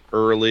going this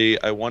early.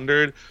 I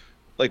wondered,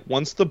 like,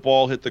 once the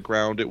ball hit the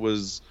ground, it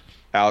was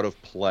out of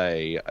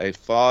play. I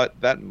thought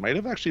that might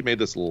have actually made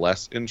this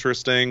less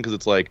interesting because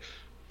it's like,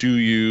 do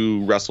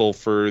you wrestle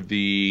for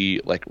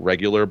the, like,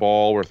 regular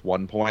ball worth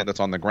 1 point that's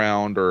on the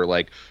ground, or,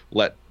 like,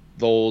 let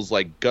those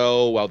like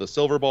go while the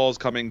silver ball is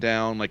coming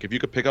down? Like, if you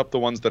could pick up the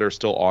ones that are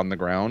still on the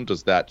ground,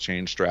 does that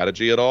change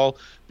strategy at all?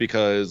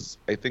 Because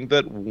I think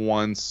that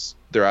once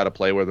they're out of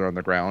play where they're on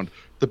the ground,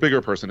 the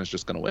bigger person is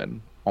just going to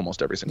win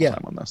almost every single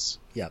time on this.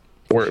 Yeah.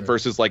 Or sure.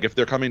 Versus like if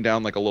they're coming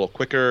down like a little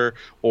quicker,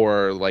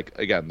 or like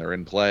again they're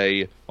in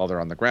play while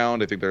they're on the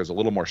ground, I think there's a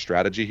little more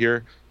strategy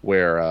here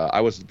where I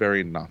was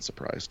very not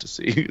surprised to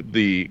see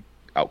the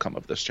outcome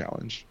of this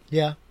challenge.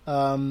 Yeah.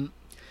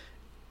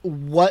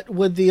 What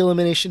would the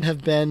elimination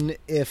have been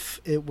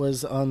if it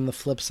was on the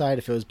flip side?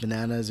 If it was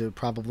Bananas, it would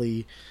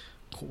probably...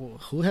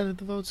 Who had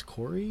the votes?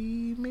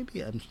 Corey,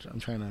 maybe? I'm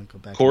trying to go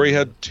back. Corey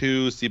had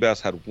 2,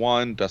 Seabass had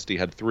 1, Dusty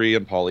had 3,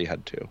 and Paulie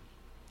had 2.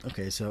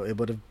 Okay, so it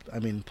would have... I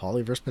mean,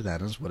 Paulie versus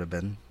Bananas would have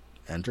been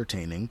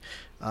entertaining.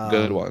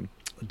 Good one.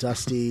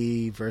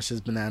 Dusty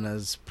versus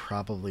Bananas,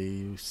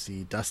 probably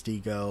see Dusty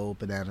go.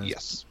 Bananas,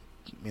 yes.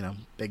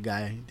 Big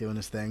guy doing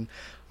his thing.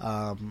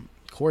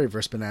 Corey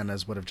versus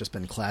Bananas would have just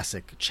been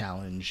classic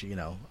challenge,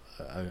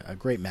 a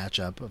great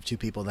matchup of 2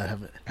 people that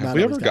have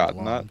we ever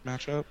gotten that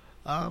matchup?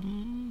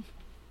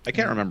 I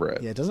can't remember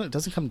it. Yeah, it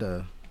doesn't come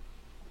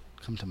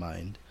to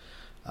mind.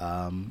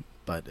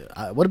 But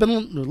it would have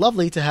been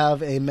lovely to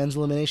have a men's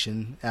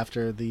elimination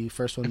after the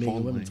first one being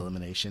a women's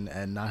elimination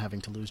and not having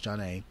to lose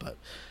Jonna, but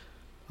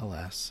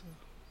alas.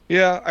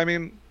 Yeah, I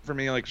mean, for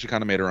me, like, she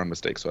kind of made her own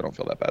mistakes, so I don't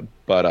feel that bad.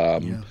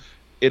 But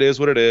It is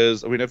what it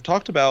is. I mean, I've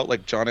talked about,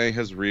 like, Jonna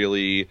has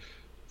really...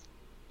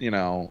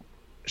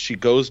 she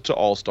goes to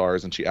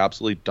All-Stars and she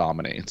absolutely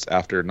dominates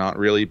after not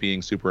really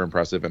being super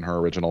impressive in her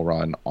original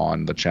run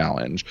on the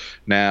challenge.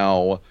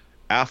 Now,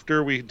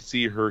 after we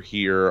see her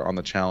here on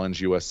the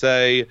Challenge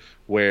USA,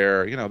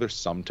 where, there's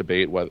some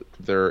debate whether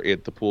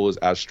the pool is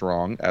as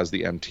strong as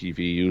the MTV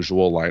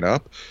usual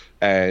lineup,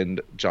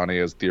 and Jonna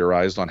has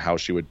theorized on how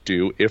she would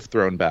do if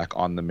thrown back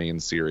on the main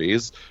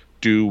series.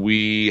 Do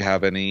we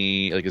have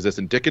any, like, is this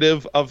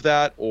indicative of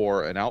that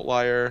or an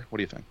outlier? What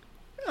do you think?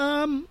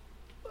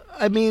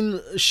 I mean,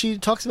 she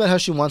talks about how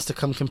she wants to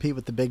come compete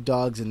with the big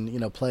dogs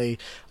and, play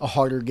a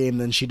harder game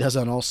than she does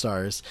on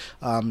All-Stars.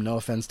 No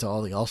offense to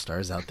all the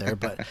All-Stars out there,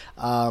 but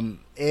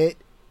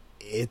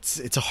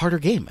it's a harder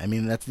game. I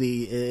mean, it's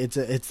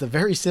the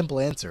very simple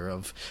answer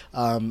of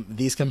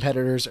these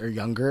competitors are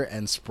younger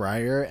and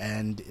sprier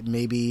and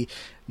maybe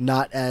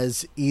not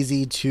as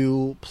easy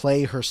to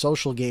play her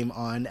social game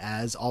on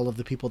as all of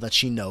the people that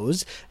she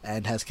knows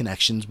and has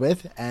connections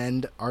with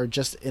and are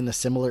just in a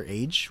similar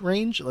age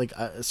range. Like,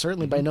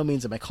 certainly by no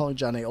means am I calling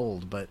Jonna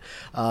old, but,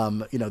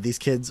 these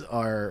kids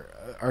are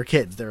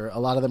kids. A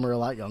lot of them are a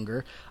lot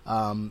younger.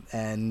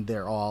 And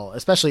they're all,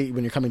 especially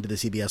when you're coming to the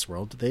CBS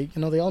world, they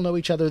all know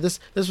each other. This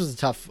was a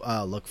tough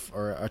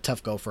a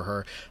tough go for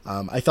her.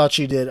 I thought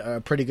she did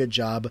a pretty good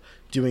job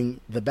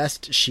doing the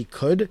best she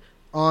could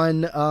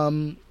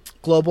on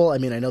global. I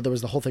mean, I know there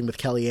was the whole thing with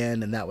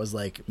Kellyanne, and that was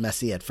like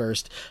messy at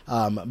first,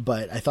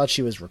 but I thought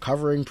she was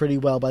recovering pretty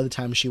well by the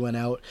time she went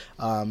out.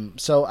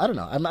 So I don't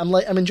know.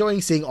 I'm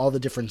enjoying seeing all the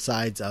different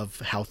sides of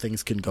how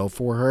things can go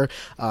for her.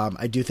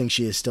 I do think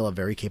she is still a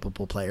very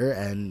capable player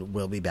and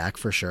will be back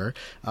for sure.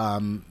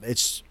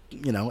 It's,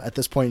 you know, at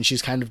this point,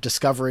 she's kind of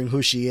discovering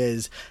who she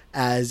is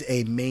as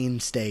a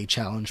mainstay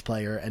challenge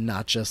player and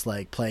not just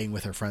like playing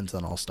with her friends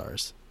on All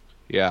Stars.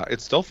 Yeah,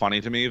 it's still funny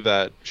to me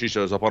that she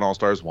shows up on All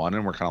Stars 1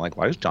 and we're kind of like,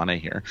 why is Jonna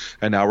here?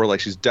 And now we're like,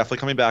 she's definitely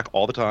coming back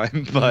all the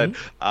time. But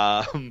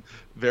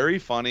very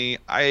funny.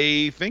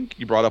 I think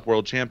you brought up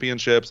World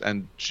Championships,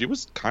 and she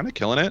was kind of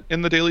killing it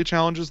in the daily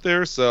challenges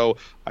there. So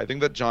I think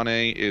that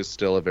Jonna is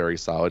still a very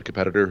solid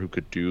competitor who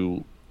could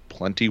do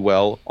plenty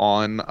well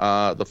on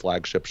the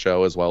flagship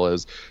show as well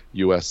as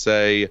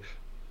USA.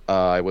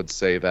 I would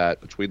say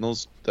that between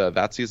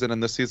that season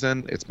and this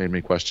season, it's made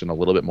me question a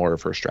little bit more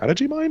of her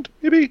strategy mind,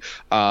 maybe.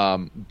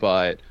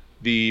 But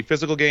the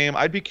physical game,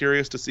 I'd be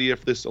curious to see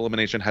if this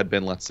elimination had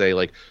been, let's say,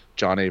 like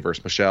Jonna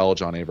versus Michelle,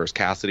 Jonna versus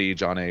Cassidy,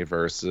 Jonna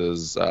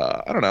versus,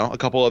 I don't know, a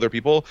couple other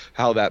people,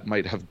 how that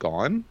might have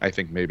gone. I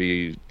think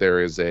maybe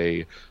there is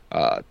a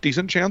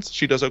decent chance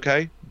she does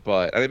okay.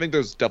 But I think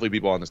there's definitely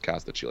people on this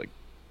cast that she, like,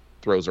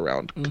 throws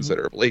around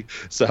considerably.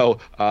 So,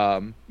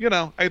 you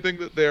know, I think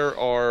that there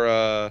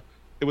are...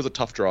 it was a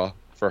tough draw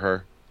for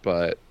her,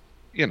 but,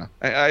 you know,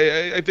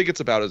 I think it's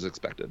about as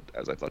expected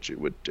as I thought she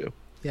would do.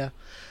 Yeah.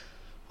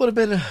 Would have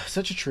been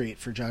such a treat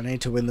for Jonna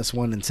to win this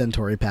one in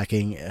Centauri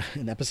packing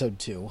in episode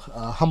 2,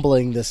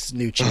 humbling this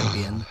new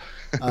champion.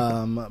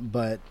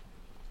 But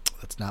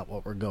that's not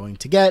what we're going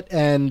to get.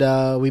 And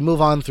we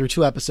move on through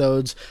 2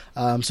 episodes.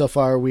 So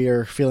far, we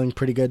are feeling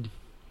pretty good.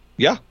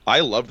 Yeah, I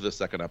loved the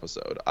second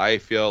episode. I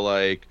feel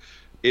like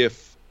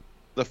if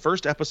the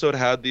first episode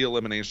had the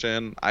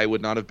elimination, I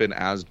would not have been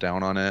as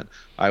down on it.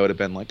 I would have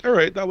been like, all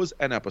right, that was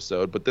an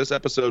episode. But this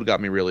episode got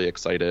me really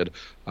excited.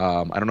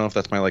 I don't know if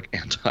that's my like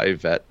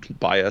anti-vet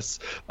bias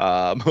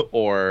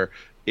or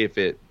if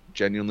it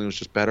genuinely was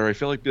just better. I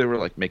feel like they were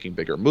like making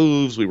bigger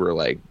moves. We were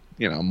like,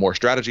 you know, more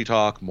strategy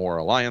talk, more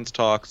alliance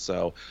talk.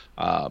 So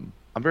I'm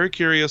very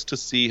curious to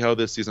see how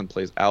this season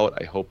plays out.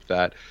 I hope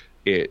that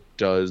it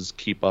does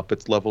keep up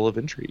its level of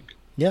intrigue.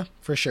 Yeah,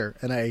 for sure.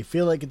 And I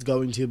feel like it's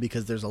going to,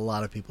 because there's a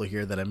lot of people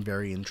here that I'm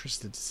very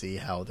interested to see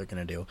how they're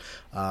going to do.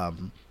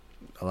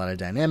 A lot of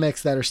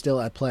dynamics that are still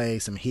at play,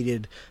 some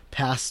heated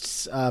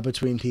pasts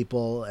between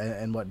people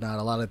and whatnot,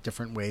 a lot of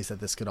different ways that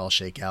this could all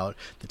shake out.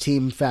 The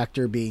team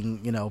factor being,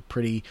 you know,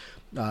 pretty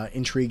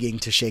intriguing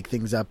to shake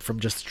things up from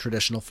just the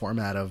traditional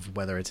format of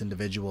whether it's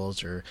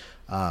individuals or,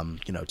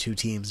 you know, 2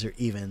 teams or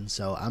even.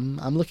 So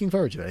I'm looking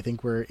forward to it. I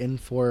think we're in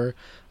for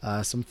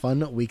some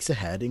fun weeks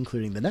ahead,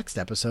 including the next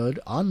episode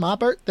on my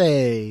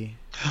birthday.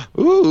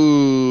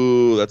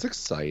 Ooh, that's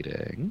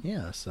exciting.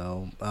 Yeah,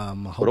 so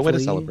hopefully... What a way to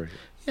celebrate.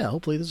 Yeah,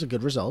 hopefully there's a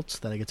good result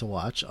that I get to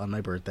watch on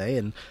my birthday,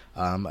 and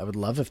I would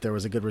love if there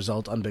was a good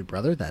result on Big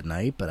Brother that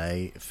night, but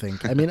I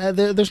think, I mean,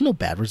 there's no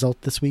bad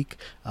result this week,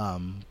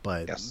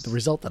 but yes, the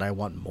result that I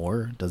want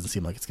more doesn't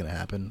seem like it's going to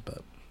happen,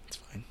 but it's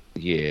fine.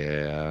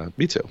 Yeah,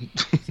 me too.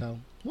 So,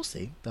 we'll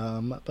see.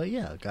 But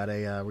yeah, got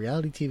a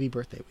reality TV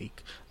birthday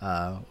week,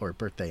 or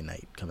birthday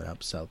night coming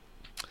up, so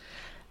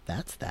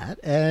that's that,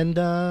 and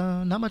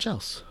not much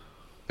else.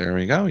 There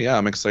we go. Yeah,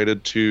 I'm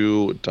excited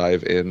to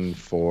dive in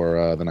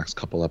for the next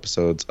couple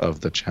episodes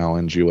of the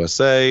Challenge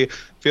USA.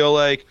 Feel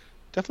like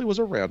definitely was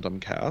a random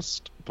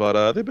cast,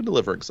 but they've been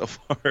delivering so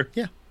far.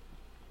 Yeah.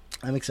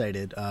 I'm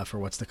excited for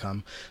what's to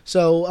come.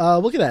 So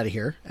we'll get out of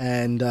here.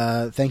 And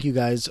thank you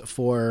guys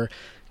for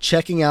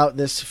checking out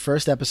this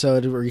first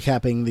episode,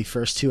 recapping the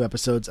first 2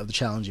 episodes of the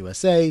Challenge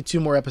USA. 2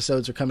 more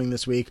episodes are coming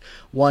this week.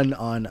 One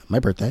on my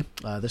birthday,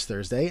 this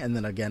Thursday, and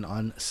then again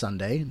on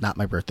Sunday, not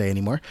my birthday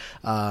anymore.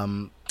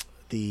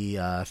 The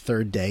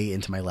 3rd day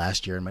into my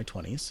last year in my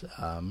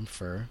 20s,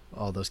 for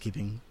all those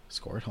keeping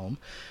score at home.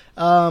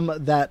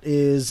 That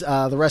is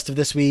the rest of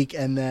this week,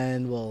 and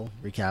then we'll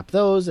recap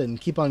those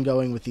and keep on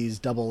going with these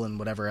double and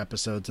whatever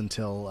episodes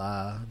until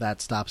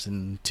that stops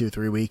in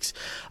 2-3 weeks.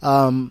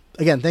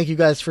 Again, thank you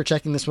guys for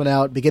checking this one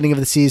out. Beginning of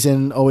the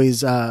season,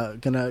 always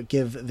gonna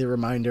give the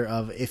reminder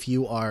of if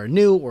you are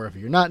new or if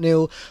you're not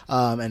new,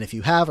 and if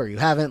you have or you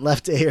haven't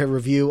left a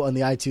review on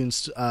the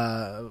iTunes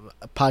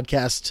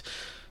podcast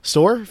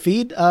store,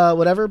 feed,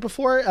 whatever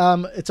before,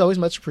 it's always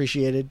much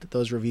appreciated.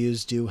 Those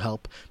reviews do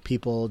help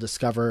people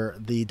discover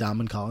the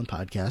Dom and Colin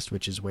podcast,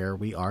 which is where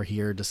we are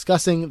here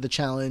discussing the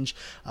challenge,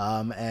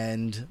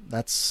 and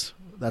that's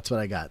what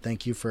I got.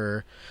 Thank you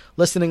for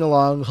listening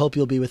along. Hope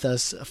you'll be with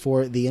us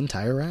for the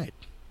entire ride.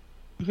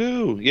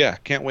 Woohoo! Yeah,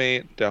 can't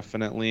wait.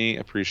 Definitely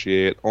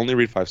appreciate. Only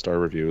read 5-star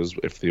reviews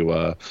if you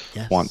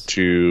want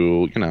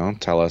to, you know,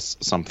 tell us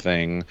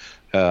something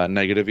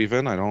negative.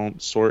 Even I don't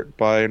sort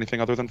by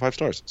anything other than 5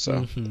 stars,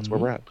 so that's where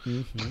we're at.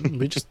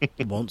 We just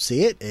won't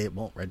see it. It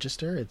won't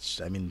register. It's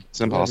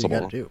impossible.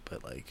 You gotta do,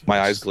 but like my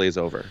eyes glaze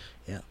over.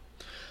 Yeah.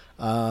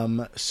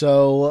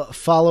 So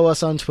follow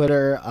us on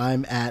Twitter.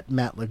 I'm at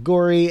Matt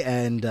Ligori,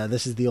 and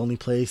this is the only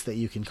place that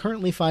you can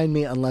currently find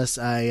me unless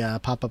I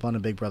pop up on a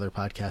Big Brother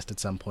podcast at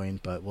some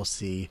point, but we'll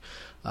see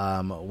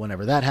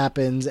whenever that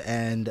happens.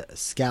 And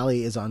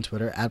Scally is on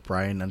Twitter at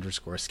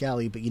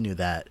Brian_Scally, but you knew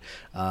that.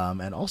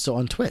 And also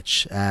on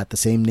Twitch at the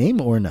same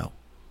name, or no?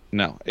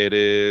 No, it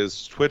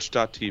is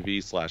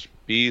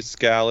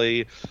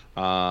twitch.tv/bscally.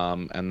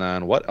 And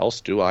then what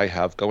else do I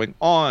have going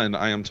on?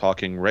 I am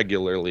talking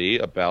regularly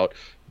about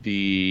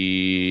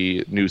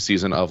the new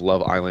season of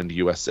Love Island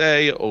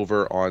USA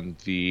over on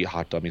the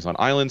Hot Dummies on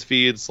Islands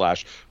feed /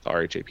 the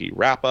RHAP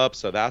wrap up.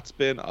 So that's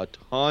been a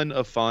ton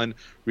of fun.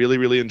 Really,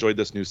 really enjoyed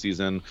this new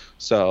season.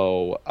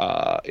 So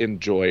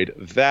enjoyed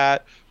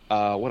that.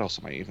 What else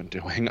am I even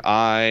doing?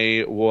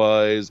 I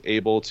was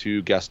able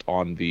to guest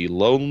on the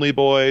Lonely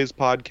Boys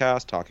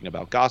podcast talking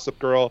about Gossip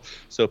Girl,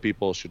 so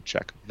people should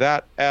check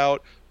that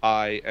out.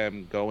 I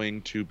am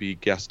going to be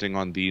guesting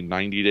on the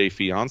 90 Day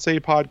Fiancé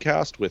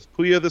podcast with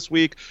Puya this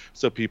week,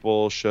 so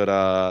people should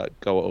go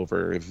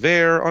over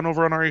there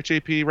over on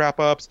RHAP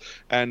wrap-ups.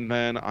 And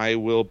then I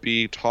will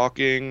be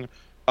talking...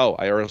 Oh,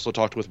 I also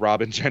talked with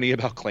Rob and Jenny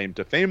about Claim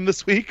to Fame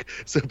this week,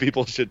 so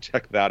people should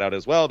check that out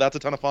as well. That's a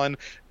ton of fun.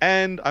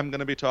 And I'm going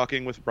to be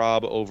talking with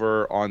Rob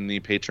over on the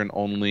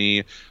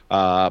patron-only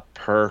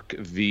perk,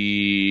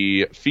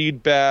 the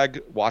feed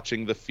bag,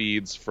 watching the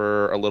feeds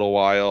for a little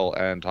while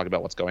and talking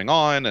about what's going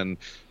on and,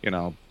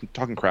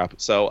 talking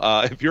crap. So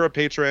if you're a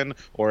patron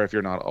or if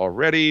you're not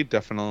already,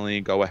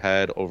 definitely go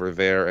ahead over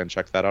there and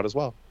check that out as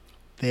well.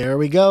 There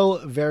we go.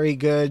 Very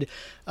good.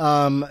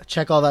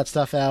 Check all that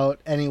stuff out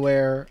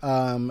anywhere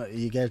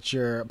you get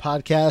your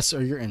podcasts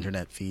or your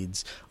internet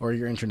feeds or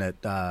your internet,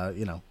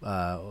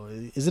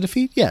 is it a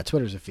feed? Yeah,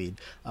 Twitter's a feed.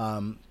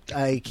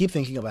 I keep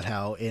thinking about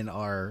how in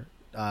our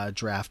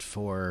draft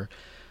for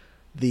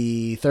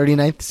the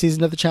 39th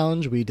season of the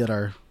challenge, we did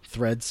our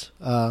Threads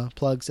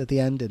plugs at the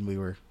end, and we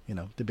were,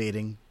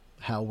 debating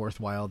how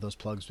worthwhile those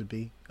plugs would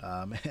be.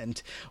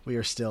 And we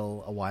are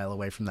still a while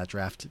away from that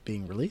draft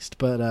being released,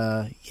 but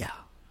yeah.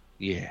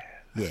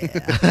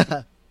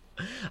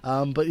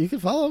 But you can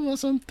follow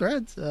us on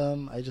Threads.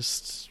 I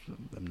just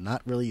am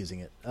not really using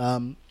it.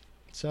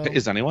 So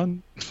is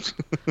anyone?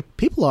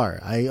 People are.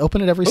 I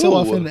open it every so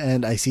often,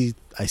 and I see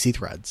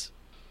Threads.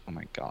 Oh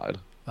my god.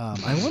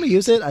 I want to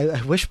use it.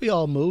 I wish we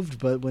all moved,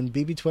 but when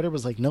BB Twitter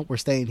was like, "Nope, we're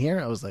staying here,"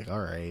 I was like,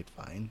 "All right,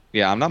 fine."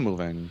 Yeah, I'm not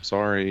moving.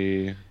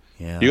 Sorry.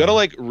 Yeah. You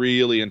gotta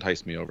really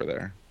entice me over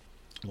there.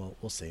 Well,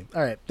 we'll see.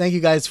 All right. Thank you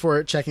guys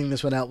for checking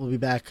this one out. We'll be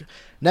back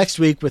next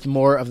week with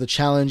more of the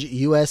Challenge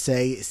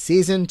USA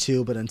Season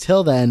 2. But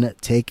until then,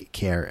 take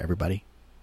care, everybody.